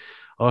 but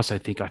I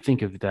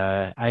think of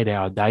the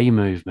 8-hour day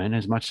movement,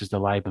 as much as the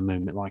Labor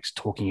movement likes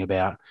talking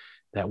about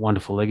that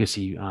wonderful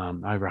legacy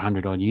over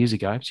 100 odd years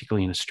ago,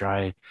 particularly in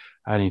Australia,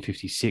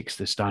 1856,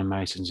 the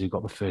stonemasons who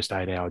got the first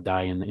 8-hour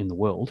day in the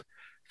world.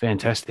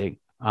 Fantastic.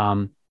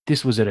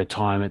 This was at a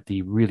time at the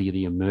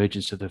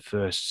emergence of the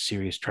first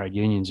serious trade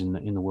unions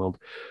in the world.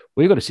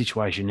 We've got a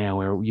situation now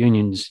where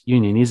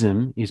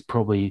unionism is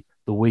probably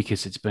the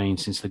weakest it's been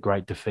since the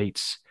great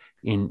defeats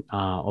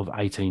of the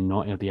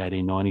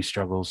 1890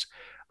 struggles.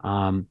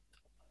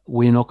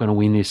 We're not going to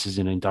win this as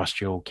an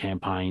industrial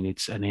campaign.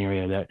 It's an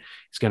area that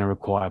is going to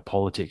require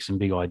politics and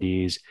big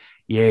ideas.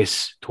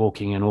 Yes,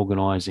 talking and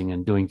organising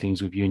and doing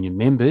things with union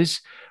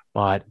members,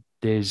 but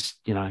there's,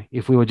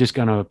 if we were just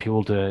going to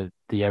appeal to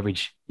the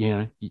average,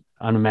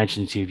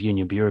 unimaginative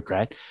union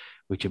bureaucrat,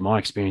 which in my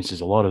experience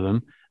is a lot of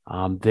them,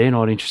 they're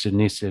not interested in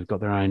this. They've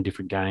got their own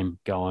different game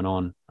going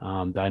on.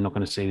 They're not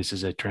going to see this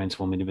as a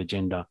transformative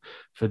agenda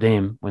for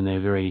them when they're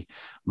very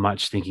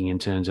much thinking in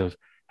terms of,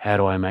 how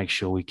do I make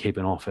sure we keep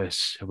an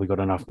office? Have we got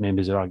enough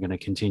members that are going to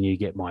continue to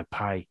get my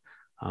pay?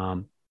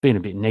 Being a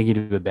bit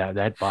negative about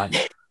that,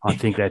 but I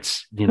think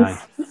that's,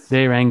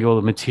 their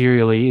angle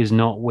materially is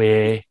not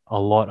where a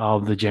lot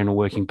of the general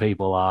working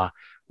people are,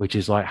 which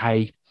is like,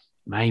 hey,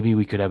 maybe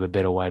we could have a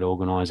better way to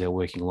organise our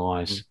working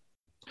lives.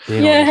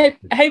 Hey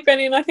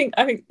Benny, and I think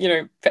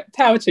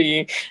power to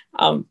you.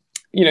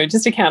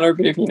 Just to counter a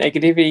bit of your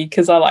negativity,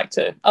 because I like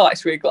to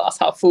be a glass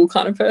half full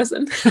kind of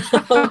person.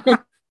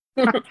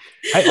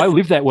 Hey, I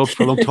lived that world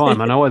for a long time.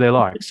 I know what they're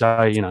like. So,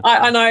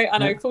 I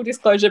know. Full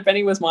disclosure,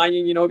 Benny was my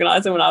union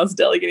organizer when I was a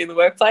delegate in the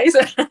workplace.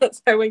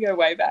 So we go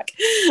way back.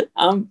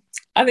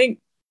 I think,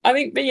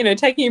 but,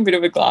 taking a bit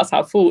of a glass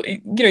half full,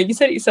 you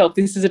said it yourself,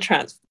 this is a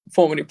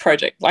transformative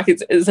project. Like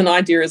it's an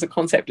idea as a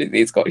concept.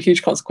 It's got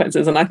huge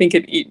consequences. And I think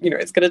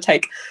it's going to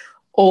take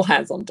all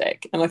hands on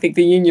deck. And I think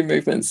the union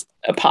movement's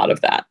a part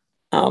of that.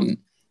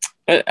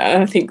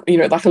 I think,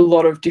 like a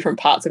lot of different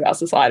parts of our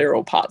society are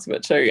all parts of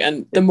it too.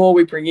 And the more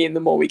we bring in, the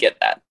more we get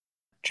that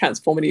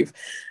transformative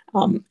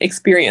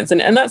experience.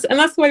 And that's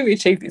the way we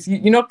achieve this.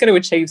 You're not going to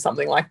achieve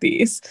something like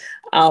this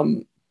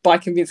by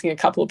convincing a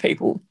couple of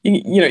people.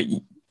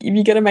 If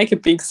you're going to make a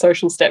big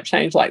social step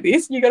change like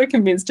this, you got to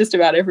convince just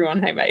about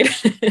everyone. Hey, mate.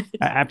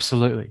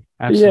 Absolutely.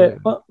 Yeah,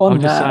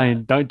 I'm just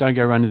saying, don't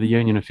go run to the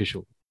union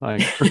official.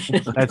 Like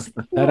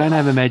they don't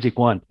have a magic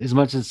wand, as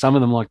much as some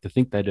of them like to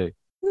think they do.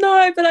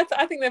 No, but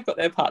I think they've got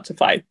their part to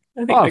play.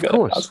 I think they've got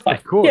their part to play.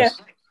 Of course. Yeah.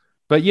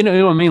 But you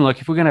know what I mean? Like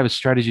if we're going to have a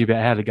strategy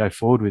about how to go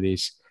forward with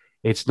this,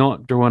 it's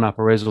not drawing up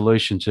a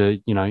resolution to,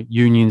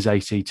 unions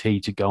ACT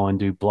to go and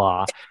do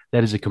blah.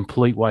 That is a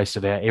complete waste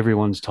of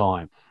everyone's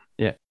time.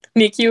 Yeah.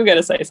 Nick, you were going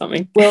to say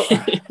something. Well,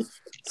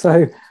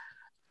 so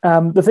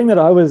the thing that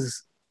I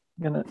was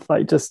going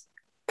to just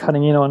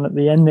cutting in on at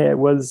the end there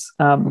was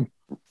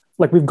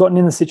we've gotten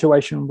in the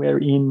situation we're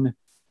in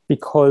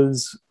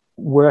because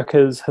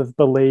workers have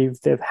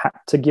believed they've had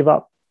to give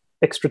up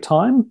extra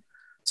time.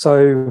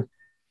 So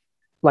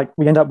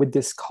we end up with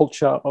this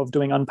culture of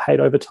doing unpaid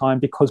overtime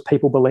because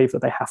people believe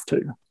that they have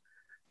to.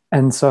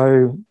 And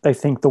so they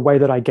think the way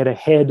that I get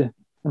ahead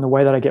and the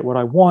way that I get what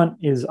I want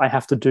is I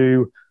have to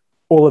do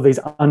all of these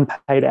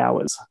unpaid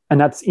hours. And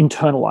that's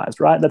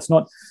internalized, right?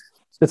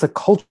 It's a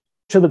culture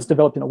that's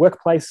developed in a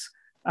workplace.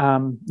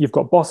 You've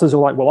got bosses who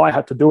are like, well, I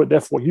had to do it,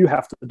 therefore you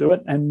have to do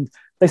it. And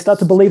they start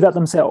to believe that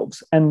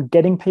themselves. And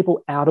getting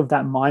people out of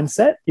that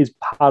mindset is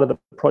part of the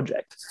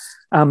project.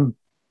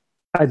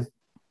 I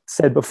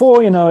said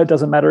before, it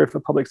doesn't matter if a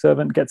public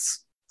servant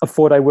gets a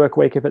 4-day work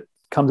week if it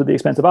comes at the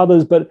expense of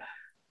others. But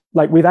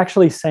we've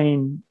actually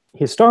seen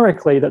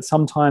historically that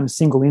sometimes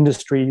single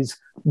industries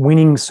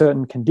winning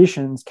certain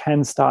conditions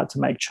can start to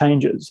make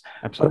changes.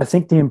 Absolutely. But I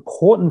think the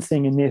important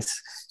thing in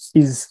this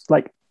is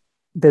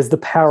there's the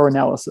power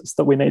analysis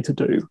that we need to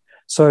do.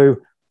 So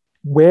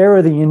where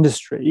are the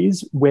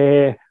industries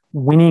where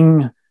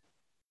winning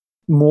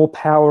more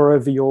power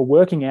over your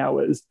working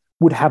hours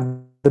would have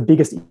the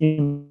biggest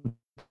impact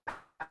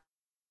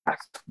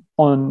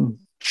on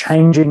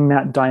changing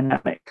that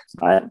dynamic,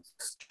 right?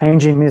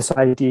 Changing this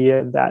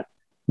idea that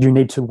you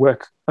need to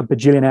work a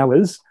bajillion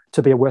hours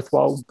to be a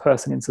worthwhile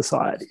person in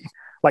society.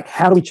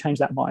 How do we change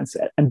that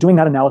mindset? And doing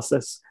that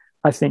analysis,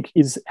 I think,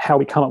 is how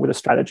we come up with a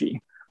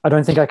strategy. I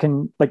don't think I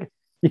can,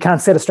 you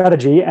can't set a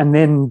strategy and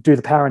then do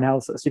the power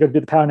analysis. You've got to do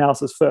the power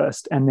analysis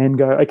first and then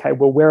go, okay,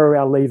 well, where are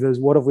our levers?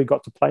 What have we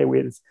got to play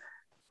with?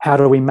 How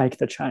do we make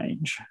the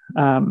change?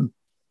 And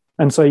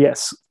so,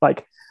 yes,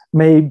 like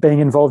me being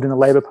involved in the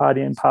Labor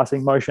Party and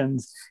passing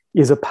motions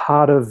is a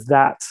part of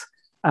that,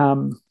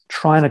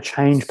 trying to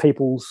change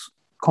people's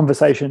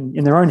conversation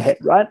in their own head,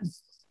 right?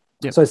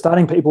 Yep. So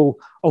starting people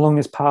along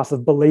this path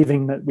of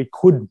believing that we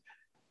could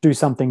do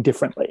something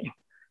differently,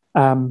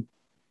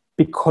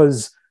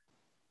 because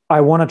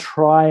I want to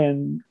try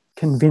and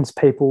convince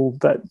people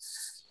that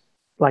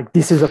like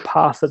this is a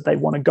path that they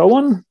want to go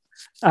on,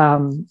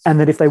 and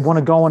that if they want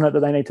to go on it, that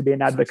they need to be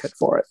an advocate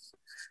for it,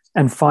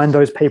 and find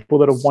those people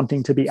that are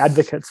wanting to be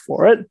advocates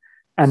for it,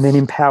 and then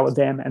empower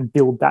them and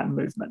build that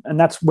movement. And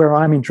that's where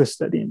I'm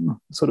interested in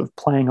sort of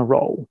playing a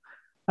role.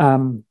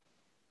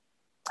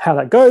 How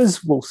that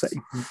goes, we'll see.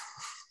 I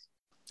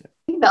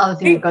think the other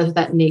thing that goes with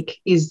that, Nick,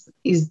 is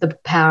the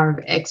power of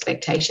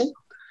expectation.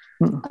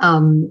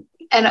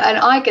 And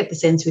I get the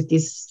sense with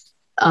this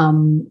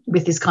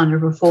kind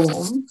of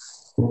reform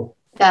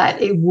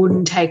that it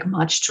wouldn't take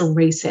much to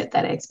reset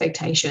that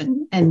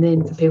expectation, and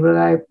then for people to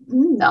go,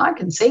 no, I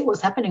can see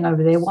what's happening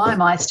over there.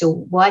 Why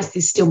is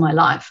this still my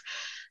life?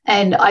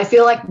 And I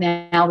feel like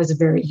now is a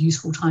very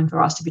useful time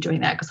for us to be doing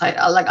that, because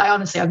I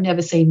honestly, I've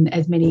never seen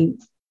as many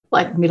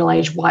like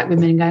middle-aged white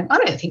women going, I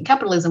don't think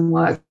capitalism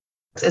works,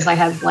 as I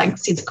have like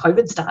since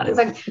COVID started. It's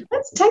like,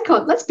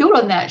 let's build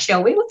on that,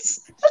 shall we? Let's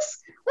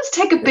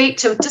take a beat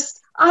to just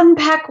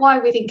unpack why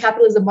we think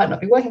capitalism might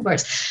not be working for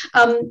us.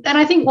 And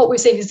I think what we've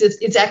seen is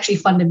it's actually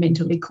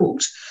fundamentally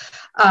cooked.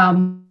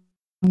 And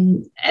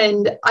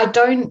I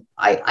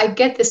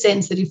get the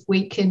sense that if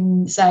we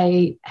can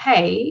say,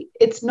 hey,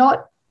 it's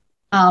not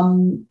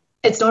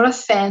a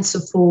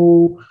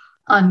fanciful,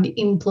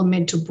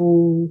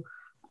 unimplementable,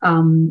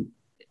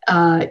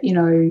 pie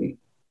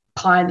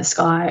in the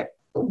sky,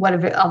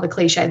 whatever other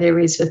cliche there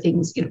is for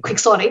things,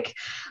 quixotic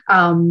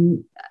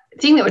thing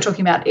that we're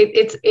talking about.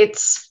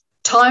 It's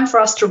time for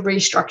us to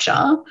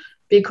restructure,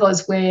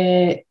 because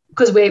we're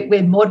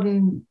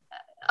modern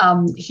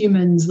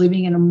humans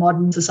living in a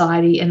modern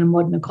society and a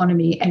modern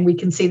economy, and we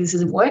can see this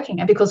isn't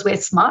working. And because we're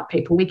smart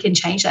people, we can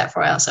change that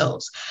for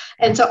ourselves.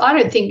 And so I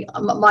don't think,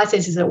 my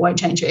sense is that it won't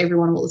change for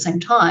everyone all at the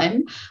same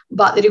time,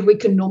 but that if we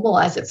can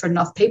normalize it for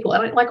enough people,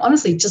 and like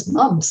honestly, just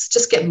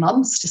get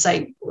mums to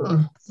say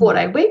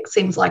 4-day week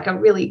seems like a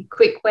really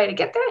quick way to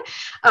get there.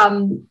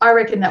 I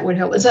reckon that would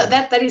help. So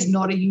that is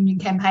not a union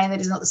campaign.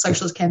 That is not the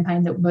socialist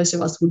campaign that most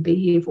of us would be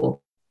here for.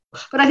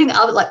 But I think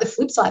the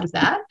flip side of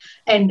that,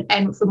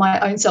 and for my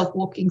own self,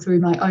 walking through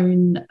my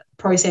own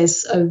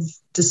process of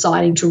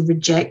deciding to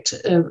reject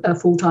a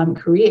full-time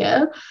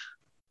career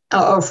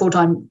or a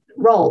full-time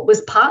role,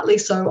 was partly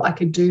so I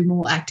could do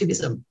more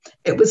activism.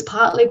 It was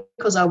partly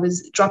because I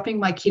was dropping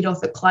my kid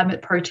off at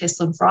climate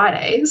protests on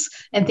Fridays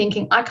and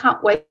thinking, I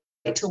can't wait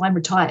till I'm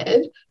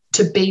retired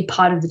to be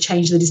part of the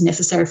change that is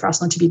necessary for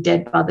us not to be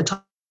dead by the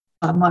time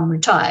I'm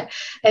retired.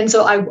 And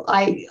so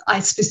I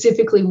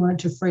specifically wanted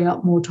to free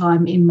up more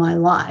time in my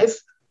life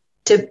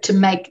to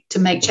make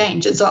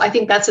change. And so I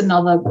think that's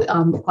another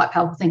quite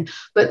powerful thing.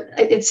 But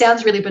it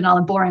sounds really banal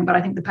and boring, but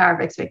I think the power of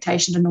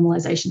expectation and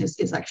normalization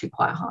is actually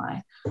quite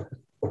high.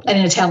 And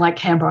in a town like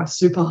Canberra,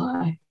 super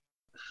high.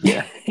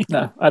 Yeah,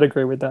 no, I'd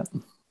agree with that.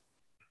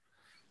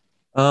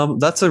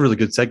 That's a really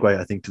good segue,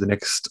 I think, to the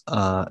next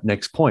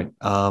point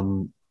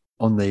on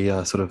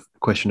the sort of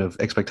question of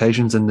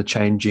expectations and the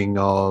changing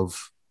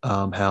of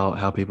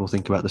how people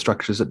think about the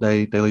structures that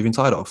they live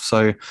inside of.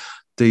 So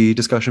the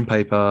discussion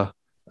paper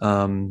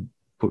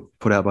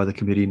put out by the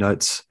committee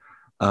notes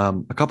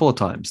a couple of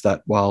times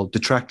that while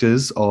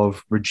detractors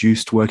of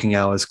reduced working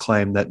hours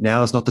claim that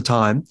now is not the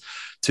time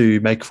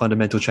to make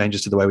fundamental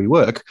changes to the way we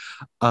work,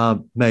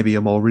 maybe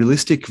a more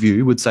realistic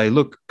view would say,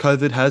 look,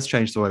 COVID has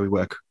changed the way we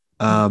work,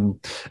 and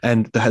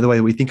the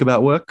way we think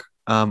about work,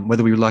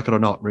 whether we like it or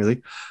not,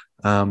 really.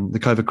 The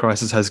COVID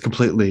crisis has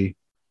completely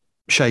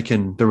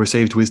shaken the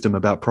received wisdom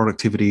about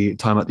productivity,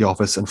 time at the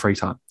office, and free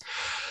time.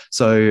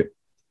 So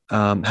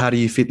how do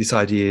you fit this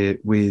idea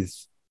with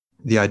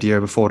the idea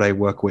of a 4-day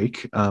work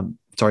week? How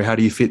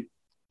do you fit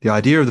the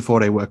idea of the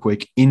 4-day work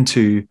week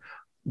into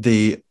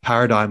the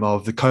paradigm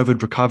of the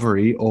COVID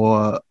recovery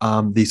or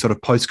the sort of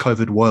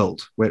post-COVID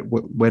world?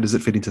 Where does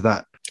it fit into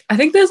that? I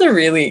think there's a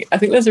really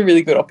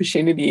good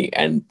opportunity,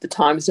 and the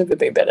time's never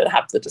been better to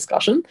have the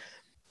discussion.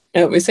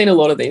 We've seen a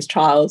lot of these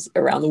trials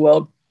around the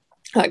world.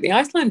 Like the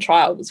Iceland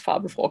trial was far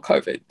before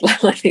COVID.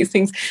 Like these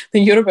things,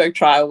 the Nuremberg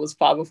trial was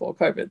far before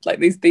COVID. Like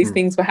these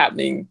things were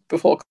happening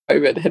before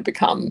COVID had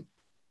become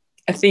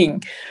a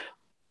thing.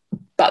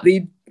 But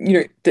the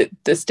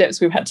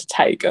steps we've had to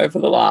take over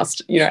the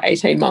last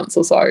 18 months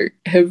or so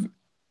have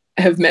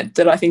meant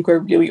that I think we're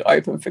really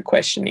open for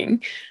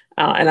questioning,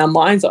 and our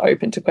minds are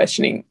open to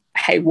questioning.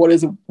 Hey, what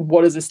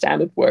does a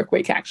standard work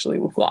week actually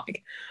look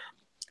like?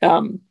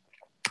 And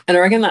I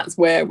reckon that's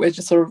where we're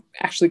just sort of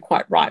actually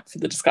quite ripe for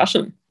the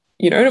discussion.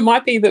 It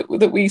might be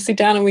that we sit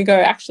down and we go,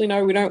 actually,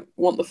 no, we don't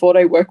want the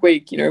 4-day work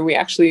week. We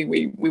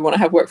want to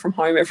have work from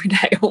home every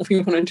day, or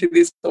we want to do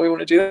this, or we want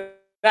to do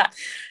that.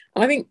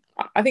 And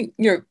I think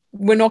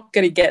we're not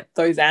going to get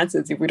those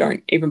answers if we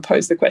don't even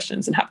pose the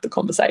questions and have the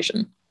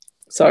conversation.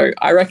 So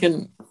I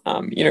reckon,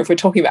 if we're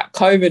talking about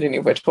COVID and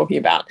if we're talking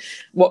about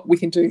what we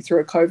can do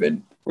through a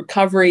COVID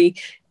recovery,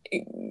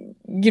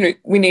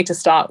 we need to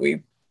start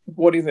with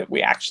what is it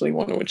we actually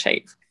want to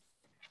achieve.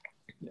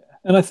 Yeah.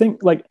 And I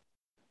think like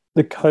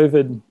the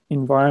COVID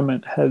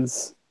environment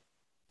has,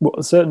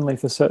 well, certainly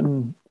for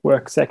certain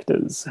work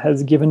sectors,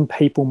 has given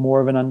people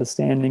more of an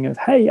understanding of,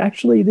 hey,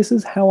 actually, this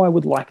is how I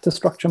would like to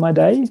structure my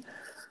day.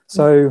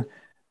 So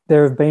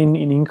there have been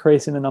an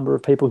increase in the number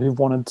of people who've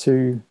wanted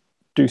to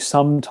do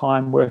some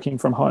time working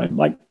from home.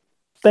 Like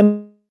they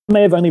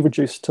may have only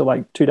reduced to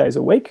like 2 days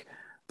a week,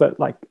 but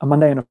like a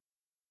Monday and a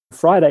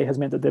Friday has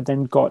meant that they've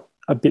then got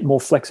a bit more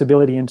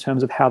flexibility in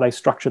terms of how they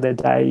structure their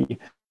day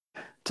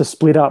to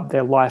split up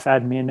their life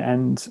admin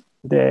and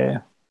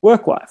their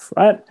work life,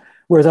 right?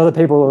 Whereas other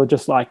people are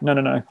just like,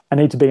 no, I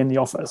need to be in the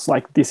office.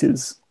 Like this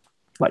is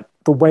like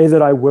the way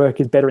that I work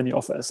is better in the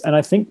office. And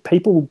I think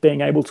people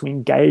being able to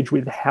engage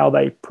with how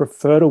they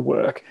prefer to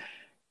work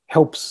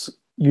helps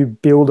you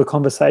build a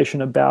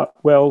conversation about,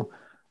 well,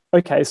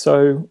 okay,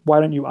 so why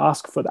don't you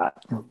ask for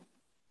that?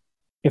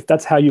 If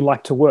that's how you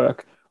like to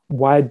work,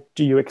 why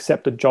do you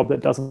accept a job that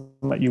doesn't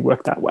let you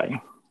work that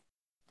way?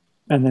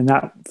 And then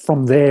that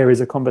from there is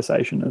a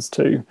conversation as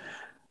to,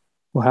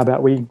 well, how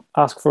about we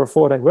ask for a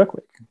 4-day work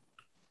week?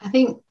 I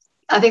think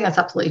that's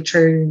absolutely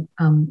true,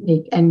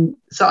 Nick. And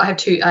so I have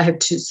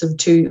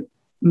two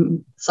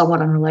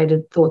somewhat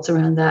unrelated thoughts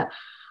around that.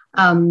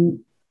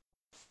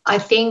 I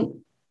think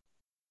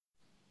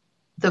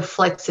the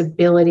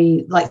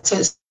flexibility,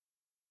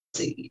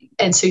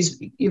 and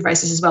Suze, you've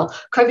raised this as well.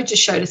 COVID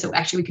just showed us that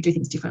actually we could do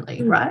things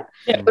differently, right?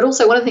 Yeah. But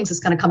also one of the things that's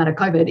going to come out of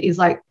COVID is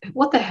like,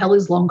 what the hell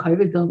is long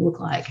COVID going to look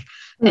like?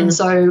 And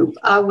so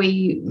are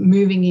we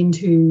moving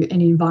into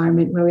an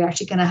environment where we're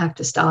actually going to have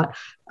to start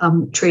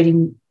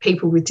treating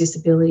people with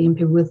disability and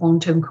people with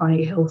long-term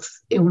chronic health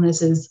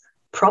illnesses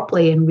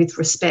properly and with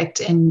respect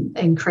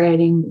and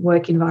creating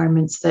work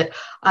environments that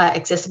are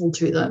accessible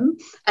to them?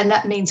 And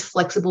that means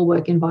flexible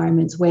work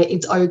environments where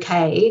it's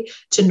okay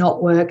to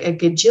not work a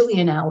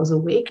gajillion hours a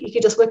week. You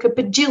could just work a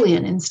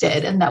bajillion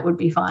instead, and that would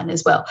be fine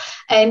as well.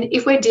 And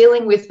if we're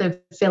dealing with a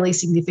fairly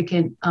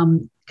significant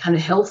kind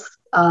of health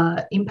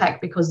impact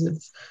because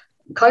of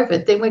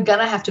COVID, then we're going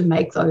to have to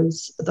make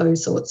those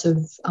sorts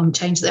of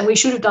changes, and we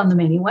should have done them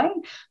anyway.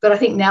 But I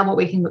think now what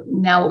we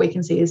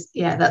can see is,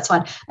 yeah, that's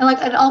fine.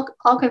 And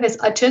I'll confess,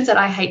 it turns out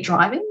I hate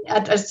driving.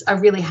 I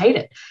really hate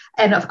it,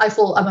 and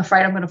I'm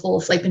afraid I'm going to fall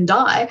asleep and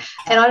die.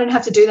 And I don't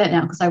have to do that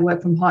now because I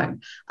work from home.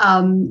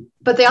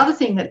 But the other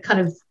thing that kind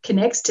of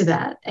connects to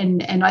that,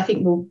 and I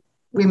think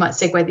we might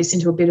segue this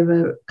into a bit of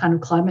a kind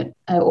of climate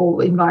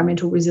or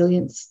environmental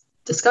resilience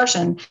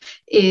discussion,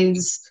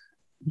 is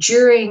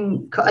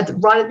right at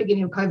the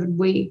beginning of COVID,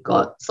 we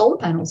got solar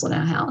panels on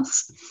our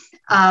house.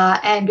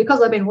 And because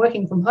I've been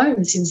working from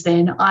home since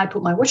then, I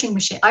put my washing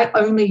machine, I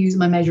only use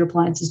my major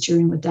appliances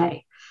during the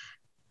day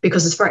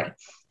because it's free.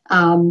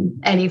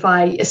 And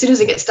as soon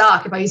as it gets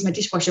dark, if I use my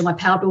dishwasher, my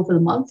power bill for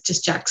the month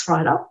just jacks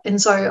right up. And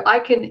so I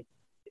can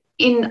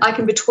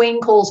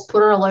between calls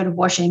put on a load of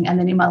washing and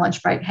then in my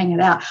lunch break hang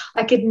it out.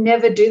 I could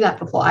never do that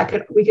before.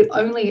 We could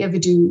only ever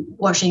do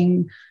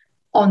washing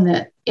on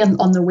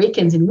the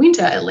weekends in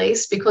winter, at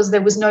least, because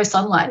there was no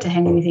sunlight to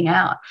hang anything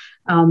out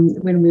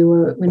when we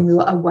were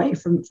away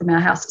from our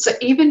house. So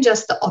even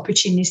just the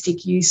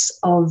opportunistic use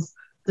of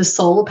the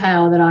solar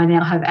power that I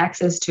now have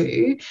access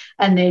to,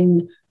 and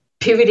then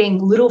pivoting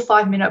little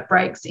 5-minute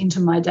breaks into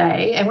my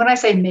day. And when I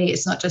say me,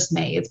 it's not just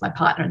me, it's my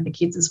partner and the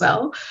kids as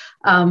well,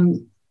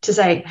 to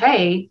say,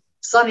 hey,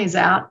 sun is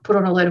out, put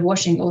on a load of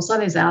washing, or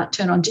sun is out,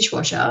 turn on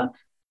dishwasher.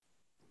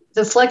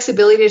 The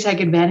flexibility to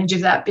take advantage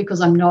of that because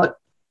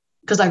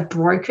I've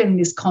broken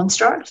this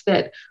construct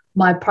that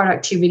my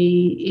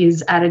productivity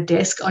is at a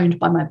desk owned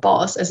by my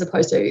boss as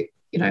opposed to,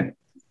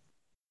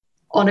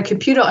 on a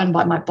computer owned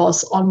by my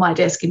boss on my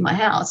desk in my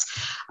house,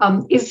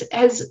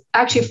 has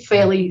actually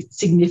fairly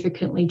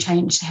significantly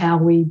changed how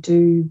we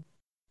do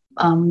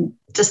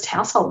just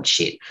household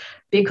shit,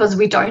 because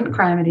we don't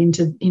cram it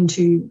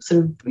into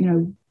sort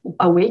of,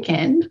 a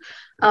weekend.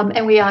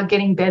 And we are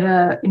getting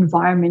better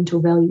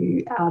environmental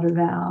value out of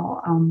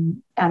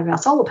our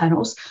solar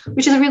panels,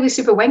 which is a really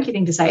super wanky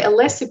thing to say. A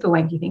less super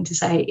wanky thing to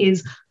say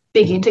is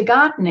big into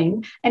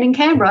gardening. And in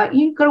Canberra,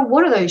 you've got to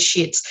water those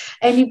shits,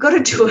 and you've got to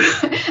do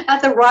it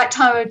at the right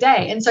time of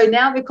day. And so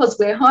now, because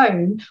we're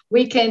home,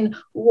 we can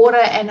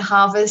water and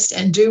harvest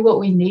and do what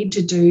we need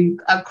to do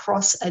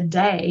across a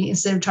day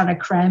instead of trying to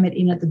cram it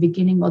in at the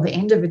beginning or the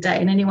end of a day.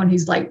 And anyone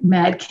who's like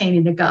mad keen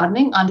into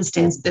gardening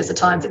understands that there's a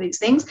time for these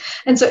things.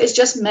 And so it's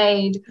just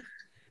made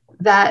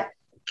that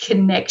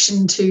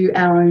connection to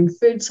our own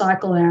food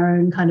cycle, our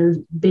own kind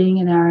of being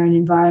in our own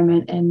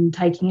environment and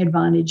taking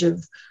advantage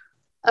of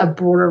a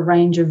broader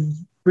range of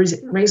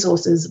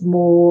resources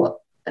more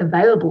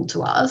available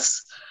to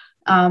us,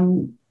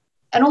 and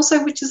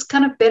also which is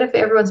kind of better for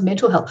everyone's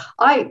mental health.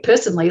 I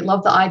personally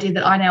love the idea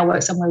that I now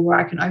work somewhere where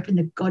I can open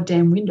the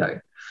goddamn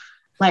window.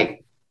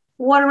 Like,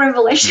 what a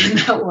revelation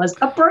that was.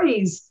 A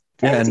breeze.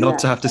 Yeah, and not Yeah.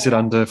 to have to sit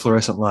under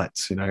fluorescent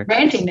lights, you know.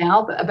 Ranting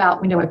now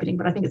about window opening,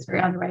 but I think it's very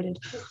underrated.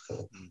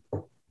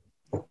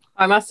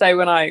 I must say,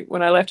 when I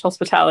left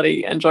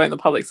hospitality and joined the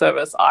public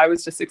service, I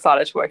was just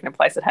excited to work in a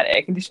place that had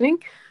air conditioning,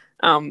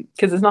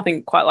 because there's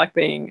nothing quite like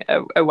being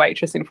a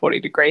waitress in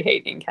 40-degree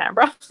heat in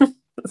Canberra.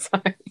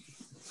 So.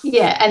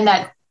 Yeah, and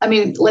that, I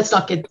mean, let's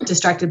not get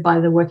distracted by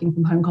the working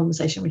from home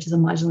conversation, which is a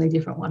marginally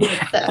different one.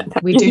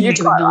 But we do need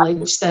to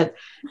acknowledge that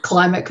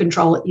climate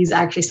control is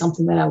actually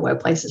something that our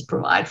workplaces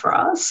provide for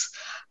us.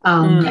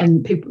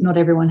 And people, not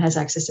everyone has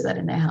access to that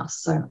in their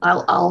house. So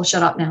I'll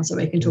shut up now so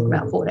we can talk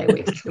about 4-day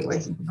weeks if you're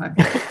working from home.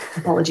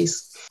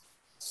 Apologies.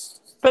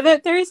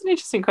 But there is an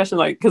interesting question,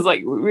 like, because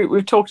like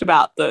we've talked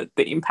about the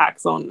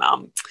impacts on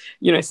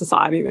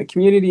society and the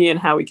community and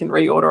how we can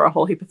reorder a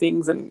whole heap of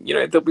things, and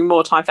there'll be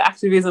more time for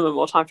activism and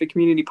more time for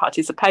community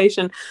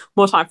participation,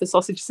 more time for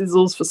sausage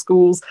sizzles for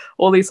schools,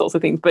 all these sorts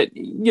of things. But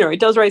it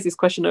does raise this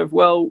question of,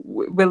 well,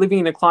 we're living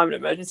in a climate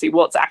emergency.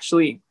 What's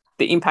actually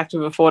the impact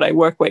of a 4-day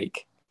work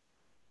week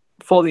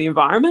for the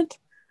environment?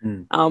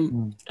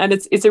 And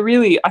it's a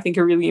really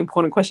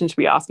important question to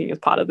be asking as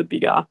part of the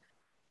bigger,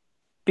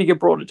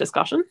 broader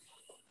discussion.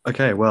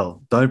 Okay,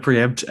 well, don't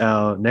preempt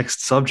our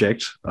next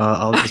subject.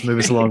 I'll just move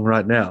us along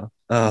right now.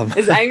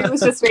 As Amy was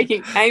just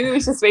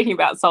speaking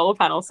about solar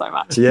panels so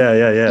much.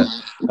 Yeah.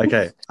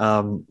 Okay.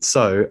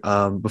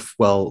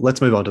 Well, let's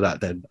move on to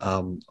that then.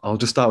 I'll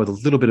just start with a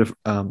little bit of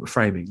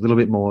framing, a little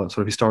bit more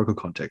sort of historical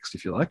context,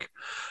 if you like.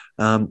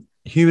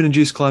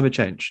 Human-induced climate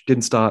change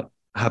didn't start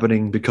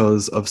happening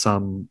because of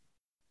some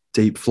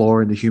deep flaw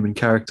in the human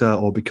character,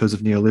 or because of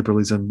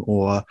neoliberalism,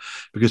 or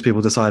because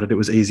people decided it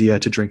was easier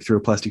to drink through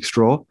a plastic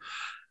straw.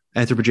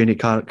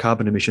 Anthropogenic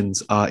carbon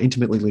emissions are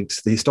intimately linked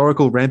to the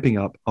historical ramping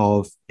up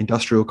of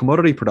industrial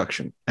commodity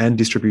production and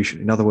distribution.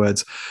 In other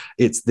words,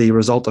 it's the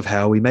result of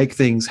how we make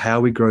things, how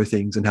we grow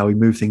things, and how we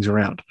move things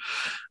around.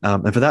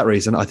 And for that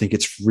reason, I think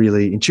it's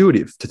really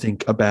intuitive to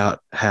think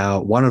about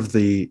how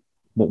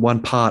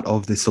one part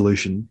of the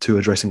solution to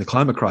addressing the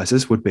climate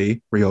crisis would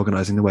be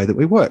reorganizing the way that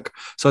we work.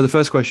 So the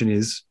first question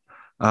is,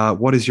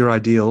 what is your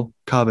ideal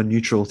carbon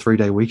neutral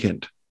 3-day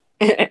weekend?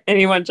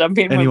 Anyone jump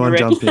in? Anyone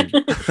jump in?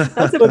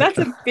 That's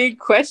a big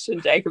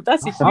question, Jacob.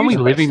 That's a huge Aren't we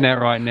question. living that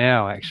right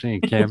now, actually,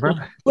 in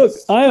Canberra? Look,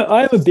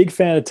 I'm a big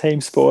fan of team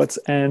sports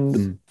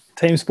and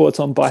team sports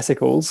on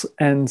bicycles.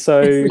 And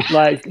so,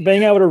 like,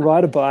 being able to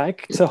ride a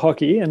bike to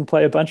hockey and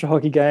play a bunch of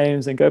hockey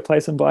games and go play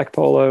some bike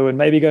polo and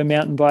maybe go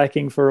mountain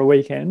biking for a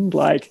weekend,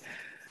 like,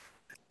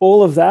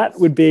 all of that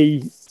would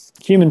be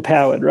human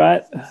powered,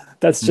 right?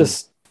 That's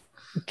just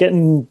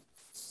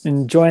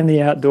enjoying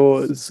the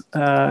outdoors.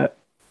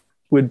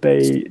 Would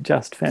be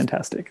just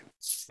fantastic.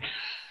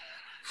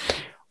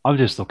 I'm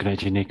just looking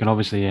at you, Nick, and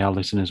obviously our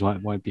listeners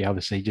won't be able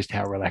to see just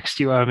how relaxed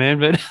you are, man.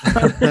 But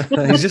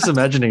he's just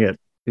imagining it.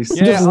 He's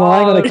just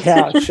lying on a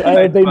couch.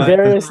 I've been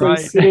variously right.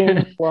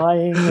 sitting,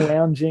 flying,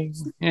 lounging.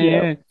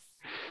 Yeah.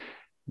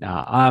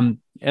 No,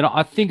 and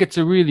I think it's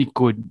a really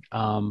good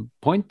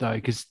point though,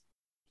 because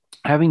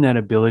having that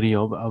ability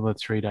of a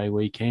 3-day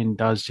weekend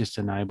does just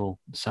enable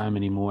so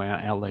many more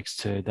outlets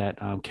to that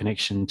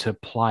connection to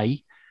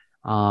play.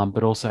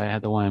 But also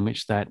had the way in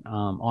which that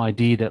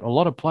idea that a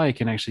lot of play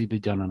can actually be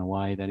done in a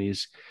way that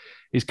is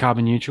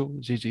carbon neutral,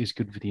 is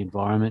good for the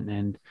environment.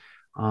 And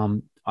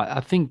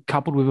I think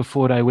coupled with a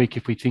 4-day week,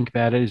 if we think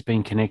about it, as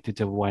being connected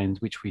to the way in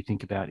which we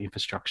think about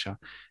infrastructure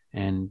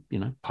and,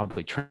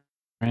 public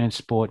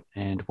transport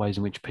and ways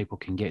in which people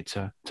can get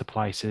to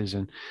places,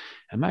 and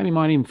maybe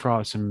might even throw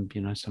out some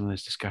of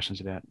those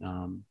discussions about,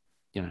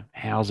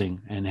 housing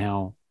and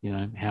how,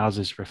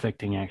 houses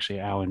reflecting actually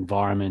our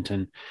environment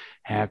and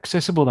how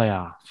accessible they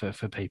are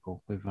for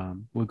people.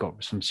 We've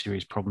got some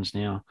serious problems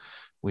now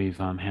with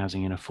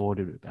housing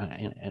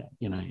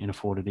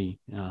inaffordability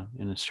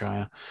in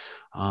Australia.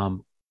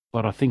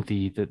 But I think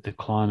the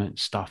climate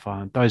stuff,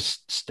 those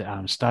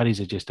studies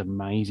are just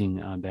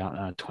amazing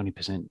about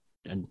 20%,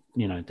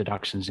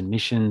 deductions in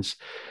emissions.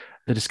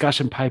 The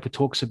discussion paper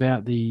talks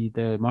about the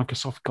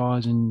Microsoft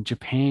guys in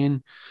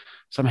Japan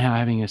somehow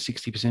having a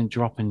 60%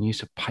 drop in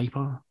use of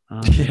paper.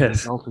 Yes. As a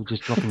result of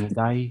just dropping a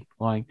day.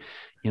 Like,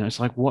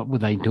 it's like, what were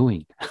they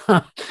doing?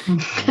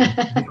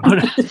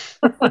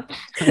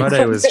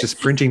 Friday was just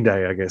printing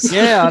day, I guess.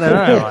 Yeah, I don't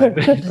know.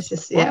 It's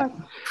just, yeah.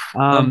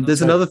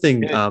 There's another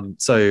thing.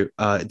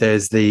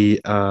 There's the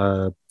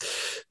UK,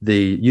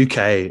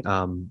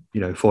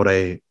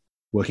 4-day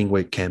working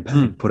week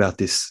campaign put out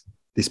this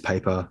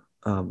paper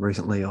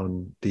recently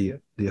on the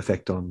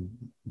effect on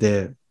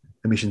their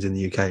emissions in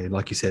the UK. And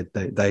like you said,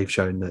 they've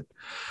shown that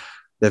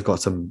they've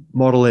got some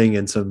modelling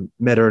and some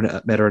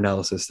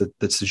meta-analysis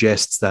that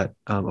suggests that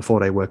a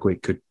 4-day work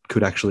week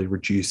could actually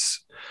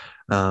reduce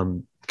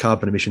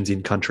carbon emissions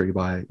in country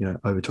by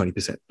over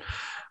 20%.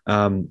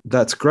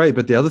 That's great,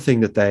 but the other thing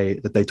that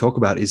they talk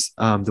about is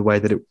the way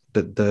that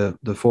the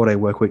 4-day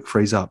work week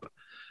frees up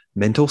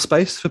mental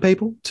space for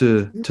people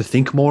to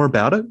think more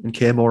about it and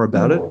care more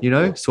about it.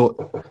 Sort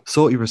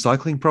your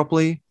recycling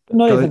properly.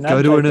 Go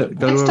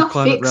to a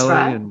climate rally,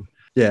 right? And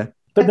yeah.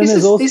 But then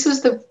this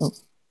was the.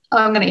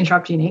 I'm going to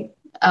interrupt you, Nick.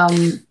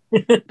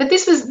 But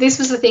this was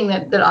the thing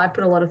that I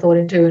put a lot of thought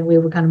into, and we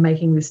were kind of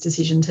making this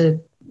decision to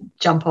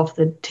jump off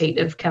the teat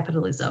of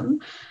capitalism.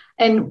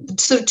 And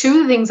so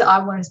two of the things that I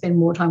wanted to spend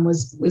more time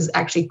was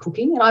actually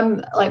cooking. And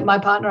I'm like, my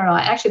partner and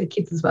I, actually the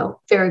kids as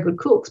well, very good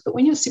cooks. But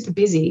when you're super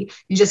busy,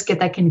 you just get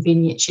that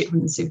convenient shit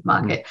from the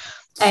supermarket.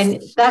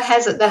 And that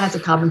has a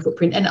carbon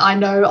footprint. And I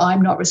know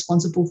I'm not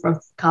responsible for a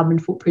carbon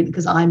footprint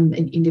because I'm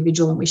an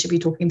individual and we should be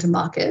talking to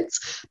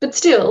markets. But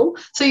still,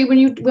 so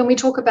when we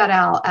talk about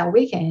our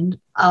weekend,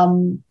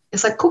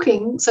 it's like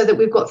cooking so that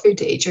we've got food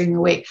to eat during the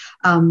week.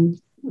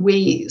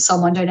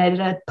 Someone donated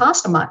a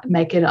pasta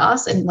maker to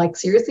us, and like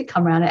seriously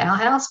come around at our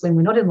house when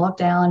we're not in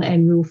lockdown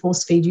and we will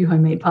force feed you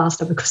homemade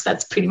pasta because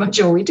that's pretty much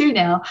all we do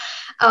now.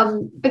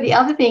 But the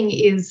other thing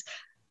is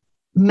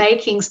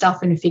making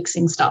stuff and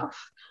fixing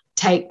stuff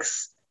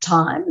takes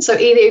time. So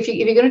either if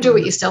you're going to do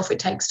it yourself, it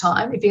takes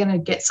time. If you're going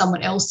to get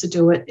someone else to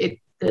do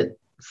it,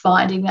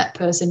 finding that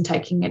person,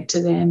 taking it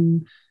to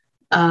them,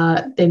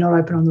 they're not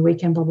open on the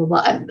weekend, blah, blah,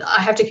 blah. And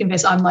I have to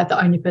confess, I'm like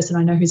the only person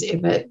I know who's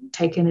ever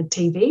taken a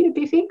TV to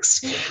be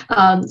fixed.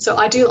 So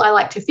I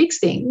like to fix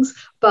things,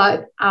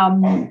 but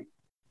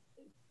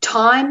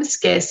time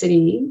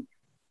scarcity,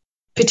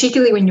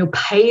 particularly when you're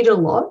paid a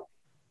lot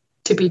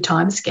to be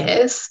time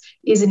scarce,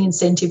 is an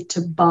incentive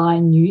to buy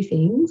new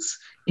things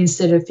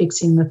instead of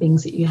fixing the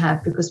things that you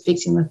have, because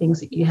fixing the things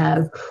that you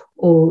have,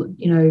 or,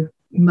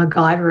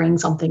 MacGyvering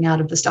something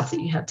out of the stuff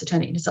that you have to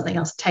turn it into something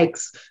else,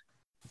 takes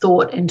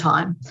thought and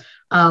time.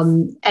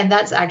 And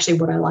that's actually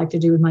what I like to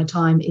do with my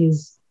time,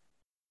 is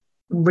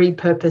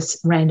repurpose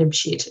random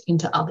shit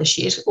into other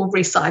shit, or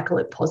recycle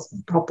it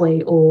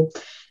properly, or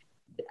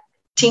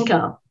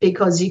tinker,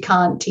 because you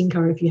can't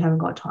tinker if you haven't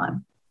got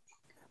time.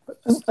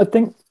 I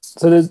think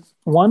so. There's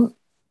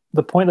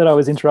the point that I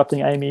was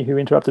interrupting Amy, who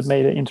interrupted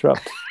me to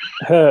interrupt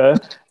her.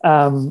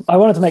 I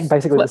wanted to make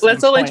basically the same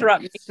let's all point.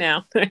 interrupt Nick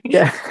now.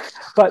 Yeah,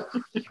 but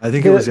I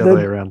think it was the other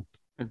way around.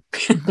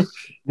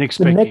 Nick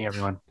speaking,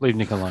 everyone. Leave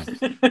Nick alone.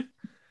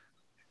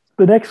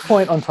 The next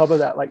point on top of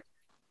that, like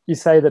you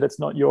say that it's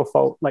not your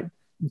fault, like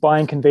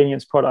buying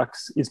convenience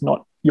products is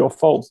not your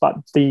fault, but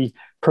the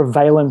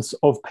prevalence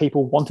of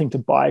people wanting to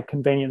buy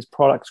convenience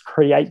products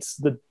creates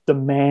the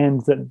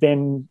demand that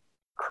then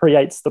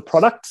creates the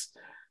products.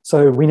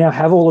 So we now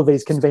have all of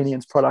these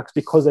convenience products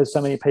because there's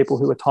so many people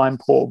who are time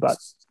poor but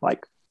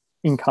like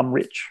income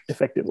rich,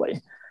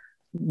 effectively.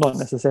 Not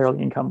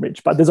necessarily income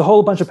rich, but there's a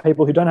whole bunch of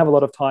people who don't have a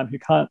lot of time, who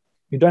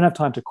don't have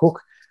time to cook.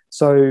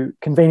 So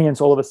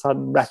convenience all of a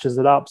sudden ratchets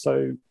it up.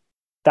 So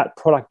that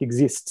product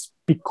exists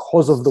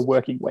because of the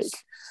working week.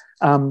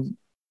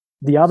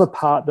 The other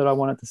part that I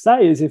wanted to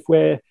say is, if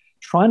we're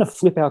trying to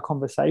flip our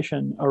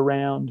conversation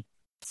around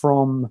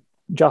from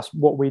just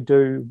what we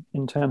do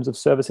in terms of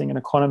servicing an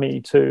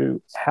economy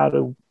to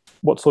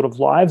what sort of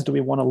lives do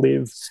we want to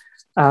live,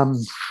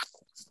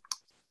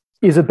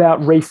 is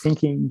about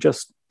rethinking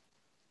just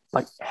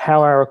like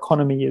how our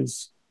economy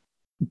is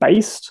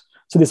based.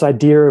 So this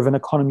idea of an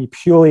economy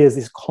purely as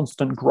this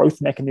constant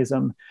growth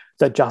mechanism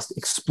that just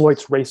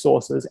exploits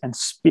resources and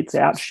spits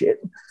out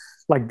shit.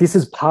 Like, this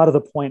is part of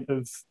the point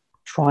of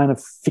trying to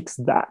fix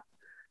that.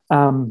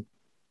 And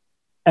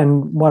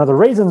one of the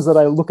reasons that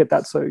I look at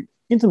that so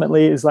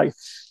intimately is, like,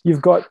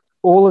 you've got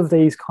all of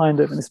these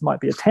kind of, and this might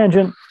be a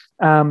tangent,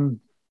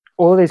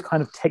 all of these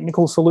kind of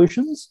technical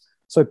solutions.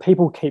 So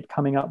people keep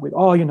coming up with,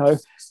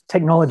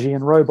 technology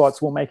and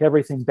robots will make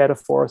everything better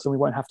for us and we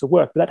won't have to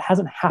work. But that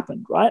hasn't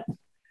happened, right?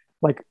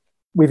 Like,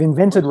 we've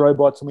invented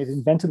robots and we've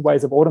invented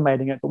ways of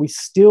automating it, but we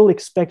still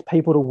expect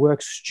people to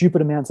work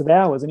stupid amounts of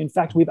hours. And in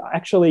fact, we've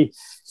actually,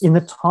 in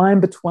the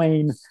time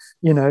between,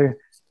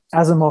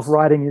 Asimov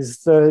writing his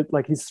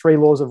 3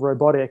 laws of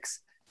robotics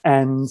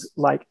and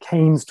like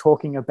Keynes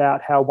talking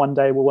about how one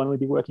day we'll only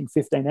be working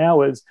 15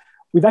 hours,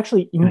 we've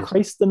actually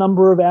increased the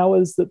number of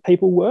hours that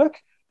people work,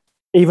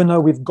 even though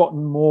we've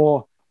gotten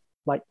more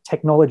like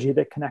technology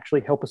that can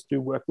actually help us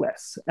do work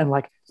less. And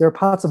like, there are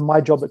parts of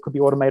my job that could be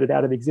automated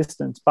out of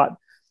existence, but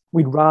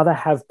we'd rather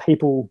have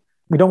people,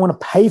 we don't want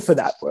to pay for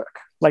that work.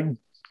 Like,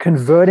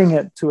 converting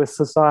it to a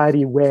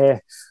society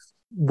where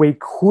we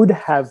could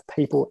have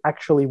people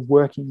actually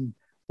working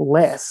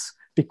less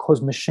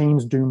because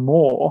machines do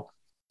more.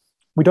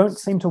 We don't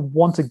seem to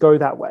want to go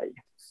that way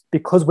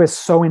because we're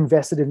so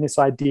invested in this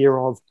idea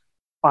of,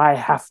 I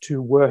have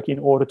to work in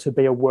order to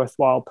be a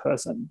worthwhile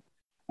person.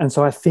 And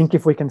so I think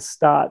if we can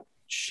start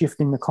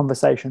shifting the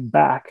conversation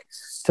back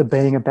to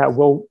being about,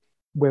 well,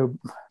 we're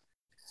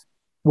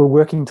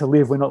working to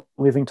live, we're not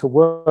living to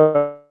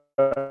work,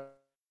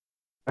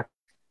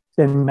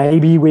 then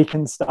maybe we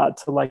can start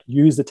to like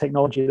use the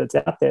technology that's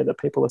out there that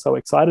people are so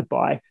excited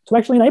by to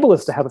actually enable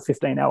us to have a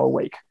 15-hour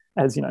week,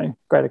 as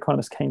great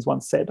economist Keynes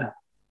once said.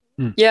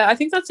 Yeah, I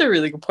think that's a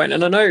really good point.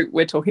 And I know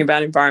we're talking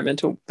about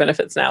environmental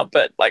benefits now,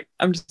 but like,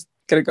 I'm just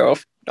going to go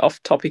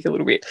off topic a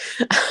little bit.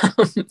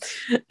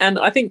 And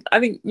I think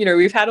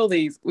we've had all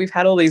these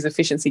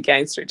efficiency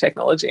gains through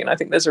technology, and I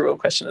think there's a real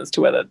question as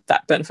to whether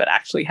that benefit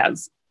actually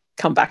has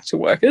come back to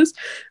workers.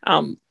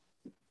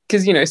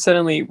 because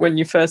certainly when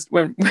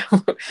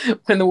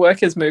when the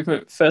workers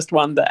movement first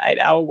won the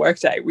 8-hour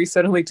workday, we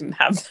certainly didn't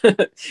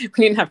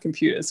have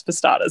computers for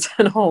starters,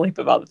 and a whole heap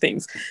of other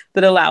things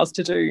that allow us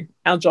to do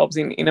our jobs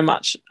in a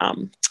much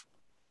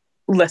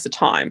lesser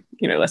time,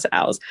 lesser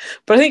hours.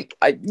 But I think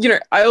I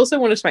also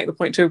wanted to make the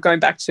point too of going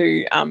back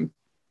to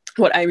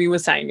what Amy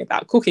was saying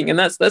about cooking, and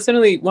that's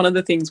certainly one of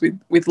the things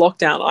with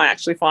lockdown. I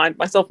actually find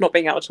myself not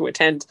being able to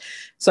attend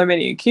so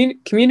many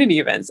community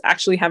events,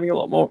 actually having a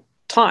lot more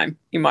time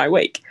in my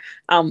week.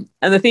 And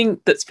the thing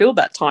that's filled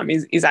that time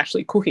is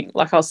actually cooking.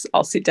 Like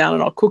I'll sit down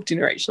and I'll cook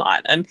dinner each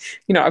night, and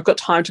I've got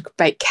time to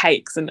bake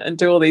cakes and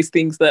do all these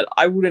things that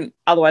I wouldn't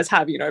otherwise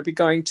have. I'd be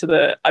going to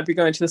the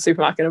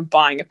supermarket and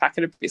buying a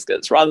packet of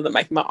biscuits rather than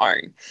making my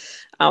own.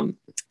 And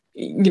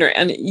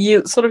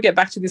you sort of get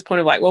back to this point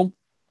of like, well,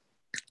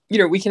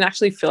 we can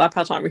actually fill up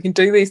our time. We can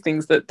do these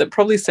things that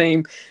probably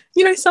seem,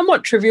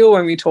 somewhat trivial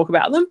when we talk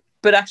about them,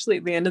 but actually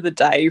at the end of the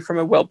day, from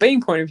a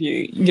well-being point of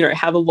view,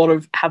 have a lot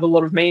of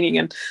meaning.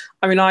 And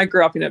I mean, I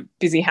grew up in a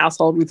busy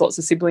household with lots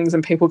of siblings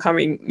and people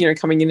coming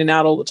in and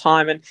out all the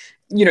time. And,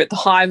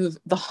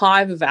 the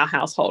hive of our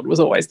household was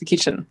always the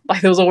kitchen.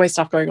 Like there was always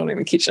stuff going on in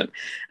the kitchen.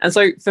 And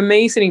so for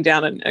me, sitting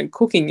down and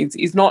cooking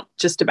is not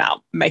just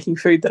about making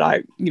food that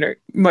I,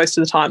 most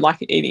of the time like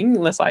eating,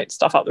 unless I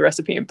stuff up the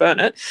recipe and burn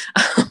it,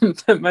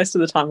 but most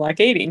of the time like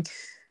eating.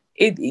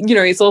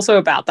 It's also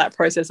about that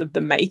process of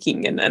the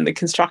making and the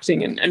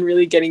constructing and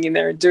really getting in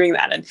there and doing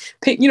that. And,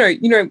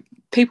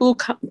 people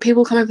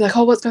come over like,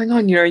 oh, what's going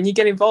on? And you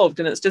get involved,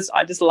 and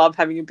I just love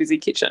having a busy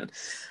kitchen.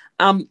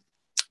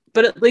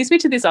 But it leads me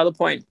to this other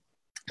point,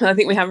 and I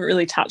think we haven't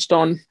really touched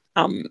on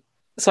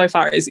so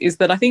far is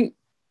that I think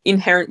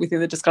inherent within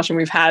the discussion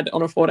we've had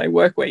on a 4-day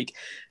work week,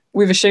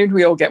 we've assumed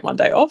we all get 1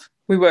 day off.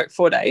 We work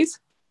 4 days,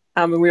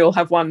 and we all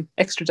have 1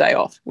 extra day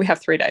off. We have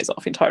 3 days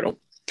off in total.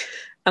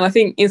 And I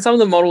think in some of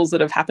the models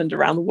that have happened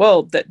around the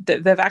world, that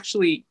they've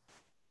actually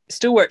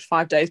still worked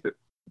 5 days, but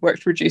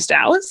worked reduced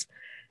hours.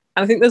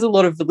 And I think there's a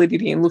lot of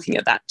validity in looking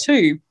at that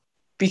too,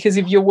 because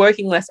if you're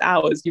working less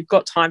hours, you've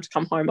got time to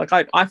come home. Like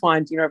I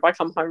find, if I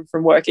come home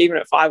from work, even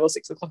at 5 or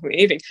 6 o'clock in the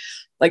evening,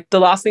 like the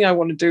last thing I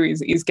want to do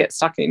is get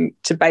stuck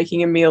into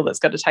baking a meal that's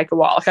going to take a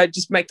while. Like I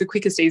just make the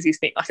quickest, easiest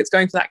thing. Like it's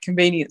going for that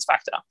convenience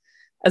factor,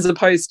 as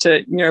opposed to,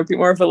 a bit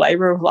more of a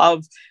labor of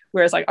love.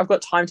 Whereas like I've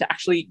got time to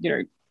actually,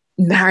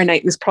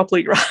 marinate this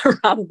properly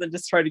rather than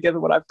just throw together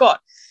what I've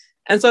got.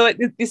 And so like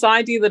this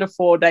idea that a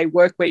 4-day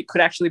work week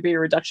could actually be a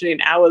reduction in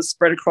hours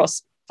spread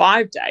across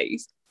 5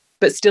 days,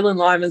 but still in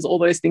line with all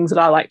those things that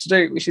I like to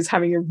do, which is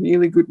having a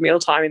really good meal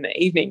time in the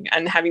evening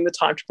and having the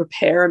time to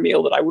prepare a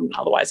meal that I wouldn't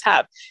otherwise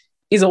have,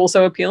 is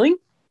also appealing.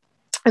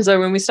 And so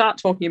when we start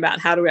talking about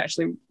how do we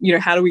actually,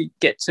 how do we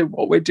get to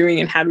what we're doing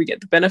and how do we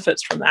get the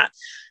benefits from that,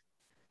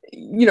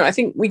 I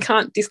think we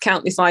can't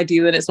discount this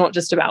idea that it's not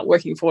just about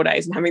working 4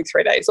 days and having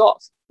 3 days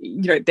off.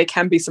 There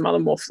can be some other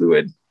more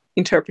fluid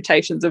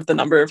interpretations of the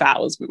number of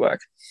hours we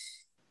work.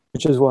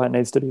 Which is why it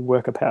needs to be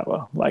worker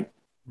power, like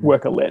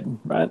worker-led,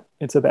 right?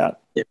 It's about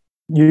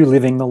you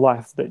living the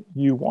life that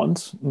you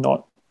want,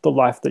 not the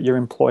life that your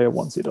employer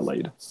wants you to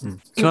lead.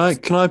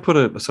 Can I put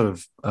a sort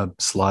of a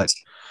slight,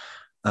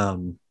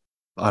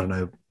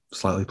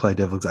 slightly play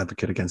devil's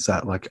advocate against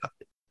that? Like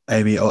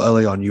Amy,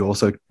 early on, you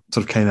also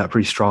sort of came out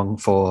pretty strong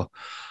for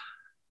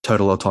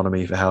total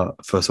autonomy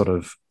for sort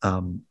of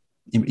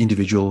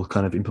individual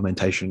kind of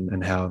implementation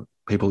and how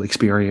people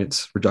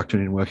experience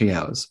reduction in working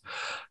hours.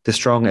 There's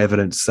strong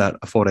evidence that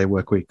a 4-day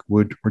work week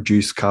would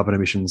reduce carbon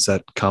emissions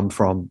that come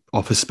from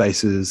office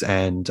spaces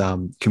and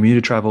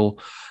commuter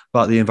travel,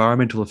 but the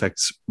environmental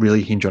effects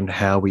really hinge on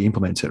how we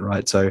implement it,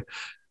 right? So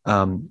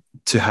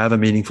to have a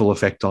meaningful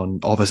effect on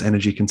office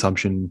energy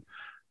consumption,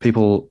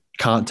 people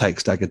can't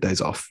take staggered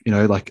days off.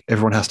 Like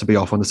everyone has to be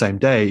off on the same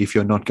day if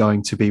you're not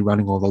going to be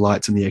running all the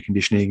lights and the air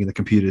conditioning and the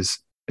computers,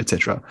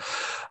 etc.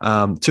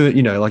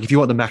 Like if you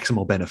want the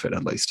maximal benefit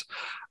at least.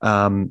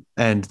 And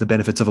the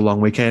benefits of a long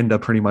weekend are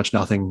pretty much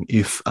nothing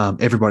if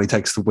everybody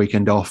takes the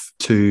weekend off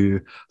to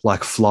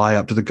like fly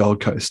up to the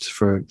Gold Coast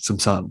for some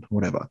sun,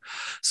 whatever.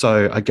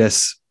 So I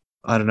guess,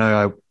 I don't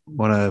know, I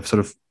want to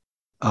sort of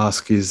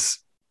ask, is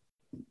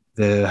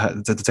there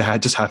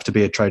just have to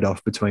be a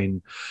trade-off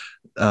between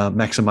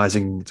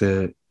maximizing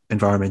the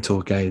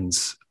environmental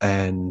gains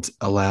and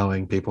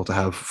allowing people to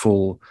have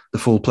the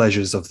full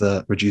pleasures of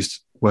the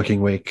reduced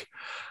working week?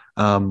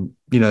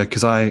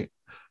 Because I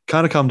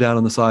kind of come down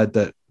on the side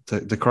that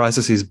the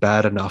crisis is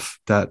bad enough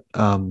that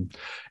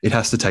it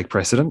has to take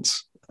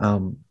precedence.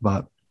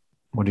 But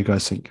what do you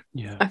guys think?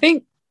 Yeah, I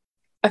think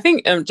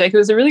Jacob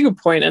is a really good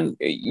point, and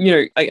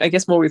I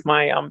guess more with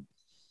my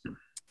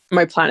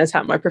my planner's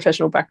hat, my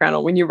professional background,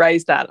 or when you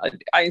raised that,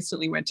 I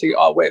instantly went to,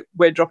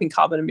 we're dropping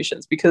carbon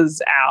emissions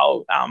because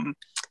our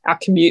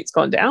commute's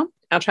gone down,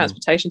 our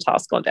transportation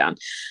task's gone down.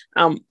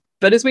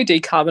 But as we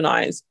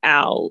decarbonise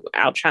our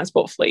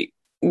transport fleet,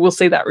 we'll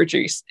see that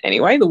reduce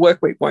anyway. The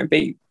work week won't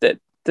be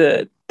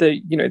the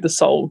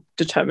sole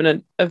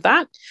determinant of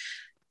that.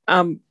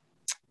 I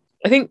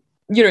think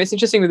it's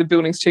interesting with the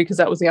buildings too, because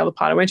that was the other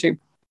part I went to.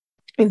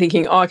 and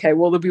thinking, oh, okay,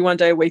 well, there'll be one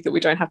day a week that we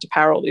don't have to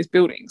power all these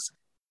buildings.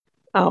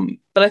 But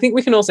I think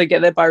we can also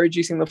get there by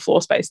reducing the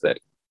floor space that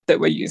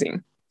we're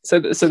using. So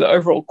the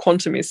overall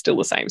quantum is still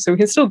the same. So we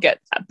can still get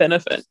that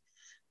benefit.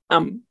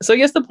 So I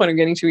guess the point I'm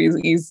getting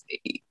to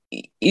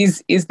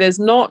is there's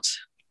not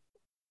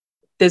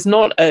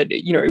a,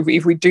 you know,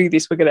 if we do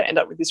this, we're going to end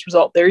up with this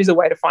result. There is a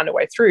way to find a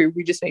way through.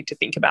 We just need to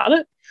think about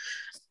it,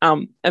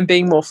 and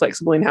being more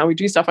flexible in how we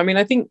do stuff. I mean,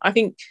 I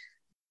think,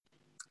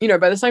 you know,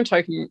 by the same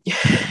token,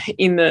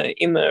 in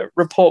the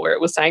report where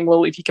it was saying,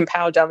 well, if you can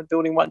power down the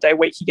building one day a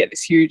week, you get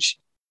this huge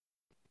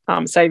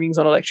savings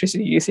on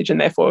electricity usage,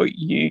 and therefore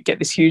you get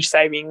this huge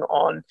saving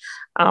on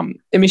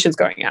emissions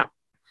going out.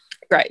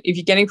 Great. If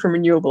you're getting from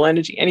renewable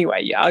energy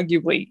anyway,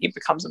 arguably it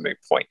becomes a moot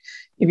point.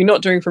 If you're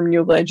not doing from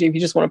renewable energy, if you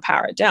just want to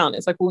power it down,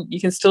 it's like, well, you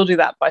can still do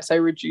that by, say,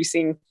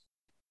 reducing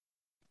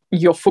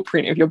your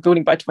footprint of your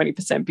building by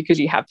 20% because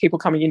you have people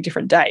coming in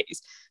different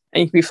days,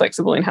 and you can be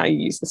flexible in how you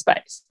use the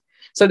space.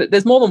 So that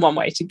there's more than one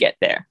way to get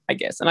there, I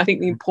guess. And I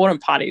think the important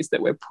part is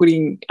that we're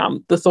putting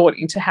the thought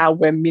into how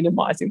we're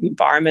minimizing the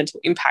environmental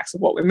impacts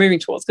of what we're moving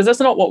towards, because that's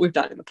not what we've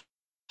done in the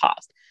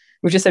past.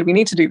 We've just said we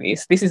need to do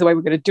this. This is the way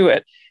we're going to do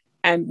it.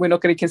 And we're not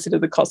going to consider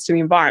the cost to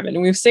the environment.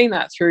 And we've seen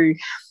that through,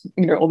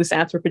 you know, all this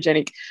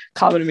anthropogenic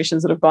carbon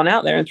emissions that have gone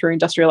out there, and through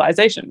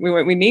industrialization.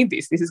 We need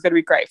this. This is going to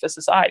be great for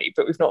society,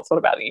 but we've not thought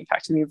about the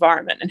impact of the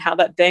environment and how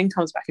that then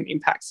comes back and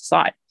impacts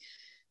society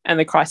and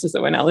the crisis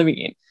that we're now living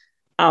in.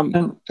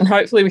 And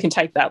hopefully we can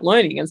take that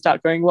learning and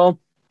start going, well,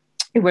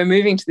 if we're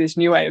moving to this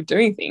new way of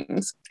doing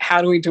things,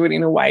 how do we do it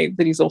in a way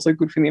that is also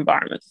good for the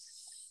environment?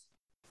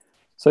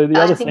 So the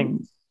other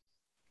thing...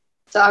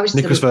 So I was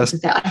Nick was first.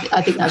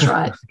 I think that's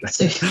right.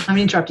 So I'm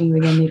interrupting you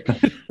again, Nick.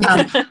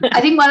 I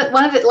think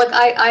one of it, like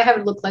I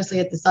haven't looked closely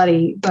at the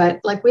study,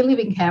 but like we live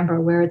in Canberra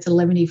where it's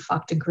 11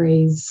 fuck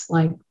degrees,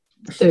 like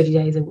 30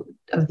 days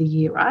of the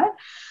year, right?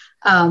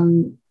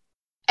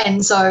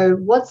 And so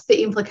what's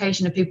the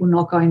implication of people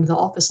not going to the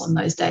office on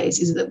those days?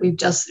 Is it that we've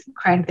just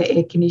cranked the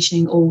air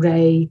conditioning all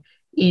day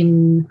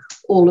in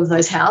all of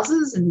those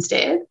houses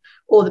instead?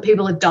 Or that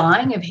people are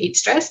dying of heat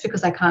stress because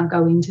they can't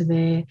go into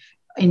their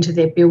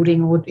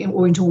building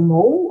or into a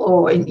mall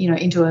or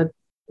into a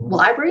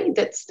library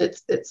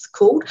that's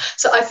cooled.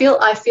 So I feel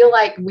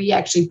like we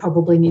actually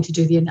probably need to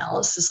do the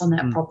analysis on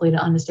that properly to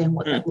understand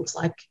what that looks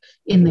like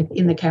in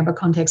the Canberra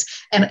context.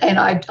 And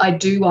I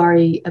do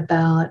worry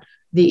about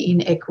the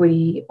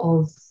inequity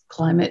of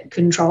climate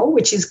control,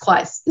 which is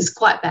quite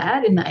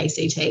bad in the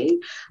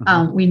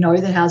ACT. We know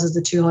that houses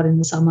are too hot in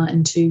the summer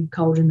and too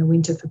cold in the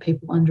winter for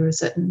people under a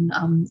certain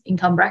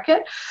income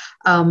bracket.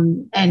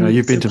 And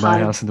you've been to my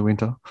house in the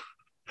winter.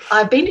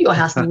 I've been to your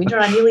house in the winter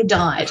and I nearly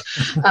died.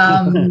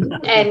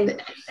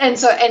 And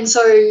so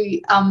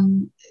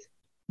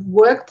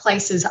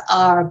workplaces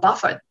are a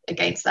buffer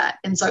against that.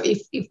 And so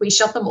if we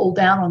shut them all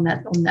down on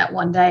that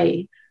one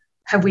day,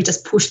 have we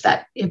just pushed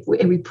that? If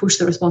we push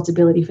the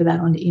responsibility for that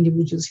onto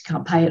individuals who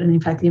can't pay it, and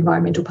in fact the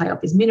environmental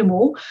payoff is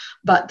minimal,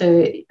 but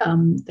the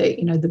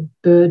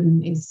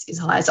burden is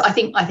higher. So I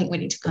think we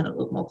need to kind of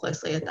look more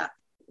closely at that.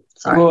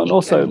 Sorry. Well, and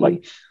also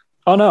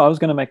I was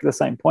going to make the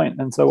same point.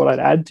 And so what I'd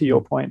add to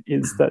your point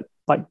is that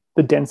like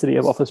the density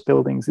of office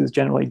buildings is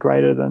generally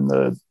greater than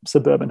the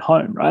suburban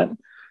home, right?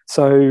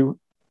 So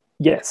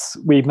yes,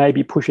 we may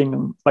be pushing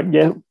them,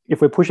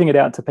 if we're pushing it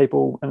out to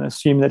people and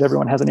assume that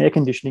everyone has an air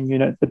conditioning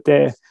unit, but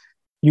they're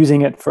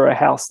using it for a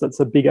house that's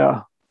a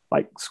bigger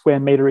like square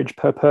meterage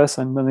per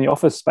person than the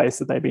office space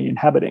that they'd be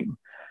inhabiting.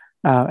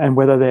 And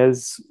whether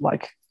there's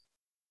like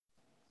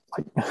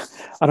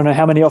I don't know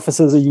how many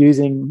offices are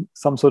using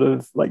some sort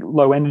of like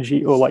low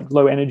energy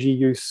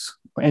use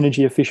or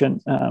energy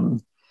efficient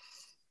kind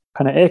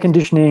of air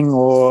conditioning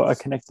or are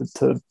connected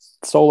to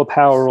solar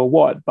power or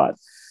what, but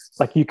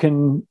like you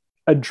can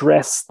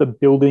address the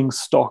building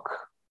stock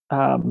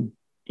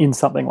in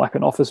something like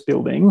an office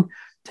building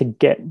to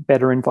get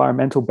better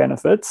environmental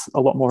benefits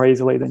a lot more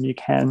easily than you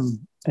can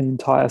an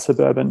entire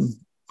suburban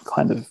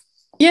kind of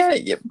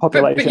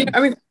population. But I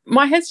mean,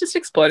 my head's just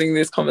exploding in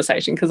this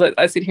conversation because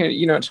I sit here,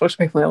 and talk to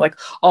people and they're like,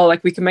 oh,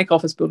 like we can make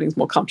office buildings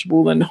more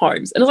comfortable than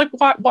homes. And it's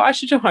like, why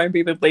should your home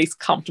be the least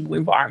comfortable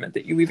environment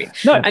that you live in?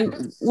 No.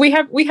 And we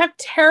have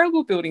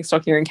terrible building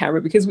stock here in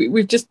Canberra because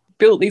we've just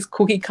built these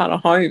cookie cutter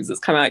homes that's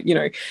come out,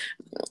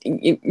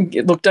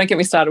 look, don't get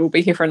me started, we'll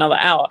be here for another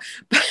hour.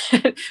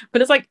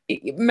 But it's like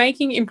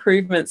making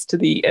improvements to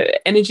the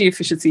energy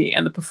efficiency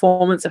and the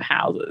performance of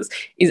houses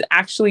is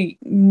actually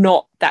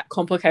not that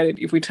complicated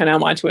if we turn our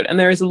mind to it. And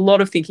there is a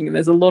lot of thinking and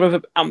there's a lot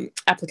of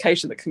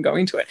application that can go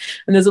into it.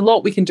 And there's a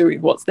lot we can do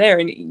with what's there.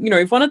 And,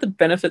 if one of the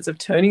benefits of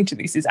turning to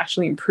this is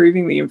actually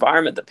improving the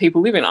environment that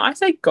people live in, I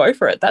say go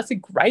for it. That's a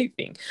great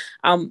thing.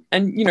 And,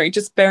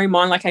 just bear in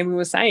mind, like Amy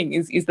was saying,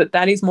 is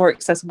that is more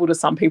accessible to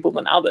some people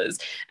than others.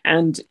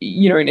 And,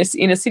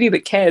 in a city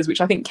that cares,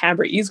 which I think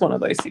Canberra is one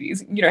of those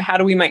cities, how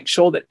do we make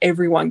sure that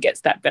everyone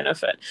gets that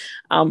benefit?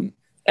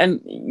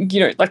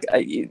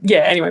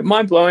 Anyway,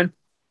 mind blowing.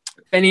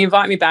 Benny,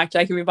 invite me back.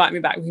 Jacob, invite me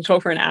back. We can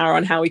talk for an hour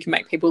on how we can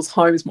make people's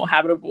homes more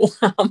habitable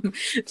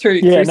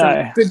through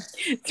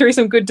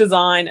some good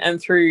design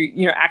and through,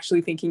 you know, actually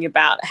thinking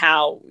about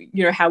how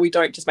we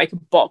don't just make a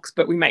box,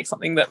 but we make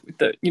something that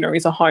you know,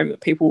 is a home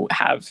that people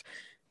have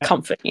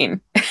comfort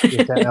in.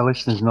 Yes, our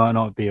listeners might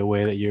not be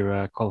aware that you're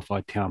a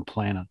qualified town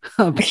planner.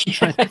 It's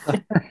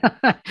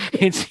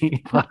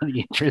part of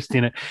the interest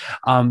in it.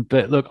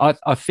 But look,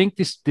 I think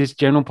this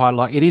general part,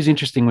 like, it is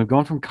interesting. We've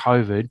gone from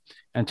COVID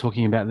and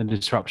talking about the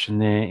disruption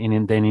there,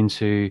 and then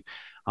into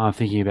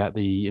thinking about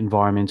the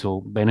environmental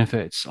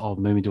benefits of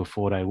moving to a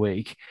 4-day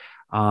week.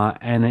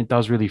 And it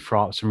does really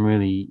throw up some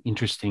really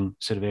interesting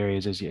sort of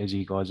areas, as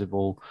you guys have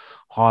all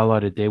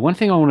highlighted there. One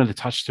thing I wanted to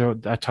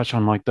touch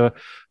on, like the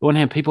one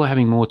hand, people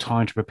having more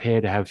time to prepare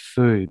to have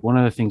food. One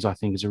of the things I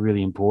think is a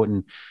really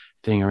important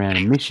thing around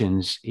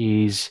emissions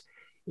is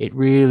it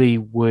really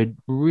would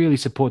really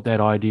support that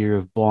idea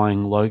of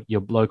buying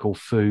your local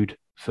food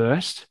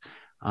first.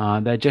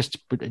 That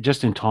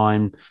just in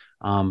time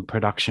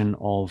production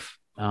of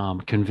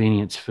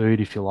convenience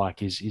food, if you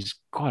like, is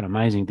quite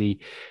amazing. The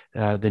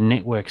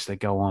networks that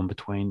go on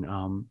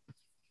between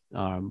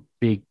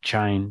big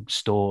chain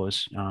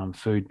stores,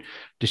 food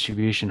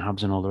distribution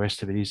hubs, and all the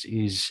rest of it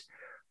is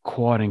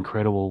quite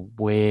incredible.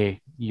 Where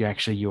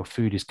your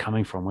food is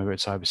coming from, whether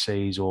it's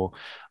overseas or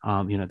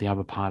the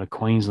other part of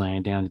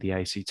Queensland down to the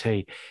ACT.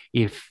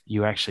 If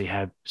you actually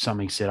have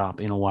something set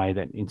up in a way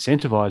that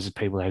incentivizes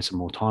people to have some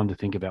more time to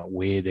think about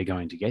where they're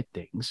going to get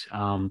things,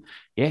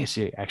 yes,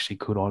 it actually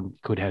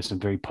could have some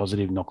very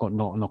positive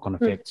knock-on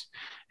effects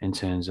in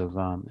terms of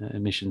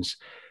emissions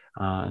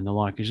and the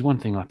like. Which is one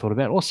thing I thought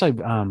about. Also,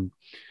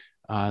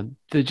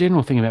 the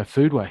general thing about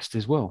food waste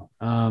as well.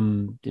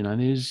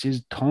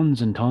 There's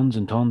tons and tons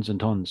and tons and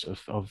tons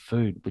of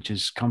food which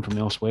has come from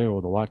elsewhere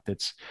or the like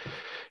that's,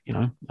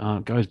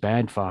 goes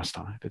bad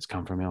faster if it's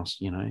come from else,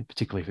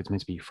 particularly if it's meant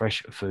to be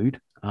fresh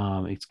food.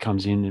 It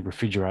comes in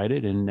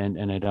refrigerated and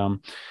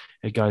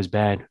it goes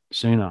bad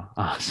sooner.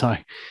 So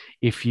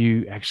if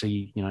you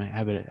actually,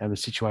 have a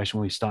situation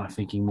where we start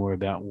thinking more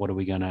about what are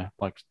we going to,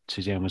 like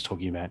Suzanne was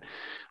talking about,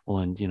 well,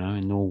 and,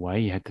 in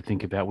Norway, you had to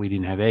think about, we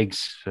didn't have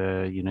eggs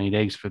you need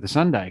eggs for the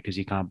Sunday because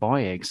you can't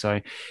buy eggs.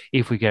 So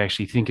if we could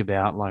actually think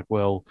about like,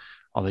 well,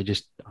 there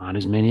just aren't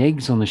as many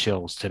eggs on the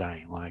shelves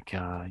today. Like,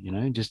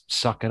 just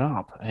suck it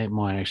up. It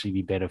might actually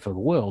be better for the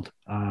world.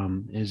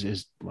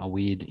 Is a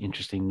weird,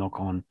 interesting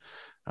knock-on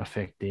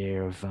effect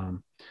there of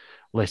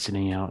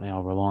lessening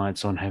our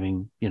reliance on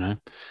having,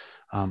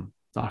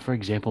 for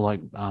example,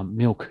 like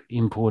milk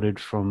imported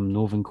from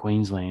northern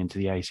Queensland to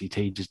the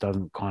ACT just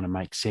doesn't kind of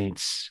make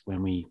sense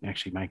when we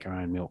actually make our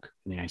own milk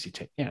in the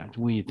ACT. Yeah, it's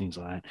weird things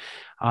like that.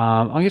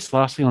 I guess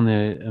lastly on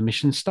the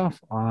emissions stuff,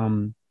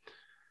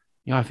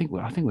 I think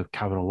we've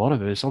covered a lot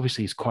of it.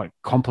 It's quite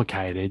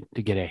complicated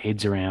to get our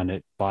heads around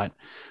it, but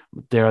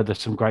there's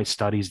some great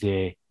studies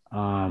there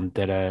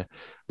that are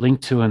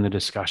linked to in the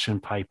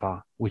discussion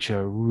paper, which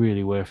are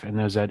really worth. And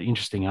there's that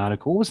interesting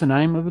article. What was the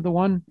name of the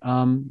one,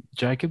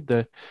 Jacob?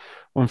 The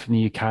one from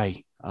the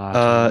UK.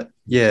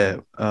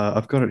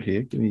 I've got it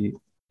here. Give me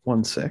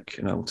 1 sec,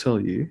 and I will tell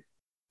you.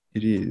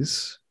 It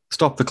is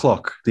Stop the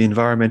Clock: The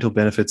Environmental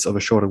Benefits of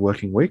a Shorter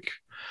Working Week.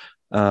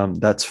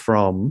 That's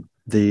from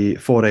the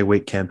 4-day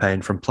week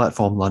campaign from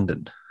Platform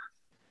London.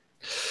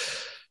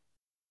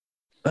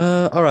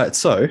 All right,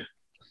 so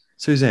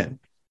Suzanne,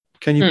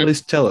 can you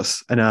please tell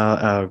us and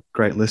our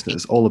great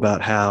listeners all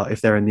about how,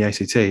 if they're in the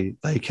ACT,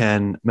 they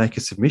can make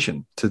a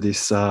submission to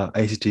this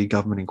ACT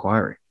government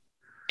inquiry?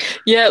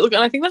 Yeah, look,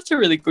 and I think that's a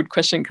really good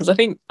question, because I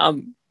think,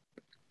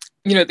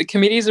 the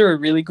committees are a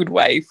really good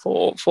way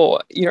for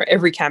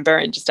every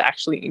Canberran just to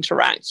actually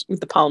interact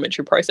with the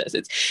parliamentary process.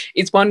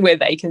 It's one where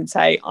they can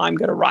say, I'm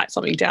going to write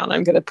something down,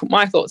 I'm going to put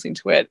my thoughts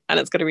into it, and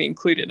it's going to be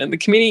included. And the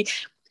committee,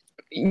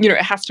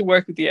 it has to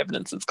work with the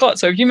evidence it's got.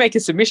 So if you make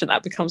a submission,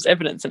 that becomes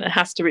evidence and it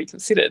has to be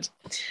considered.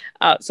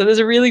 So there's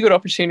a really good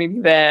opportunity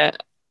there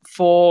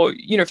for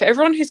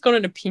everyone who's got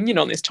an opinion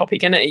on this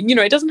topic. And,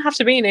 it doesn't have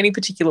to be in any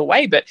particular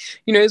way, but,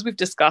 as we've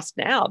discussed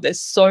now,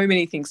 there's so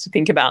many things to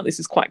think about. This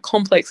is quite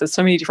complex. There's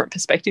so many different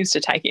perspectives to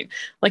take in.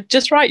 Like,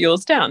 just write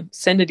yours down,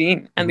 send it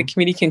in, and the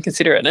committee can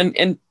consider it.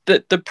 And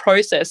the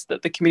process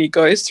that the committee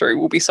goes through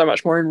will be so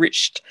much more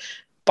enriched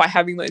by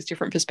having those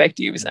different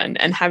perspectives and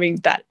having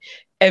that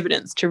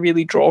evidence to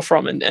really draw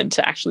from and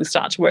to actually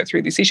start to work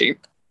through this issue.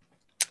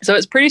 So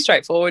it's pretty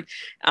straightforward.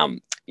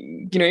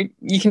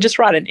 You can just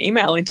write an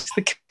email into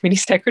the committee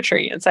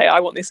secretary and say, I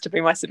want this to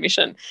be my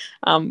submission.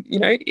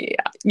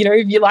 If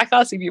you like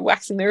us, if you're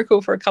waxing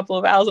lyrical for a couple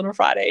of hours on a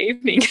Friday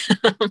evening,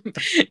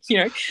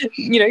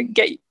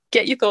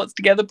 get your thoughts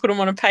together, put them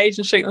on a page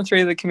and shoot them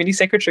through the committee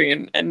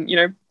secretary.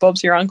 And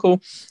Bob's your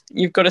uncle.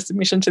 You've got a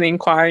submission to the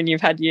inquiry and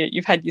you've had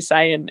your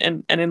say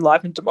and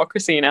enlivened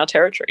democracy in our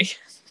territory.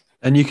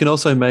 And you can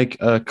also make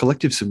a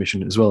collective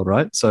submission as well,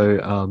 right? So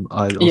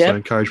I also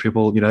encourage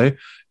people,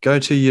 go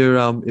to your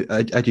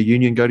at your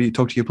union,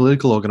 talk to your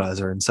political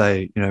organizer and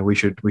say, we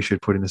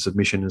should put in a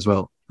submission as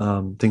well.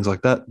 Things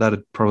like that.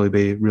 That'd probably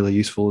be really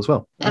useful as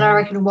well. And I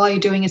reckon while you're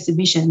doing a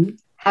submission,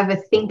 have a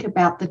think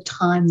about the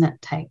time that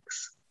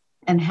takes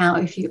and how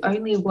if you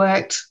only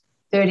worked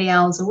 30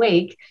 hours a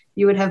week,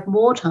 you would have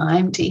more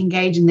time to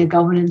engage in the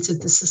governance of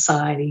the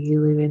society you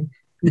live in.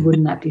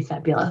 Wouldn't that be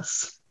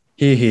fabulous?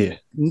 Hear, hear.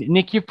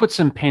 Nick, you've put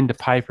some pen to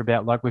paper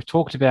about, like, we've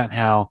talked about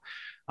how,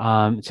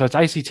 so it's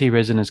ACT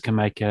residents can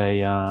make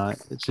a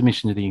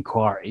submission to the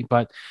inquiry,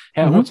 but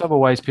what's other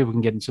ways people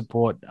can get and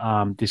support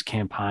this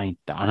campaign?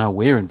 I know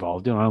we're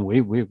involved in.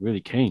 We're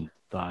really keen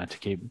to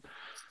keep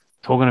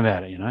talking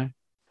about it,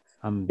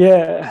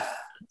 Yeah.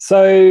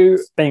 So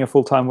being a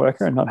full-time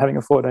worker and not having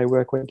a 4-day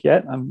work week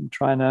yet, I'm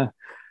trying to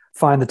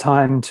find the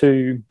time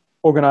to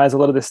organise a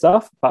lot of this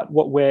stuff. But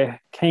what we're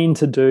keen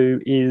to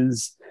do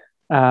is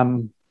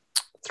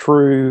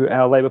through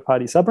our Labor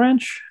Party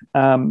sub-branch,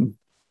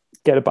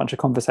 get a bunch of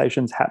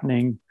conversations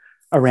happening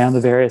around the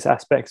various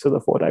aspects of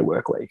the 4-day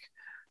work week.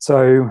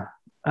 So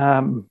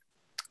I'm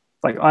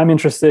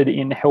interested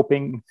in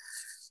helping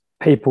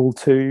people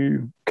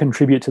to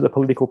contribute to the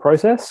political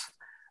process.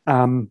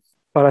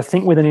 But I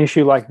think with an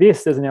issue like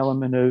this, there's an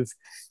element of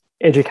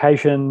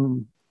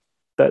education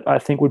that I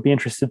think would be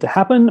interested to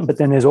happen, but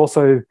then there's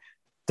also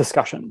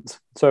discussions.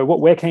 So what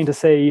we're keen to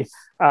see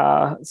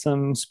are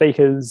some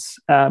speakers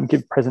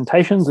give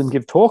presentations and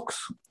give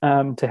talks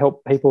to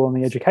help people on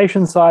the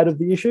education side of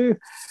the issue,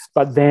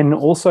 but then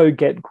also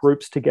get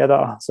groups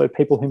together. So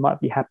people who might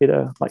be happy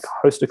to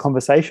host a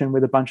conversation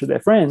with a bunch of their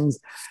friends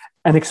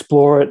and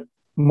explore it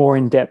more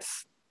in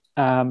depth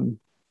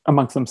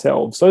amongst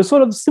themselves. So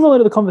sort of similar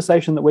to the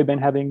conversation that we've been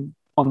having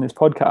on this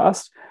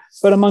podcast,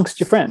 but amongst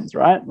your friends,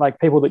 right? Like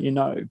people that you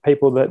know,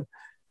 people that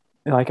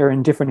are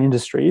in different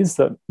industries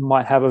that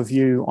might have a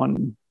view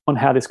on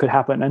how this could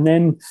happen. And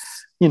then,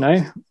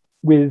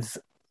 with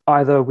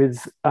either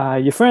with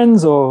your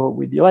friends or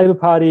with your Labor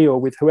Party or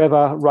with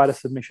whoever, write a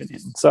submission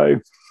in. So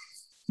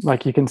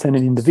you can send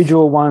in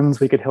individual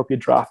ones. We could help you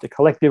draft a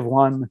collective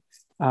one.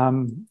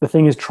 The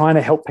thing is trying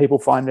to help people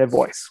find their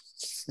voice.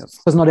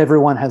 Because not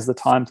everyone has the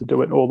time to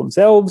do it all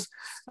themselves,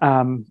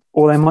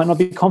 or they might not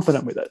be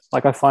confident with it. I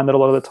find that a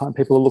lot of the time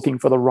people are looking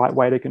for the right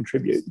way to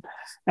contribute.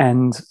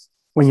 And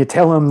when you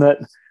tell them that,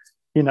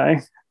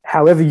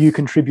 however you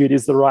contribute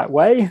is the right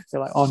way, they're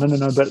like, oh,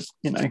 no, but,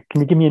 can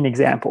you give me an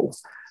example?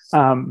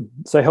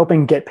 So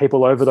helping get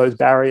people over those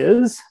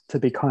barriers to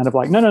be kind of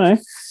like, no,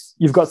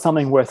 you've got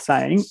something worth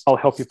saying. I'll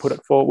help you put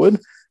it forward.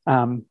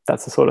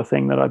 That's the sort of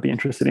thing that I'd be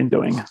interested in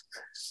doing.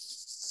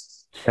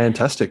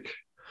 Fantastic.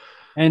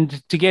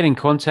 And to get in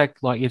contact,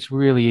 it's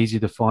really easy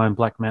to find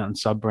Black Mountain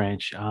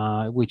Sub-Branch,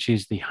 which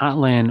is the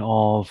heartland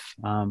of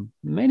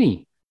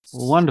many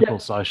wonderful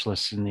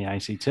socialists in the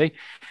ACT.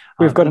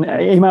 We've got an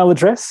email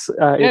address.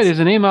 There's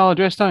an email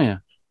address, don't you?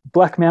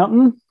 Black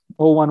Mountain,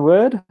 all one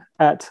word,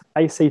 at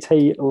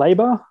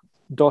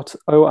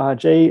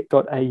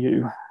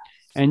actlabour.org.au.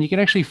 And you can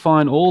actually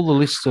find all the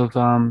lists of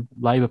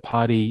Labor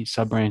Party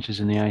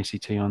sub-branches in the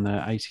ACT on the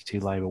ACT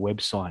Labor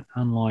website,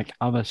 unlike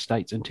other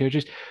states and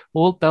territories.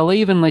 Well, they'll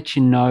even let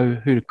you know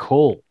who to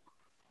call,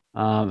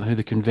 who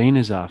the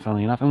conveners are,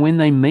 funnily enough, and when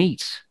they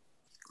meet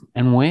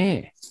and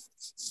where.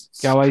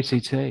 Go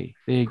ACT. There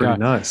you go.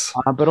 Nice.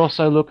 But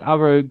also, look,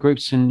 other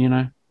groups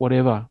and,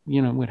 whatever,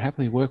 we'd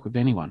happily work with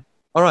anyone.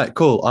 All right,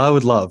 cool. I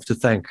would love to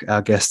thank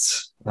our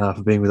guests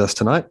for being with us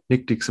tonight,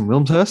 Nick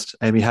Dixon-Wilmshurst,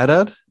 Amy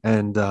Haddad,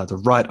 and the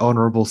Right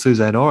Honourable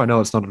Suzanne Orr. I know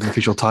it's not an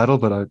official title,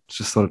 but I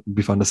just thought it'd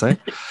be fun to say.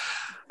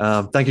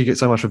 Thank you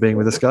so much for being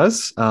with us,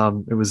 guys.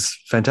 It was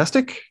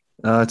fantastic.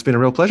 It's been a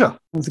real pleasure.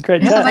 It was a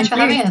great Thanks chat. so much for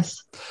having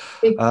us.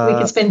 We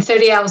could spend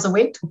 30 hours a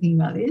week talking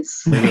about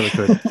this. We really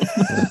could.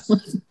 Yeah.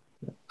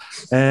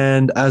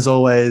 And as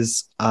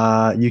always,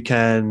 you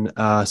can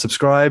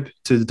subscribe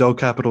to the Dog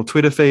Capital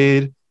Twitter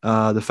feed,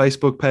 the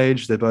Facebook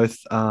page. They're both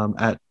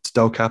at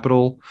Dog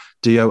Capital,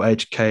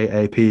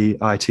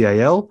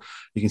 DOHKAPITAL.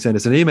 You can send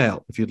us an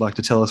email if you'd like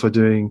to tell us we're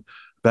doing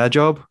a bad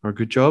job or a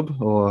good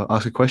job, or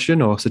ask a question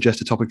or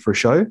suggest a topic for a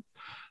show,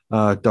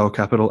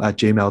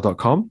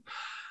 dogcapital@gmail.com.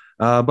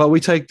 But we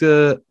take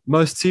the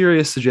most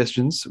serious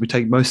suggestions. We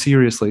take most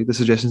seriously the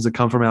suggestions that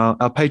come from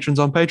our patrons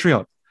on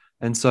Patreon.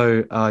 And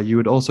so you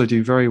would also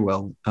do very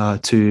well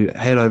to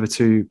head over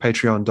to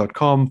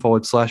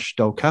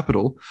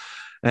patreon.com/dogcapital,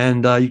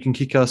 and you can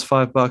kick us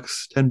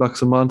 $5,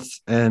 $10 a month,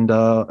 and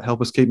help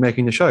us keep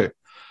making the show.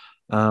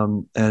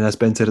 And as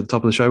Ben said at the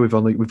top of the show,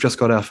 we've just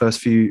got our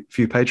first few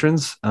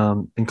patrons,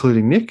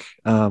 including Nick.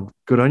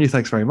 Good on you.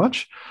 Thanks very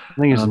much.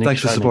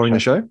 Thanks for supporting the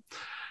show.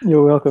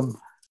 You're welcome.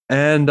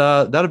 And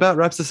that about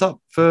wraps us up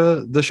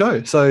for the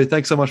show. So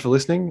thanks so much for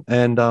listening.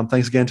 And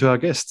thanks again to our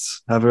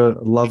guests. Have a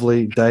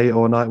lovely day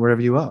or night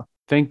wherever you are.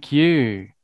 Thank you.